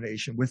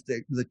culmination with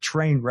the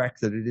train wreck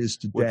that it is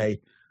today.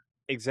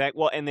 Exactly.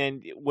 Well, and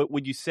then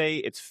would you say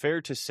it's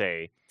fair to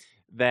say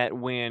that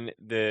when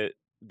the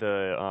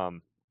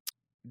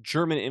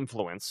German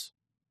influence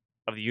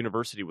of the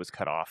university was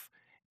cut off,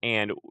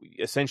 and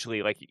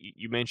essentially, like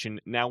you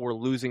mentioned, now we're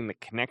losing the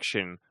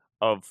connection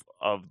of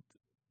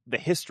the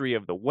history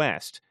of the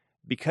West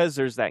because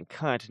there's that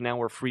cut. Now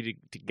we're free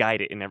to guide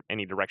it in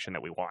any direction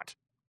that we want,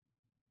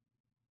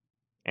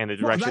 and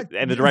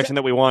the direction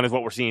that we want is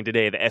what we're seeing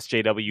today: the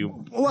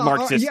SJW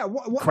Marxist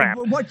crap.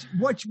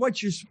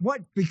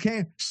 What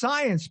became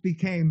science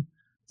became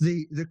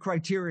the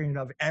criterion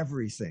of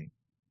everything.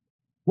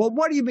 Well,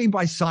 what do you mean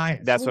by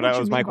science? That's what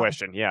was my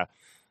question. Yeah.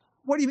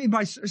 What do you mean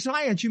by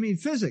science? You mean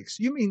physics.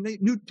 You mean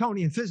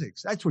Newtonian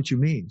physics. That's what you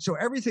mean. So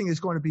everything is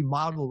going to be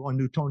modeled on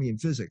Newtonian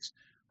physics.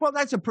 Well,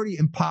 that's a pretty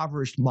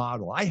impoverished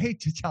model. I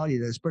hate to tell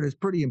you this, but it's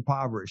pretty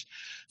impoverished.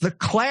 The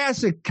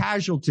classic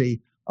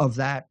casualty of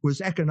that was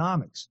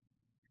economics.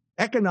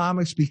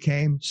 Economics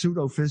became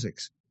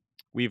pseudophysics.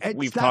 We've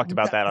talked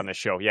about that on the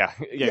show. Yeah.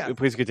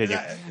 Please continue.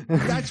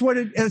 That's what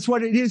it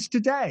is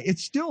today.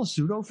 It's still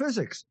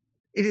pseudophysics.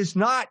 It is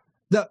not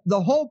the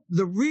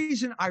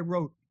reason I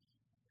wrote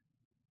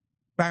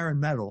Barren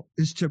Metal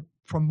is to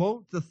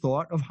promote the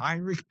thought of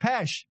Heinrich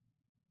Pesch,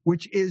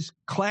 which is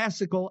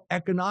classical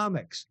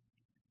economics,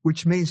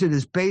 which means it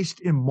is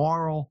based in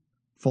moral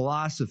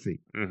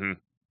philosophy, mm-hmm.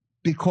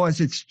 because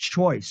it's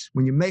choice.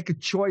 When you make a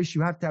choice,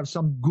 you have to have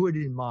some good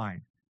in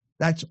mind.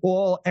 That's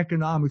all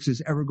economics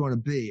is ever going to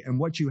be. And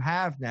what you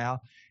have now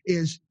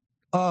is,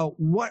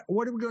 what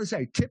are we going to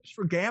say? Tips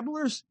for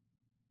gamblers?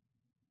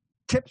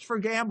 Tips for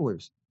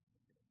gamblers.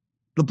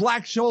 The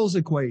Black-Scholes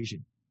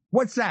equation.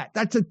 What's that?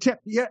 That's a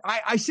tip. Yeah,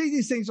 I see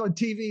these things on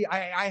TV.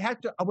 I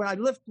have to, when I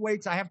lift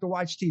weights, I have to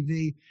watch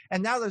TV.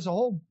 And now there's a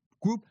whole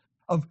group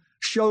of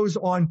shows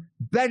on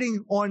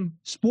betting on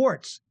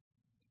sports.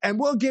 And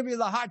we'll give you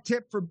the hot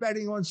tip for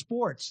betting on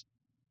sports.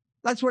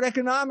 That's what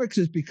economics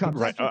has become.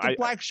 Right. That's what the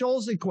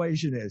Black-Scholes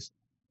equation is.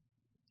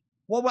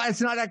 Well,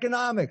 it's not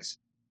economics.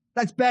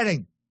 That's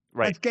betting.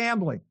 Right. That's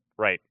gambling.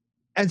 Right.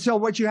 And so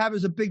what you have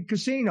is a big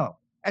casino.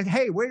 And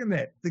hey, wait a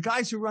minute. The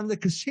guys who run the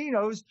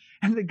casinos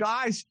and the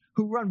guys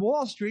who run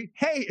Wall Street,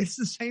 hey, it's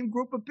the same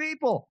group of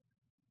people.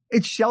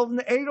 It's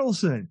Sheldon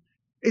Adelson.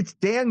 It's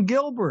Dan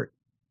Gilbert.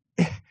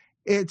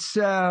 It's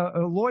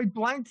Lloyd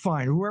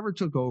Blankfein, whoever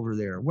took over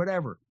there,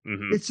 whatever.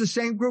 Mm-hmm. It's the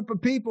same group of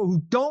people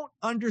who don't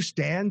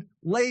understand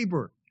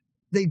labor.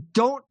 They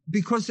don't,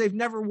 because they've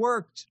never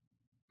worked.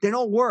 They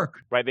don't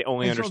work. Right. They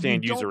only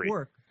understand usury.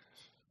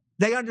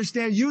 They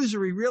understand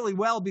usury really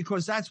well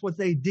because that's what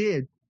they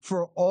did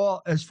for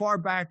all, as far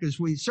back as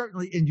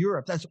certainly in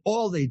Europe. That's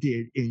all they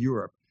did in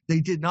Europe. They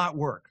did not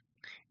work.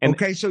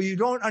 Okay. So you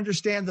don't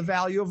understand the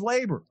value of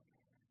labor.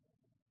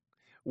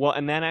 Well,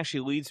 and that actually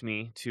leads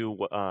me to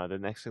the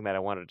next thing that I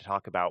wanted to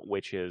talk about,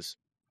 which is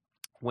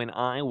when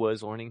I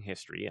was learning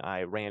history,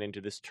 I ran into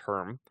this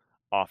term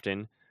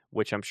often,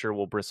 which I'm sure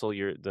will bristle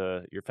your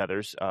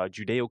feathers,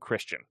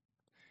 Judeo-Christian.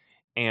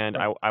 And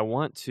right. I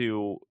want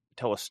to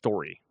tell a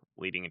story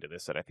leading into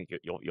this that I think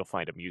you'll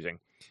find amusing,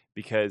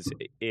 because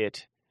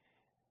it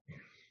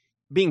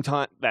being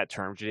taught that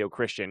term,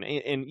 Judeo-Christian,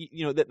 and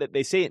you know that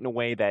they say it in a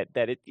way that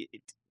it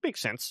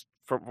makes sense.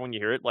 From when you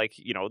hear it, like,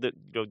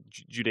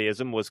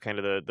 Judaism was kind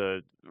of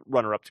the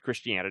runner-up to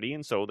Christianity,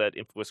 and so that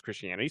influenced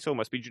Christianity, so it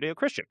must be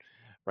Judeo-Christian,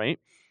 right?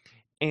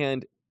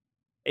 And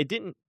it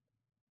didn't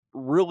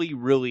really,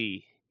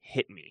 really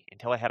hit me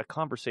until I had a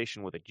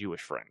conversation with a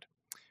Jewish friend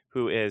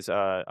who is,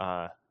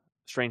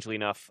 strangely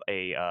enough,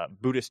 a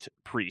Buddhist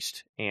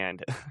priest,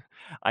 and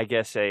I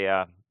guess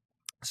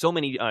so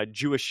many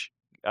Jewish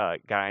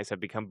guys have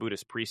become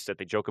Buddhist priests that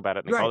they joke about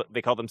it, and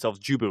they call themselves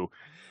Jubu.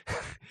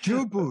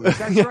 Jubu,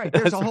 that's right.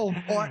 There's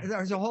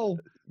a whole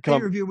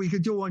interview we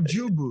could do on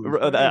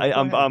Jubu.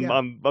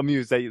 I'm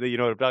amused that you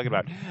know what I'm talking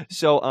about.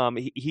 So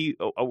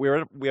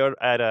we're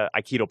at a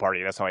Aikido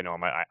party. That's how I know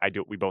him.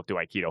 We both do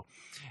Aikido,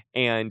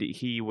 and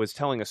he was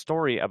telling a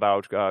story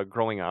about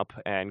growing up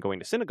and going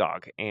to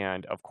synagogue,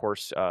 and of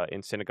course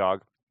in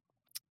synagogue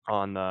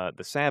on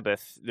the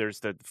Sabbath,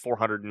 there's the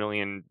 400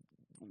 million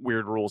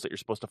weird rules that you're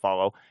supposed to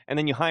follow, and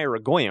then you hire a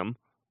goyim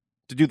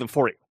to do them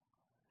for you.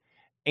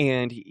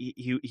 And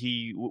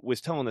he was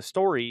telling the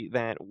story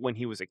that when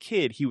he was a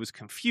kid, he was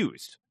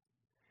confused.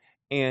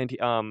 And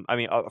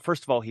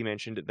first of all, he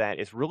mentioned that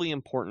it's really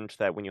important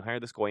that when you hire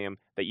this goyim,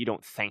 that you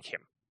don't thank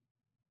him,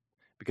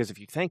 because if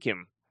you thank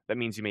him, that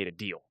means you made a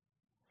deal.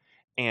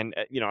 And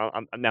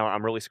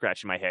I'm really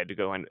scratching my head to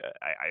go, and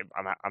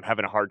I'm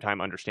having a hard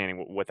time understanding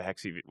what the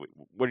heck's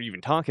what are you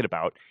even talking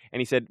about?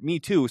 And he said, me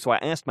too. So I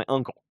asked my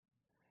uncle.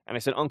 And I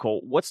said,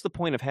 Uncle, what's the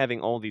point of having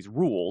all these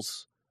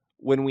rules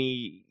when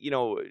we,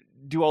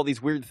 do all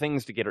these weird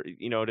things to get,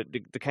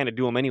 to kind of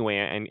do them anyway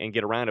and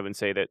get around them and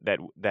say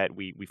that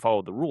we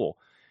followed the rule?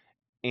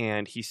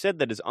 And he said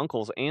that his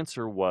uncle's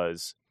answer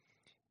was,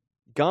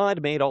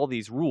 God made all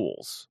these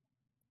rules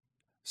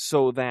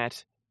so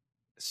that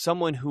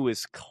someone who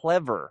is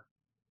clever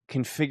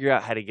can figure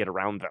out how to get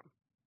around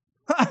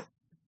them.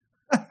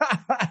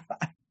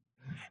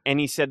 And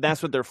he said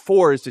that's what they're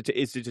for, is to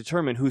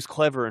determine who's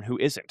clever and who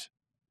isn't.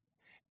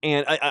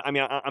 And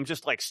I'm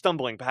just like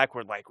stumbling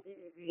backward, like,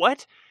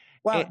 what?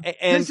 Wow,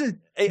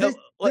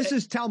 this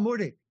is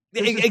Talmudic.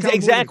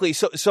 Exactly.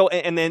 So,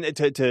 and then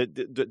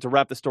to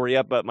wrap the story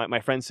up, but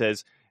my friend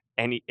says,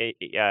 and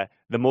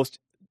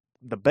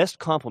the best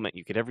compliment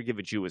you could ever give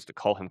a Jew is to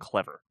call him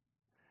clever.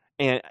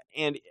 And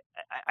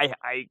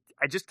I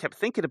just kept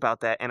thinking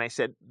about that, and I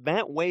said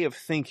that way of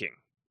thinking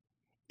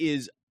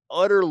is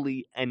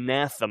utterly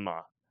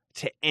anathema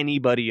to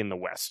anybody in the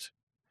West.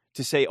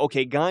 To say,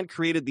 okay, God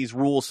created these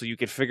rules so you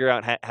could figure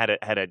out how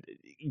to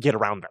get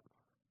around them,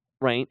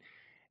 right?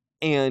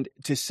 And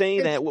to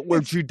say that we're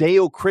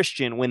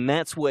Judeo-Christian when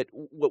that's what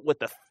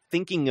the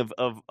thinking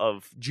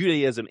of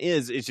Judaism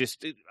is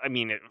just,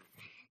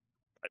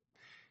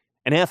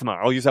 anathema.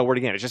 I'll use that word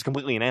again. It's just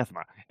completely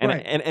anathema. And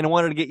right. and I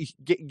wanted to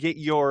get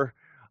your.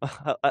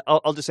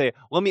 I'll just say,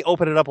 let me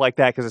open it up like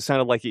that because it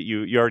sounded like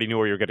you already knew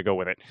where you were going to go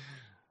with it.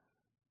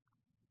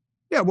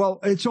 Yeah, well,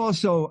 it's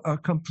also a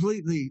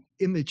completely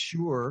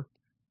immature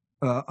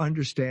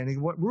understanding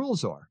of what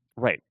rules are.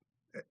 Right.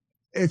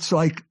 It's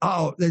like,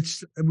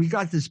 we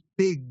got this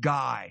big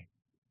guy,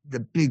 the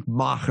big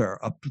macher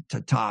up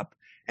to top,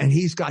 and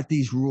he's got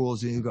these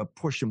rules, and you're going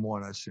to push them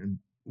on us, and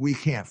we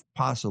can't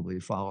possibly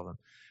follow them.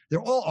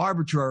 They're all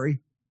arbitrary.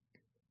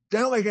 They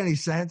don't make any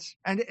sense,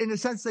 and in a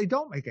sense, they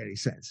don't make any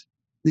sense.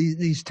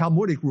 These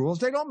Talmudic rules,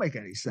 they don't make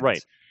any sense.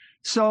 Right.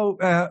 So,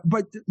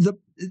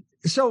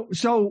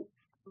 so.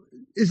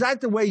 Is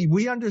that the way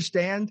we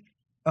understand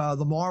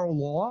the moral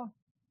law?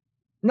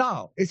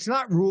 No, it's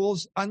not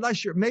rules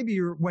unless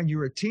when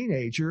you're a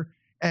teenager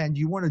and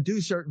you want to do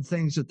certain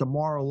things that the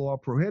moral law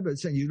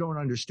prohibits and you don't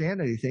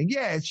understand anything.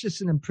 Yeah, it's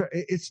just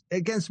it's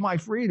against my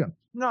freedom.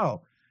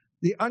 No,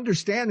 the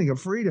understanding of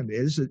freedom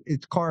is that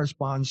it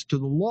corresponds to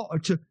the law,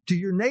 to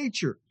your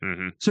nature.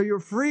 Mm-hmm. So you're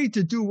free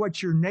to do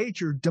what your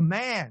nature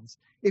demands.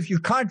 If you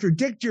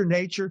contradict your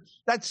nature,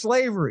 that's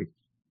slavery.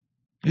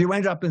 You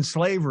end up in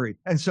slavery.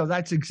 And so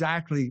that's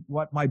exactly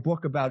what my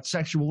book about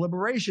sexual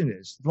liberation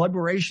is.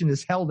 Liberation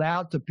is held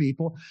out to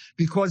people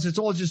because it's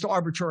all just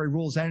arbitrary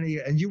rules, and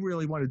you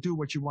really want to do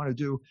what you want to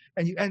do,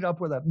 and you end up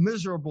with a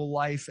miserable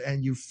life,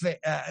 and you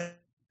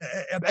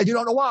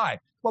don't know why.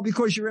 Well,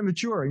 because you're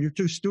immature and you're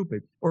too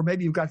stupid, or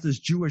maybe you've got this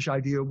Jewish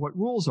idea of what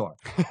rules are.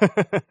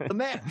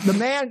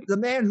 The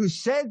man who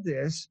said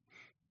this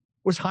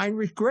was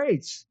Heinrich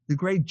Graetz, the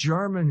great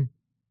German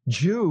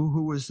Jew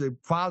who was the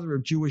father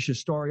of Jewish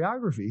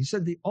historiography. He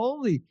said the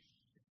only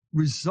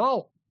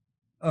result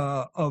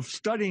of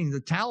studying the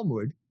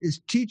Talmud is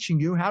teaching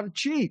you how to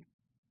cheat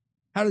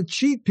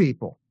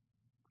people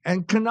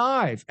and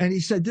connive. And he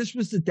said this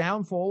was the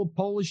downfall of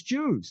Polish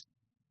Jews.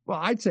 Well,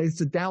 I'd say it's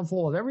the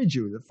downfall of every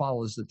Jew that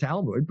follows the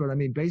Talmud. But I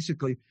mean,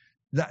 basically,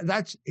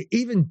 that's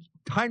even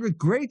Heinrich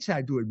Graetz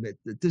had to admit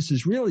that this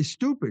is really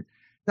stupid.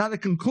 Now, the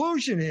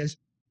conclusion is,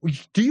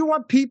 do you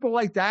want people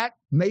like that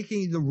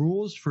making the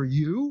rules for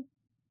you?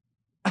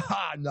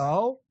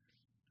 No.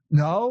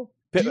 Do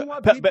you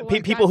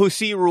want people who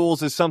see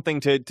rules as something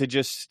to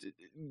just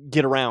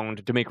get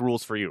around, to make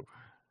rules for you?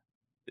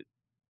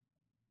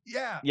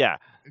 Yeah.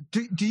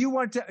 Do you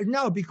want to?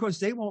 No, because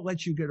they won't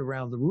let you get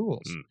around the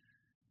rules.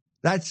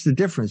 That's the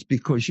difference,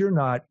 because you're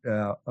not in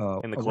the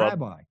a club.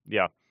 rabbi.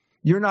 Yeah.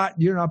 You're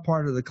not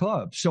part of the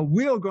club. So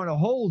we're going to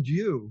hold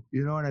you,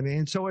 you know what I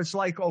mean? So it's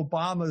like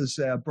Obama's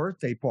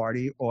birthday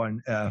party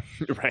on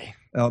right.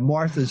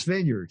 Martha's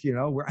Vineyard,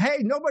 where, hey,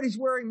 nobody's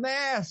wearing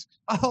masks.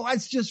 Oh,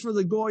 that's just for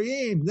the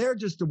Goyim. They're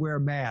just to wear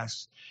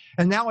masks.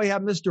 And now we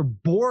have Mr.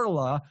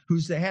 Borla,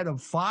 who's the head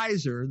of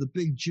Pfizer, the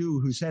big Jew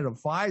who's head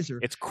of Pfizer.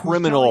 It's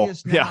criminal.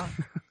 Yeah.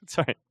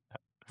 Sorry.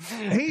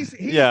 He's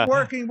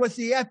working with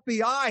the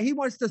FBI. He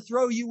wants to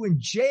throw you in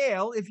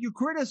jail if you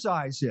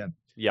criticize him.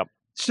 Yep.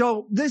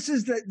 So this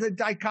is the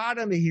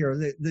dichotomy here.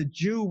 The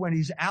Jew, when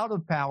he's out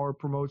of power,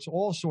 promotes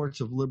all sorts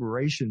of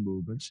liberation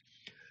movements.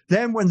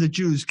 Then when the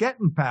Jews get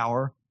in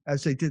power,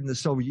 as they did in the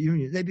Soviet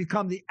Union, they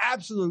become the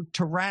absolute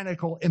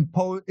tyrannical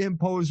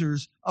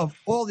imposers of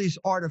all these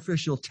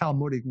artificial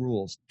Talmudic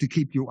rules to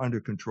keep you under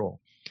control.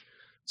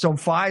 So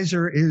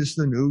Pfizer is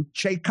the new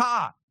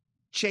Cheka.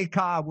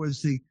 Cheka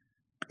was the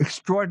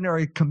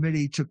Extraordinary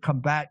Committee to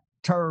Combat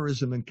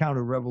Terrorism and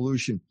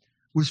Counter-Revolution.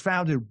 Was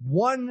founded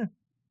 1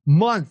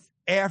 month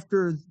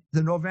after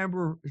the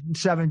November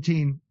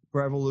 17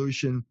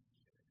 revolution.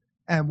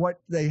 And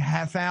what they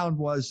have found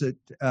was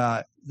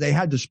that they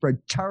had to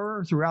spread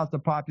terror throughout the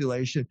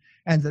population,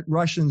 and that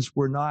Russians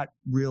were not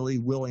really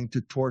willing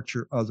to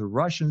torture other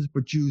Russians,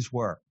 but Jews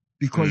were,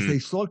 because they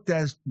looked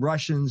at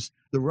Russians,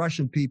 the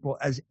Russian people,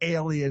 as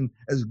alien,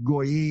 as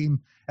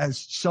goyim,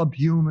 as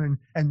subhuman.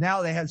 And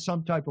now they had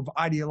some type of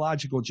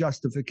ideological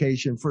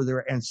justification for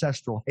their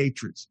ancestral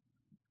hatreds.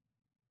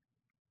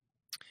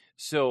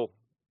 So,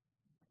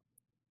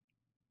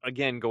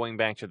 again, going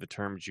back to the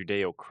term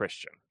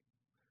Judeo-Christian,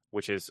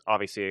 which is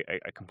obviously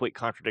a complete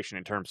contradiction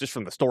in terms, just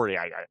from the story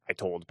I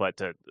told, but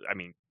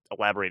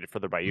elaborated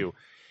further by you.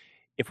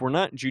 If we're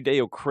not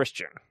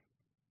Judeo-Christian,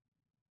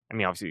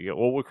 obviously,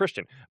 well, we're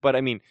Christian, but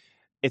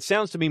it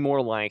sounds to me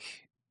more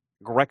like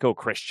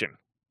Greco-Christian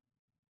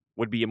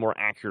would be a more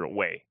accurate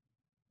way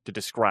to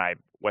describe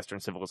Western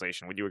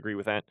civilization. Would you agree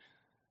with that?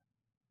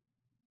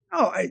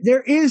 Oh,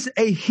 there is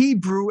a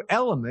Hebrew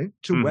element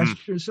to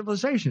Western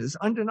civilization. It's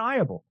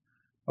undeniable.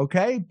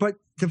 Okay. But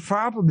the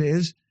problem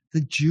is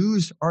the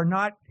Jews are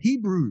not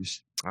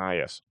Hebrews. Ah,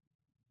 yes.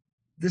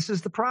 This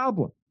is the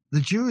problem.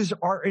 The Jews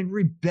are in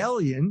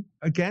rebellion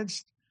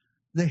against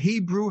the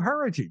Hebrew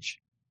heritage.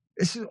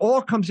 This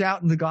all comes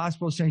out in the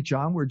Gospel of St.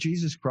 John, where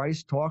Jesus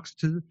Christ talks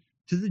to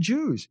the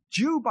Jews.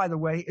 Jew, by the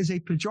way, is a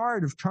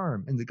pejorative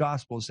term in the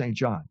Gospel of St.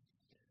 John.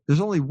 There's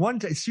only one,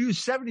 it's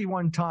used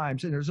 71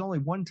 times, and there's only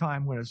one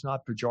time when it's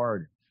not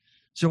pejorative.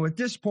 So at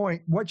this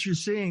point, what you're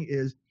seeing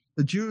is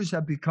the Jews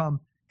have become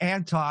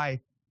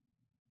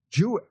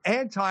anti-Jew,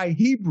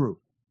 anti-Hebrew.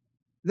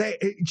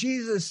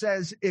 Jesus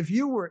says,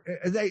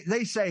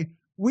 they say,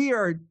 we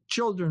are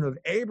children of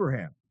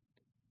Abraham.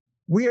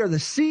 We are the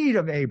seed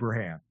of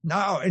Abraham.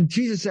 No, and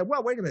Jesus said,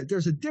 well, wait a minute.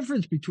 There's a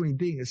difference between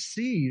being a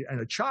seed and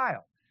a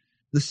child.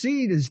 The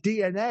seed is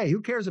DNA.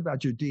 Who cares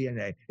about your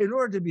DNA? In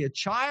order to be a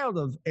child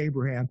of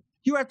Abraham,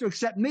 you have to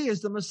accept me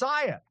as the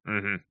Messiah.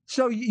 Mm-hmm.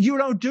 So you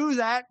don't do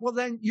that, well,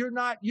 then you're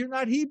not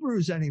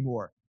Hebrews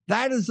anymore.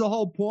 That is the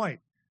whole point.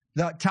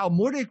 The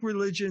Talmudic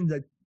religion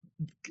that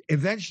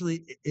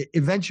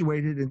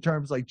eventuated in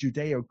terms like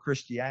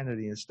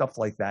Judeo-Christianity and stuff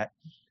like that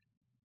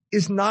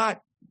is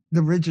not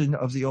the religion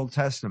of the Old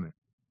Testament.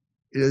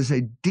 It is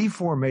a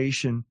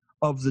deformation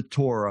of the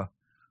Torah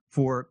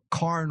for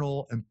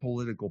carnal and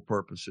political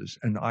purposes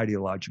and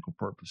ideological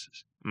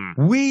purposes.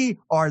 We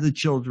are the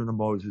children of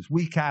Moses.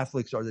 We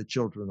Catholics are the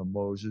children of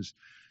Moses.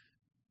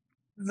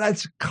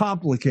 That's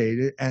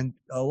complicated, and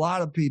a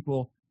lot of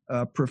people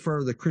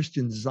prefer the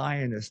Christian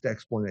Zionist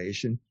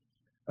explanation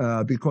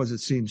because it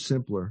seems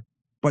simpler.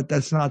 but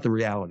that's not the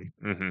reality.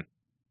 Mm-hmm.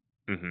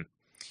 Mm-hmm.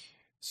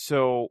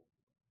 So,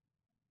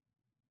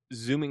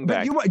 zooming But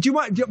back,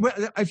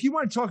 if you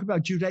want to talk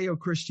about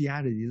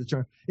Judeo-Christianity, the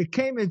term, it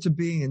came into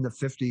being in the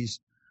 50s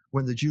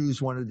when the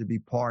Jews wanted to be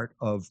part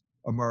of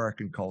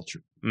American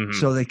culture. mm-hmm.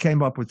 So they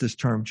came up with this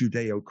term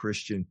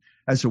Judeo-Christian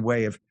as a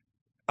way of,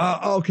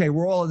 okay,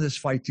 we're all in this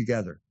fight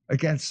together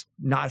against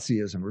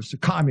Nazism or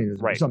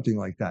communism or something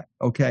like that.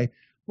 Okay.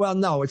 Well,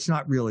 no, it's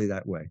not really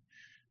that way.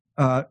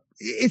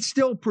 It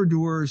still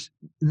perdures.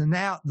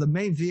 The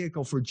main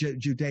vehicle for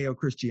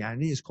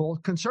Judeo-Christianity is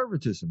called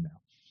conservatism now.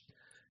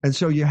 And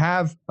so you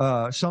have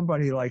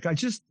somebody like,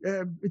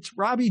 it's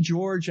Robbie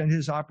George and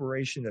his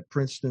operation at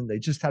Princeton. They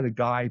just had a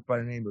guy by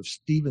the name of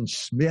Stephen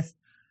Smith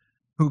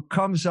who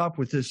comes up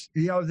with this,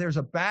 there's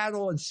a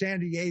battle in San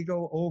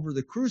Diego over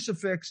the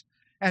crucifix.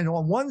 And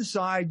on one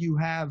side, you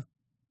have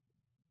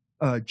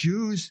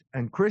Jews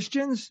and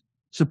Christians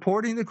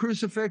supporting the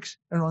crucifix.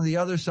 And on the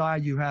other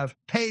side, you have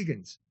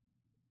pagans.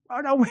 Oh,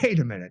 no, wait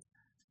a minute.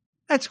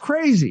 That's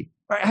crazy.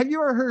 Have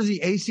you ever heard of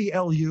the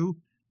ACLU?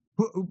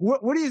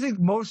 What do you think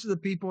most of the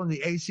people in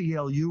the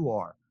ACLU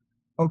are?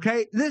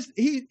 Okay,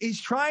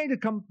 he's trying to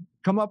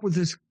come up with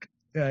this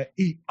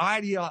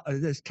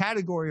this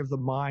category of the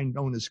mind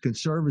known as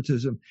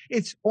conservatism.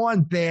 It's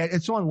on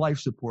life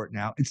support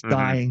now. It's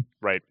dying.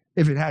 Right.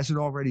 If it hasn't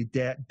already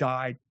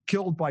died,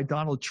 killed by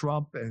Donald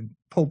Trump and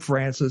Pope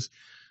Francis,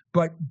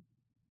 but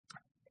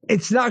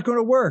it's not going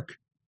to work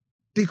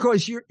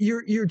because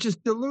you're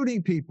just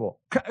deluding people.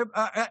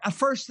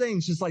 First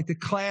Things is like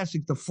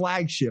the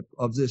flagship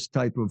of this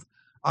type of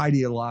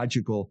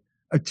ideological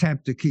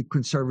attempt to keep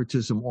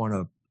conservatism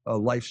on a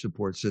life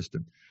support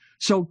system.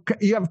 So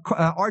you have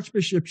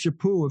Archbishop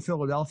Chaput of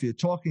Philadelphia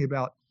talking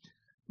about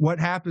what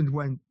happened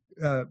when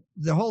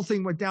the whole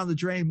thing went down the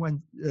drain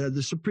when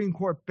the Supreme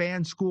Court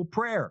banned school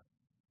prayer.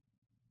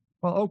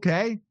 Well,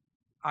 okay,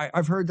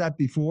 I've heard that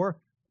before.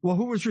 Well,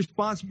 who was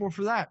responsible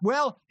for that?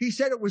 Well, he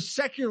said it was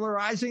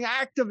secularizing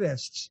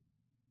activists.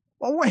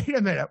 Well, wait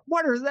a minute.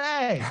 What are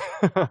they?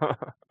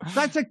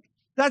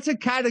 That's a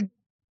category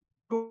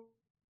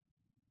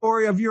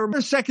of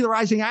your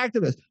secularizing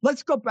activists.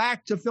 Let's go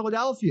back to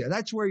Philadelphia.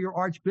 That's where your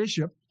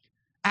Archbishop.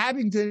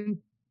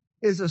 Abington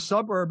is a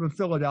suburb of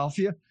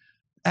Philadelphia.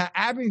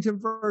 Abington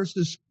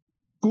versus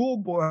school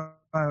board.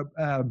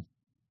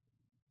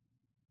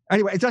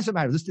 Anyway, it doesn't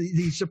matter.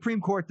 The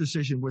Supreme Court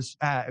decision was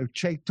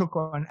took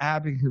on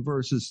Abington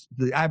versus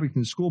the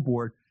Abington School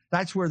Board.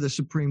 That's where the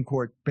Supreme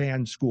Court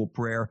banned school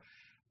prayer.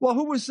 Well,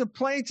 who was the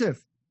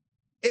plaintiff?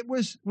 It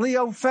was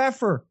Leo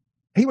Pfeffer.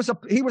 He was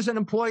an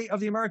employee of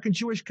the American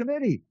Jewish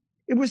Committee.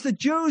 It was the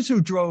Jews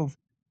who drove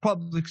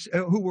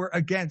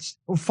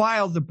who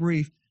filed the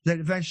brief that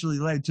eventually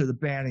led to the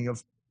banning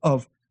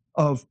of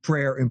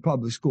prayer in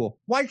public school.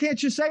 Why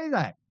can't you say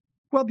that?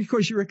 Well,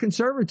 because you're a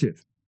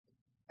conservative.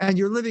 And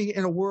you're living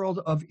in a world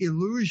of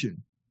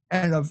illusion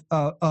and of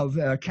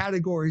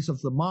categories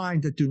of the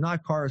mind that do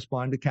not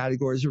correspond to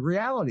categories of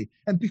reality.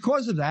 And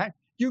because of that,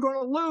 you're going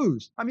to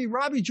lose. I mean,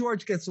 Robbie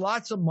George gets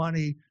lots of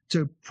money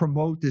to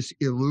promote this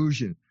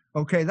illusion.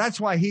 Okay,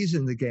 that's why he's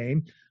in the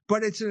game.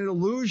 But it's an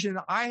illusion.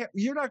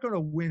 You're not going to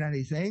win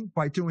anything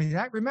by doing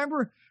that.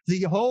 Remember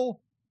the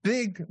whole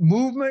big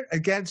movement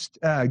against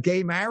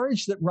gay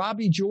marriage that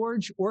Robbie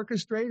George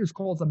orchestrated is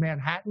called the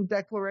Manhattan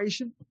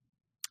Declaration?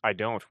 I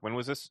don't. When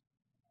was this?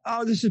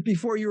 Oh, this is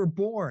before you were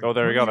born. Oh,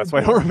 there we go. That's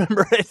why I don't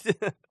remember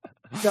it.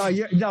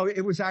 No,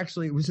 it was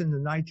in the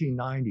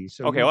 1990s.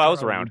 So okay, well, I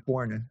was around.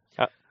 Born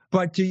in.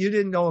 But you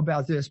didn't know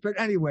about this. But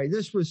anyway,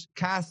 this was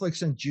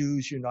Catholics and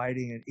Jews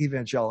uniting and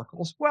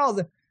evangelicals. Well,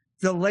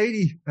 the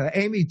lady,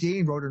 Amy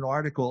Dean, wrote an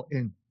article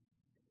in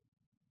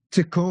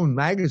Tikkun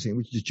magazine,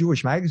 which is a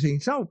Jewish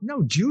magazine. So,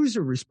 no, Jews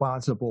are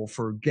responsible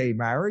for gay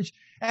marriage.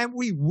 And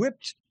we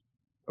whipped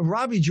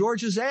Robbie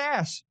George's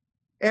ass.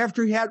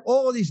 After he had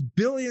all of these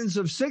billions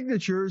of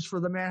signatures for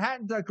the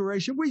Manhattan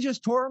Declaration, we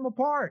just tore him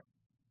apart.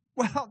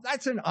 Well,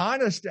 that's an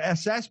honest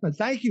assessment.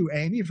 Thank you,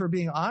 Amy, for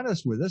being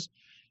honest with us.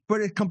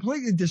 But it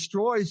completely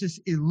destroys this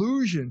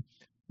illusion,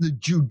 the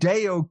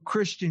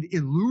Judeo-Christian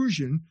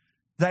illusion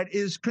that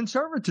is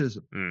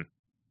conservatism. Mm.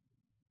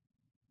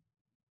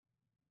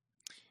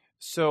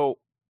 So,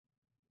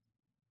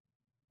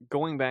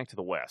 going back to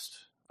the West,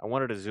 I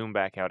wanted to zoom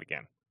back out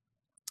again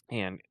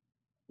and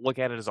look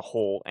at it as a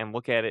whole and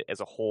look at it as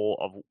a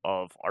whole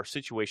of our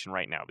situation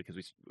right now, because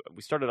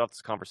we started off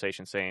this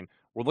conversation saying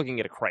we're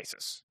looking at a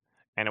crisis,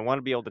 and I want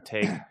to be able to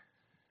take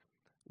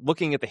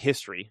looking at the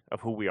history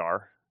of who we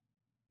are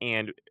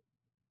and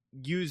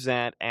use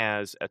that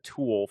as a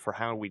tool for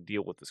how we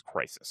deal with this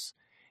crisis.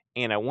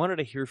 And I wanted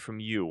to hear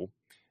from you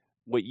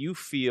what you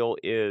feel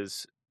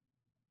is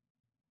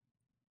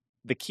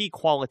the key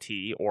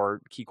quality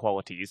or key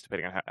qualities,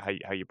 depending on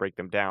how you break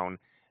them down,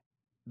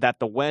 that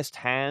the West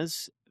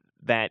has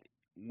that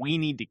we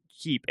need to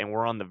keep, and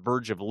we're on the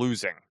verge of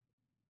losing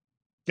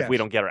if we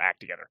don't get our act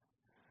together.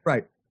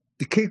 Right.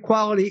 The key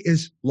quality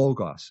is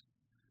logos.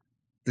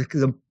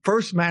 The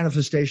first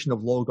manifestation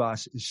of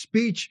logos is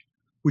speech,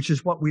 which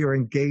is what we are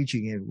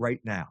engaging in right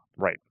now.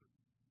 Right.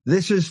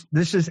 This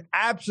is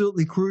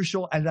absolutely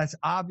crucial, and that's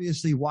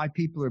obviously why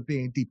people are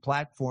being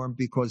deplatformed,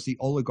 because the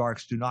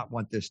oligarchs do not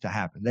want this to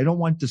happen. They don't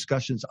want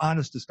discussions,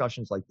 honest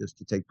discussions like this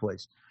to take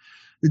place.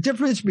 The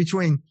difference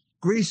between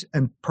Greece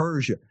and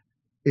Persia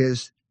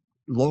is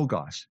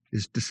logos,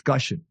 is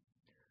discussion.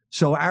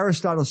 So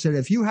Aristotle said,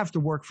 if you have to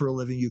work for a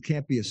living, you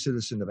can't be a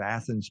citizen of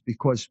Athens,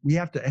 because we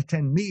have to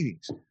attend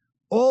meetings.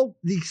 All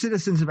the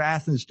citizens of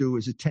Athens do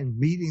is attend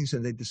meetings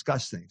and they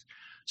discuss things.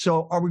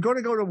 So are we going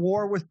to go to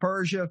war with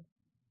Persia?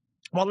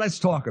 Well, let's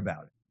talk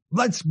about it.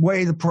 Let's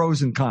weigh the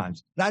pros and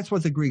cons. That's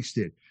what the Greeks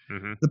did.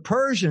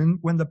 Mm-hmm.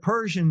 When the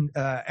Persian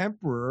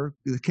emperor,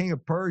 the king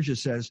of Persia,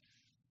 says,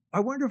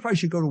 I wonder if I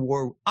should go to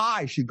war.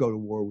 I should go to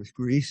war with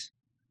Greece.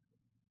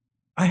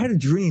 I had a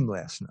dream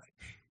last night.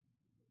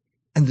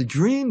 And the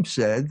dream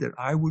said that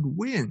I would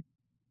win.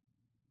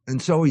 And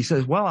so he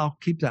says, well, I'll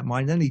keep that in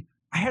mind. Then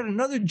I had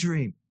another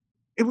dream.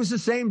 It was the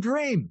same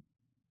dream.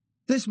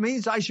 This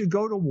means I should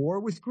go to war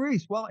with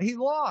Greece. Well, he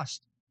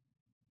lost.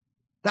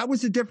 That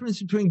was the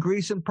difference between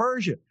Greece and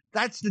Persia.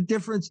 That's the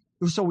difference.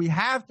 So we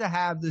have to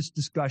have this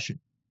discussion.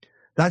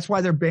 That's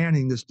why they're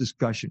banning this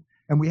discussion.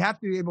 And we have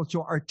to be able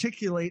to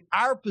articulate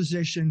our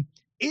position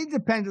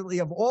independently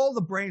of all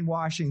the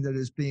brainwashing that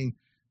is being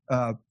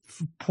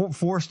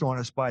forced on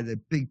us by the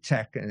big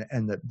tech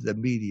and the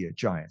media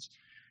giants.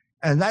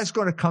 And that's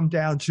going to come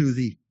down to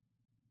the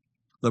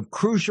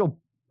crucial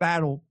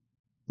battle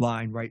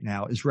line right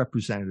now is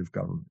representative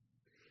government.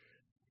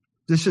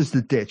 This is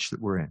the ditch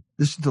that we're in.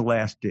 This is the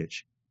last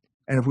ditch.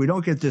 And if we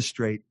don't get this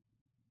straight,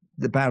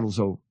 the battle's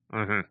over.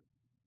 Mm-hmm.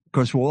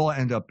 Because we'll all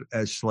end up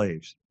as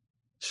slaves.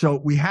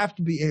 So we have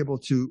to be able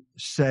to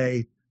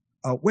say,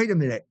 wait a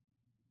minute,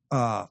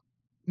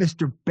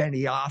 Mr.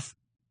 Benioff,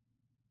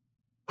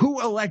 who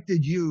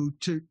elected you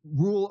to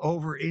rule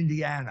over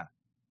Indiana?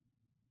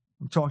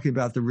 I'm talking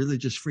about the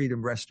Religious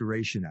Freedom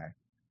Restoration Act.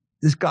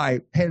 This guy,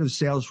 head of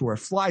Salesforce,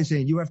 flies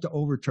in, you have to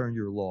overturn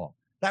your law.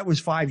 That was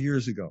 5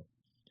 years ago.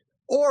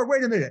 Or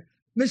wait a minute,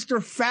 Mr.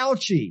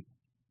 Fauci,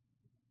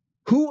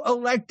 who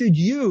elected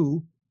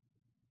you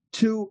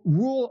to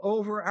rule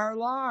over our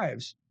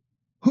lives?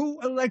 Who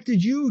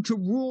elected you to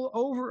rule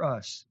over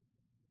us?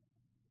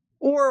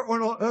 Or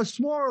on a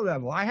smaller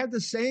level, I had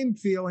the same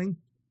feeling.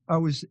 I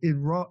was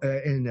in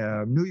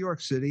New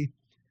York City.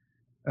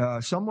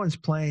 Someone's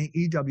playing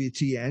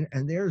EWTN,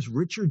 and there's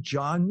Richard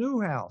John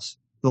Newhouse,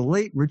 the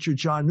late Richard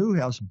John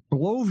Newhouse,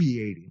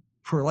 bloviating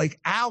for like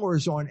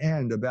hours on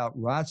end about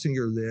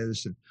Ratzinger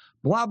this and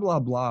blah, blah,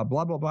 blah,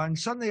 blah, blah, blah. And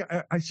suddenly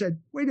I said,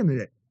 wait a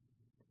minute.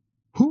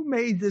 Who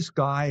made this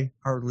guy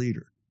our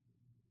leader?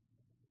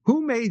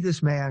 Who made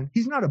this man?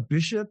 He's not a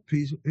bishop.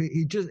 He's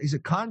a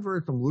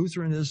convert from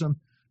Lutheranism.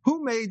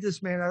 Who made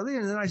this man our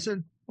leader? And then I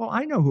said, well,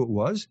 I know who it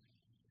was.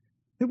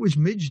 It was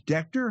Midge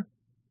Decter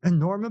and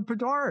Norman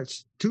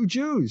Podhoretz, two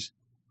Jews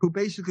who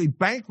basically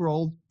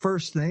bankrolled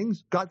First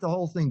Things, got the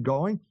whole thing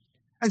going.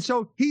 And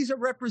so he's a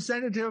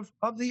representative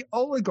of the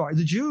oligarchs,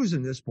 the Jews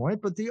in this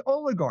point, but the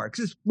oligarchs.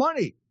 It's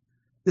money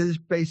that is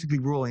basically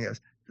ruling us.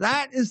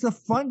 That is the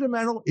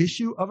fundamental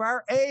issue of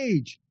our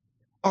age.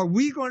 Are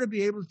we going to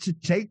be able to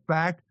take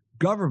back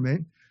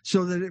government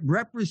so that it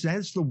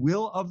represents the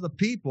will of the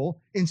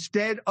people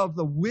instead of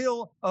the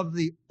will of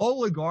the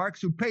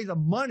oligarchs who pay the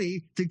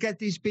money to get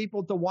these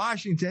people to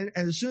Washington?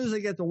 And as soon as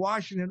they get to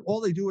Washington,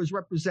 all they do is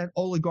represent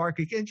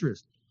oligarchic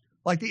interests,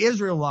 like the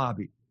Israel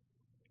lobby.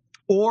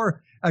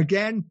 Or,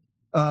 again,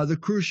 the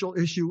crucial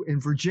issue in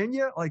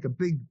Virginia, like a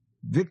big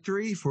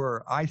victory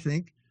for, I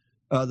think,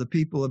 the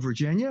people of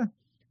Virginia,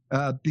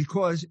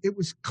 because it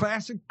was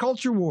classic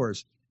culture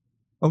wars.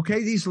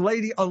 Okay,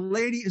 a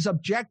lady is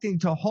objecting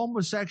to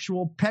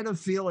homosexual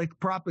pedophilic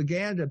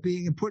propaganda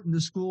being put in the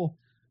school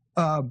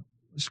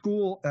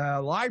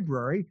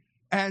library.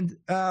 And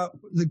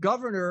the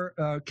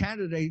governor,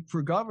 candidate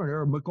for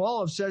governor,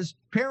 McAuliffe, says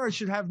parents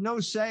should have no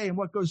say in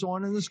what goes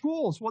on in the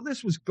schools. Well,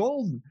 this was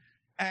golden.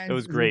 And it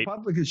was great. The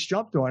Republicans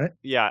jumped on it.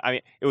 Yeah, I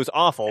mean, it was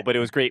awful, but it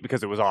was great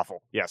because it was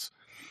awful. Yes.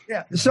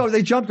 Yeah, so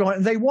they jumped on it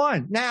and they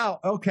won. Now,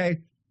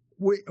 okay,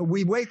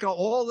 we wake up,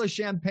 all the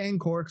champagne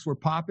corks were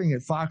popping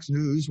at Fox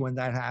News when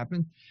that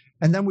happened.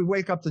 And then we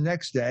wake up the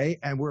next day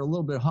and we're a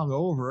little bit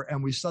hungover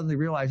and we suddenly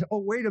realize, oh,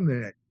 wait a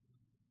minute.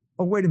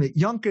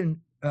 Youngkin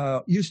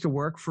used to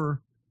work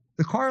for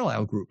the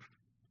Carlyle Group.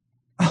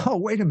 Oh,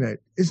 wait a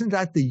minute. Isn't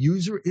that the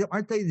user?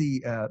 Aren't they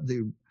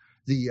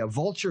the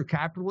vulture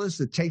capitalists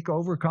that take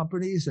over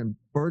companies and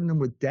burden them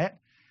with debt?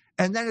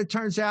 And then it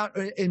turns out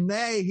in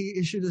May, he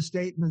issued a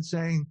statement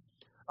saying,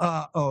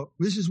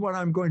 this is what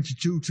I'm going to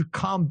do to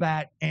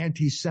combat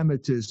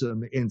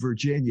anti-Semitism in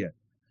Virginia.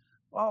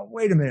 Oh,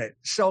 wait a minute.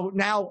 So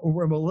now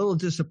we're a little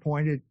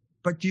disappointed,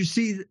 but you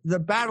see the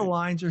battle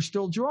lines are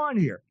still drawn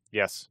here.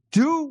 Yes.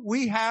 Do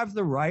we have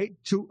the right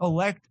to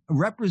elect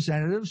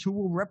representatives who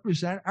will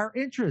represent our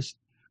interests?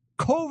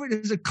 COVID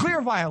is a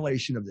clear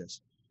violation of this.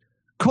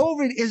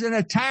 COVID is an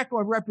attack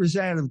on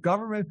representative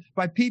government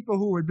by people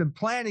who had been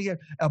planning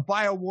a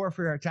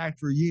biowarfare attack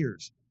for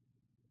years.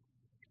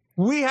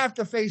 We have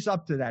to face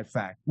up to that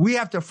fact. We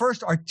have to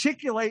first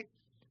articulate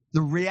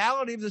the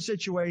reality of the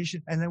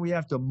situation, and then we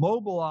have to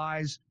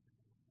mobilize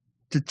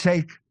to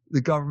take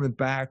the government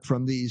back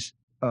from these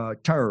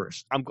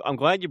terrorists. I'm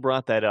glad you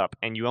brought that up,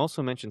 and you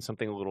also mentioned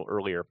something a little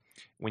earlier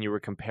when you were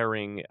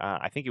comparing.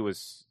 I think it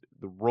was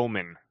the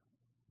Roman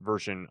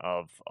version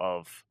of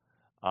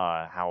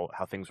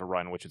how things were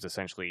run, which is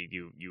essentially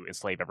you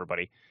enslave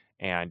everybody,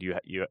 and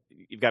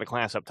you've got a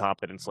class up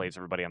top that enslaves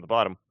everybody on the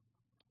bottom.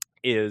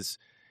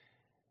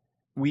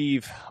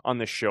 We've on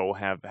this show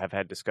have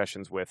had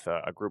discussions with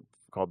a group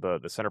called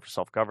the Center for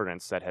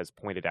Self-Governance that has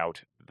pointed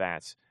out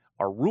that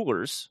our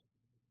rulers,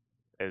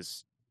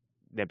 as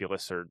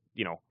nebulous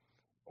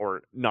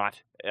or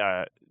not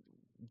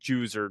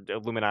Jews or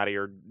Illuminati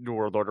or New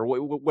World Order,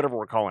 whatever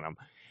we're calling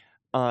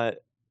them,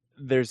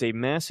 there's a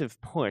massive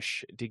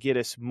push to get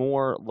us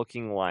more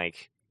looking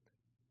like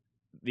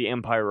the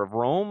Empire of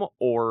Rome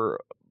or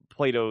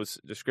Plato's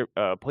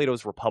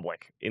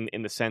Republic,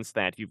 in the sense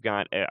that you've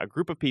got a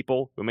group of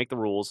people who make the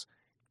rules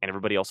and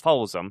everybody else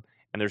follows them,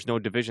 and there's no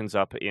divisions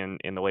up in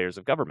the layers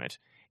of government.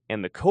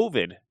 And the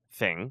COVID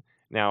thing,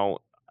 now,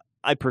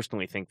 I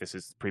personally think this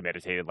is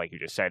premeditated, like you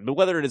just said, but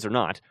whether it is or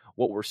not,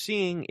 what we're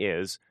seeing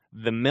is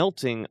the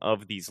melting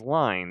of these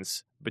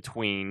lines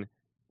between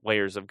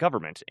layers of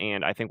government.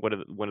 And I think one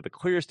of the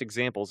clearest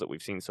examples that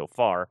we've seen so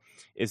far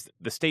is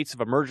the states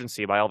of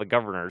emergency by all the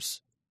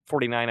governors,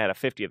 49 out of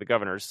 50 of the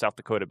governors, South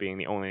Dakota being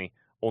the only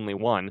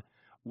one,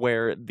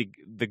 where the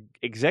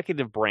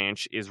executive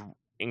branch is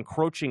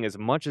encroaching as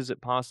much as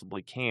it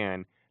possibly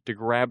can to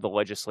grab the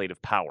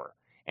legislative power.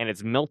 And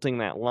it's melting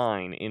that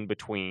line in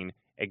between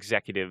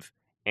executive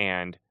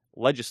and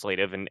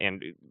legislative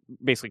and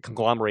basically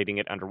conglomerating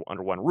it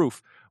under one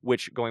roof,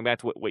 which, going back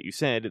to what you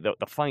said,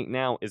 the fight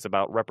now is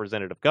about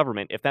representative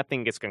government. If that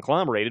thing gets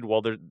conglomerated,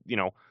 well,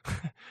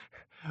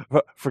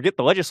 forget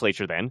the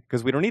legislature then,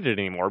 because we don't need it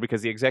anymore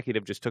because the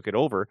executive just took it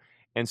over.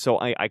 And so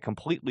I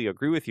completely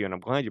agree with you, and I'm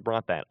glad you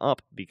brought that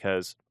up,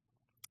 because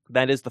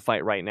that is the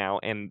fight right now,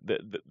 and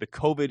the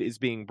COVID is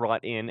being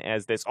brought in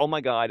as this, oh my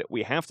God,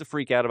 we have to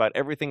freak out about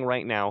everything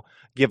right now,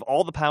 give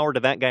all the power to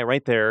that guy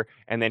right there,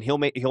 and then he'll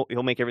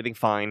make everything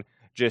fine.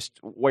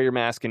 Just wear your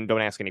mask and don't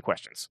ask any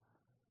questions.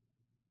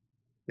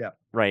 Yeah.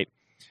 Right.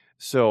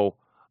 So,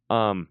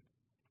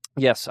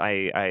 yes,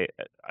 I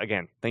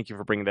again, thank you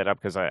for bringing that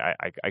up, because I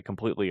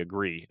completely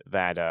agree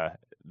that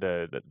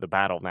the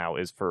battle now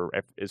is for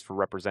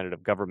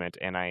representative government,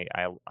 and I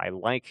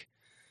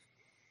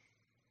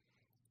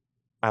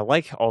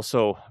like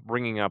also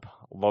bringing up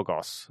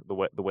logos the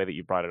way that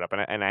you brought it up,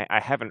 and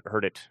I haven't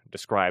heard it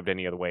described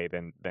any other way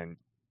than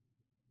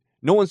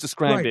no one's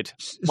described it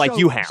like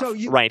you have,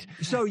 right?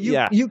 So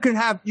you can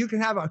have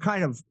a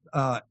kind of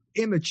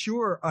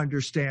immature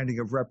understanding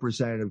of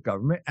representative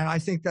government, and I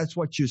think that's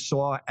what you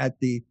saw at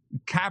the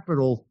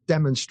Capitol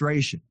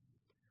demonstration.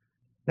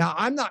 Now,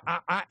 I'm not.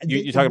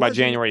 You talking about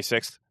January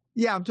 6th?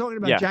 Yeah, I'm talking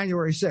about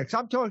January 6th.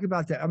 I'm talking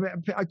about that. I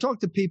mean, I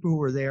talked to people who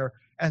were there,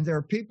 and there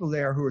are people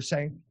there who are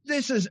saying,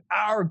 this is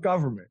our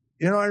government.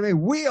 You know what I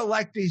mean? We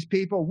elect these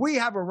people. We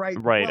have a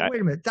right. Right. Well,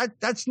 wait a minute.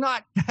 That's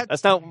not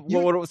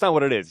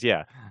what it is.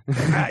 Yeah.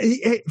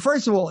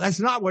 First of all, that's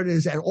not what it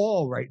is at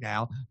all right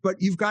now.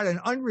 But you've got an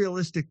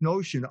unrealistic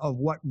notion of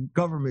what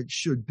government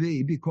should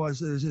be, because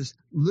there's this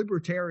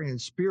libertarian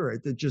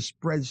spirit that just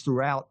spreads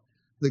throughout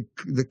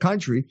the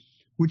country,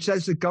 which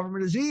says that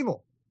government is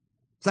evil.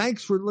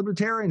 Thanks for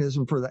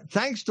libertarianism for that.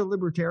 Thanks to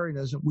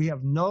libertarianism, we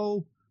have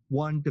no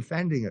one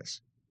defending us.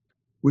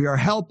 We are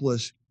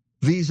helpless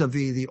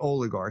vis-a-vis the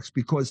oligarchs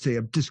because they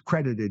have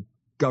discredited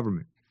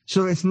government.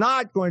 So it's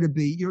not going to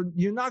be,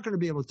 you're not going to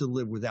be able to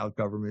live without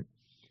government.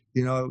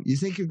 You know, you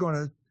think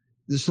the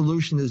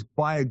solution is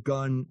buy a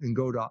gun and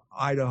go to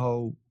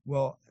Idaho.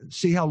 Well,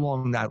 see how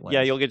long that lasts.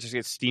 Yeah, you'll just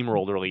get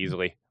steamrolled really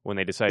easily when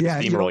they decide to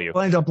steamroll you.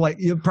 You'll end up like,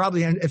 you'll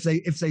probably end, if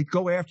they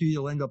go after you,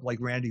 you'll end up like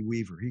Randy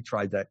Weaver. He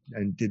tried that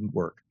and didn't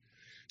work.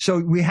 So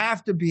we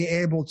have to be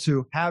able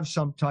to have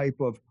some type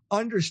of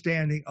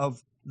understanding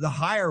of the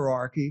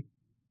hierarchy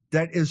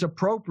that is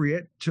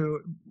appropriate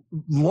to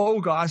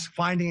logos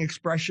finding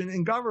expression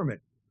in government.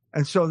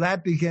 And so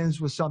that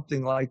begins with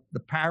something like the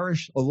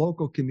parish, a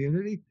local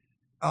community,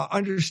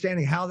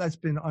 understanding how that's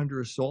been under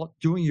assault,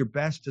 doing your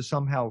best to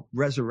somehow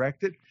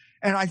resurrect it.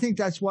 And I think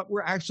that's what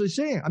we're actually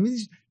seeing. I mean,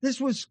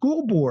 this was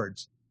school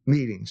boards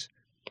meetings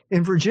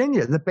in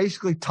Virginia that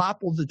basically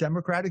toppled the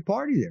Democratic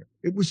Party there.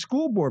 It was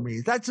school board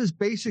meetings. That's as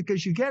basic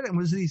as you get. It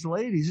was these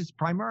ladies. It's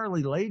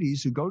primarily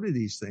ladies who go to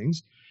these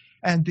things.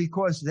 And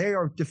because they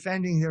are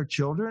defending their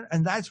children,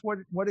 and that's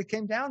what it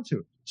came down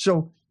to.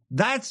 So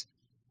that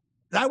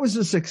was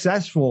a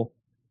successful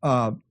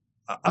counter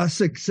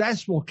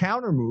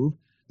move.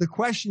 The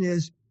question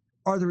is,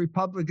 are the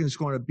Republicans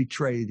going to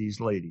betray these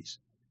ladies?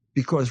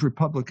 Because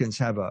Republicans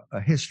have a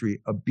history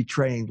of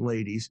betraying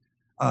ladies.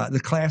 The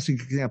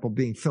classic example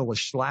being Phyllis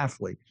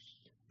Schlafly,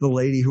 the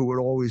lady who would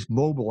always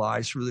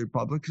mobilize for the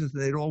Republicans.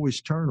 They'd always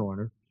turn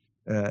on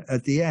her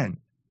at the end.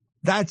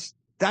 That's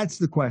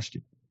the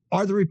question.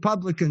 Are the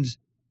Republicans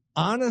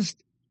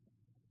honest,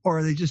 or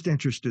are they just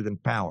interested in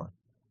power?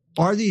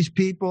 Are these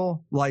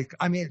people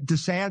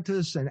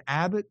DeSantis and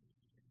Abbott,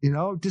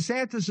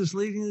 DeSantis is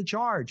leading the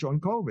charge on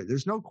COVID.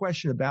 There's no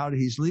question about it.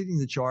 He's leading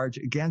the charge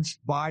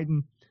against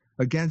Biden,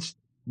 against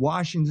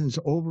Washington's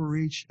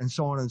overreach, and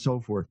so on and so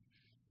forth.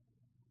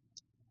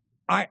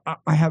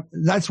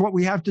 That's what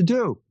we have to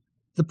do.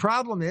 The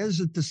problem is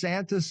that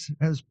DeSantis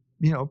has,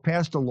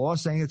 passed a law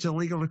saying it's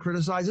illegal to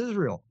criticize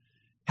Israel.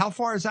 How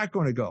far is that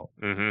going to go?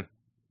 Mm-hmm.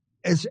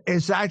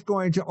 Is that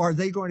are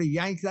they going to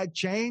yank that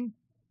chain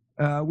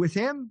with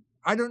him?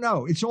 I don't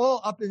know. It's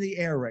all up in the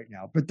air right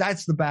now, but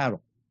that's the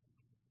battle.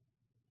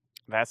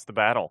 That's the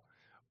battle.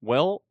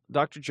 Well,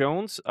 Dr.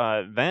 Jones,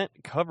 that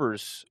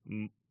covers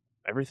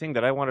everything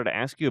that I wanted to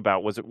ask you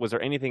about. Was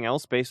there anything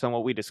else based on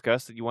what we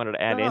discussed that you wanted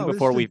to add in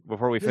before we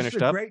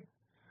finished up?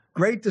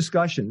 Great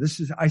discussion. This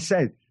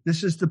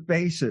is the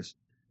basis.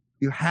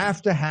 You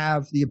have to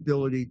have the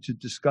ability to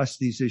discuss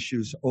these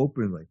issues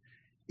openly.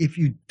 If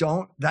you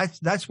don't,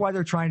 that's why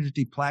they're trying to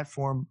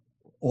deplatform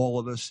all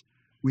of us.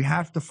 We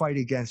have to fight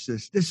against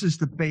this. This is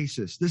the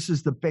basis. This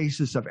is the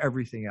basis of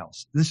everything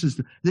else. This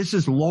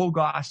is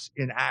Logos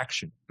in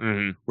action,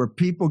 where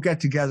people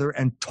get together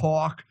and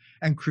talk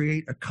and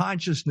create a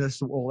consciousness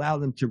that will allow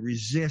them to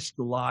resist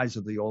the lies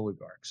of the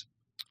oligarchs.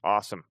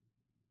 Awesome.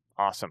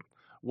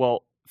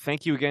 Well,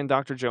 thank you again,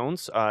 Dr.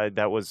 Jones.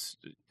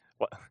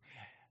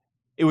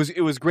 It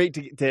was great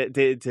to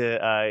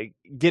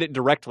get it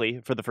directly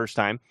for the first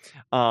time.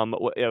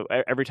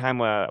 Every time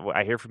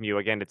I hear from you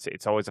again,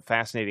 it's always a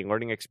fascinating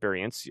learning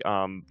experience.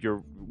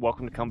 You're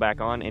welcome to come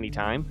back on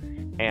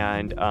anytime,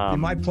 and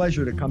my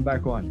pleasure to come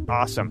back on.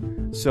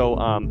 Awesome.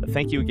 So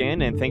thank you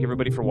again, and thank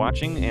everybody for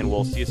watching, and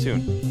we'll see you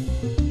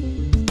soon.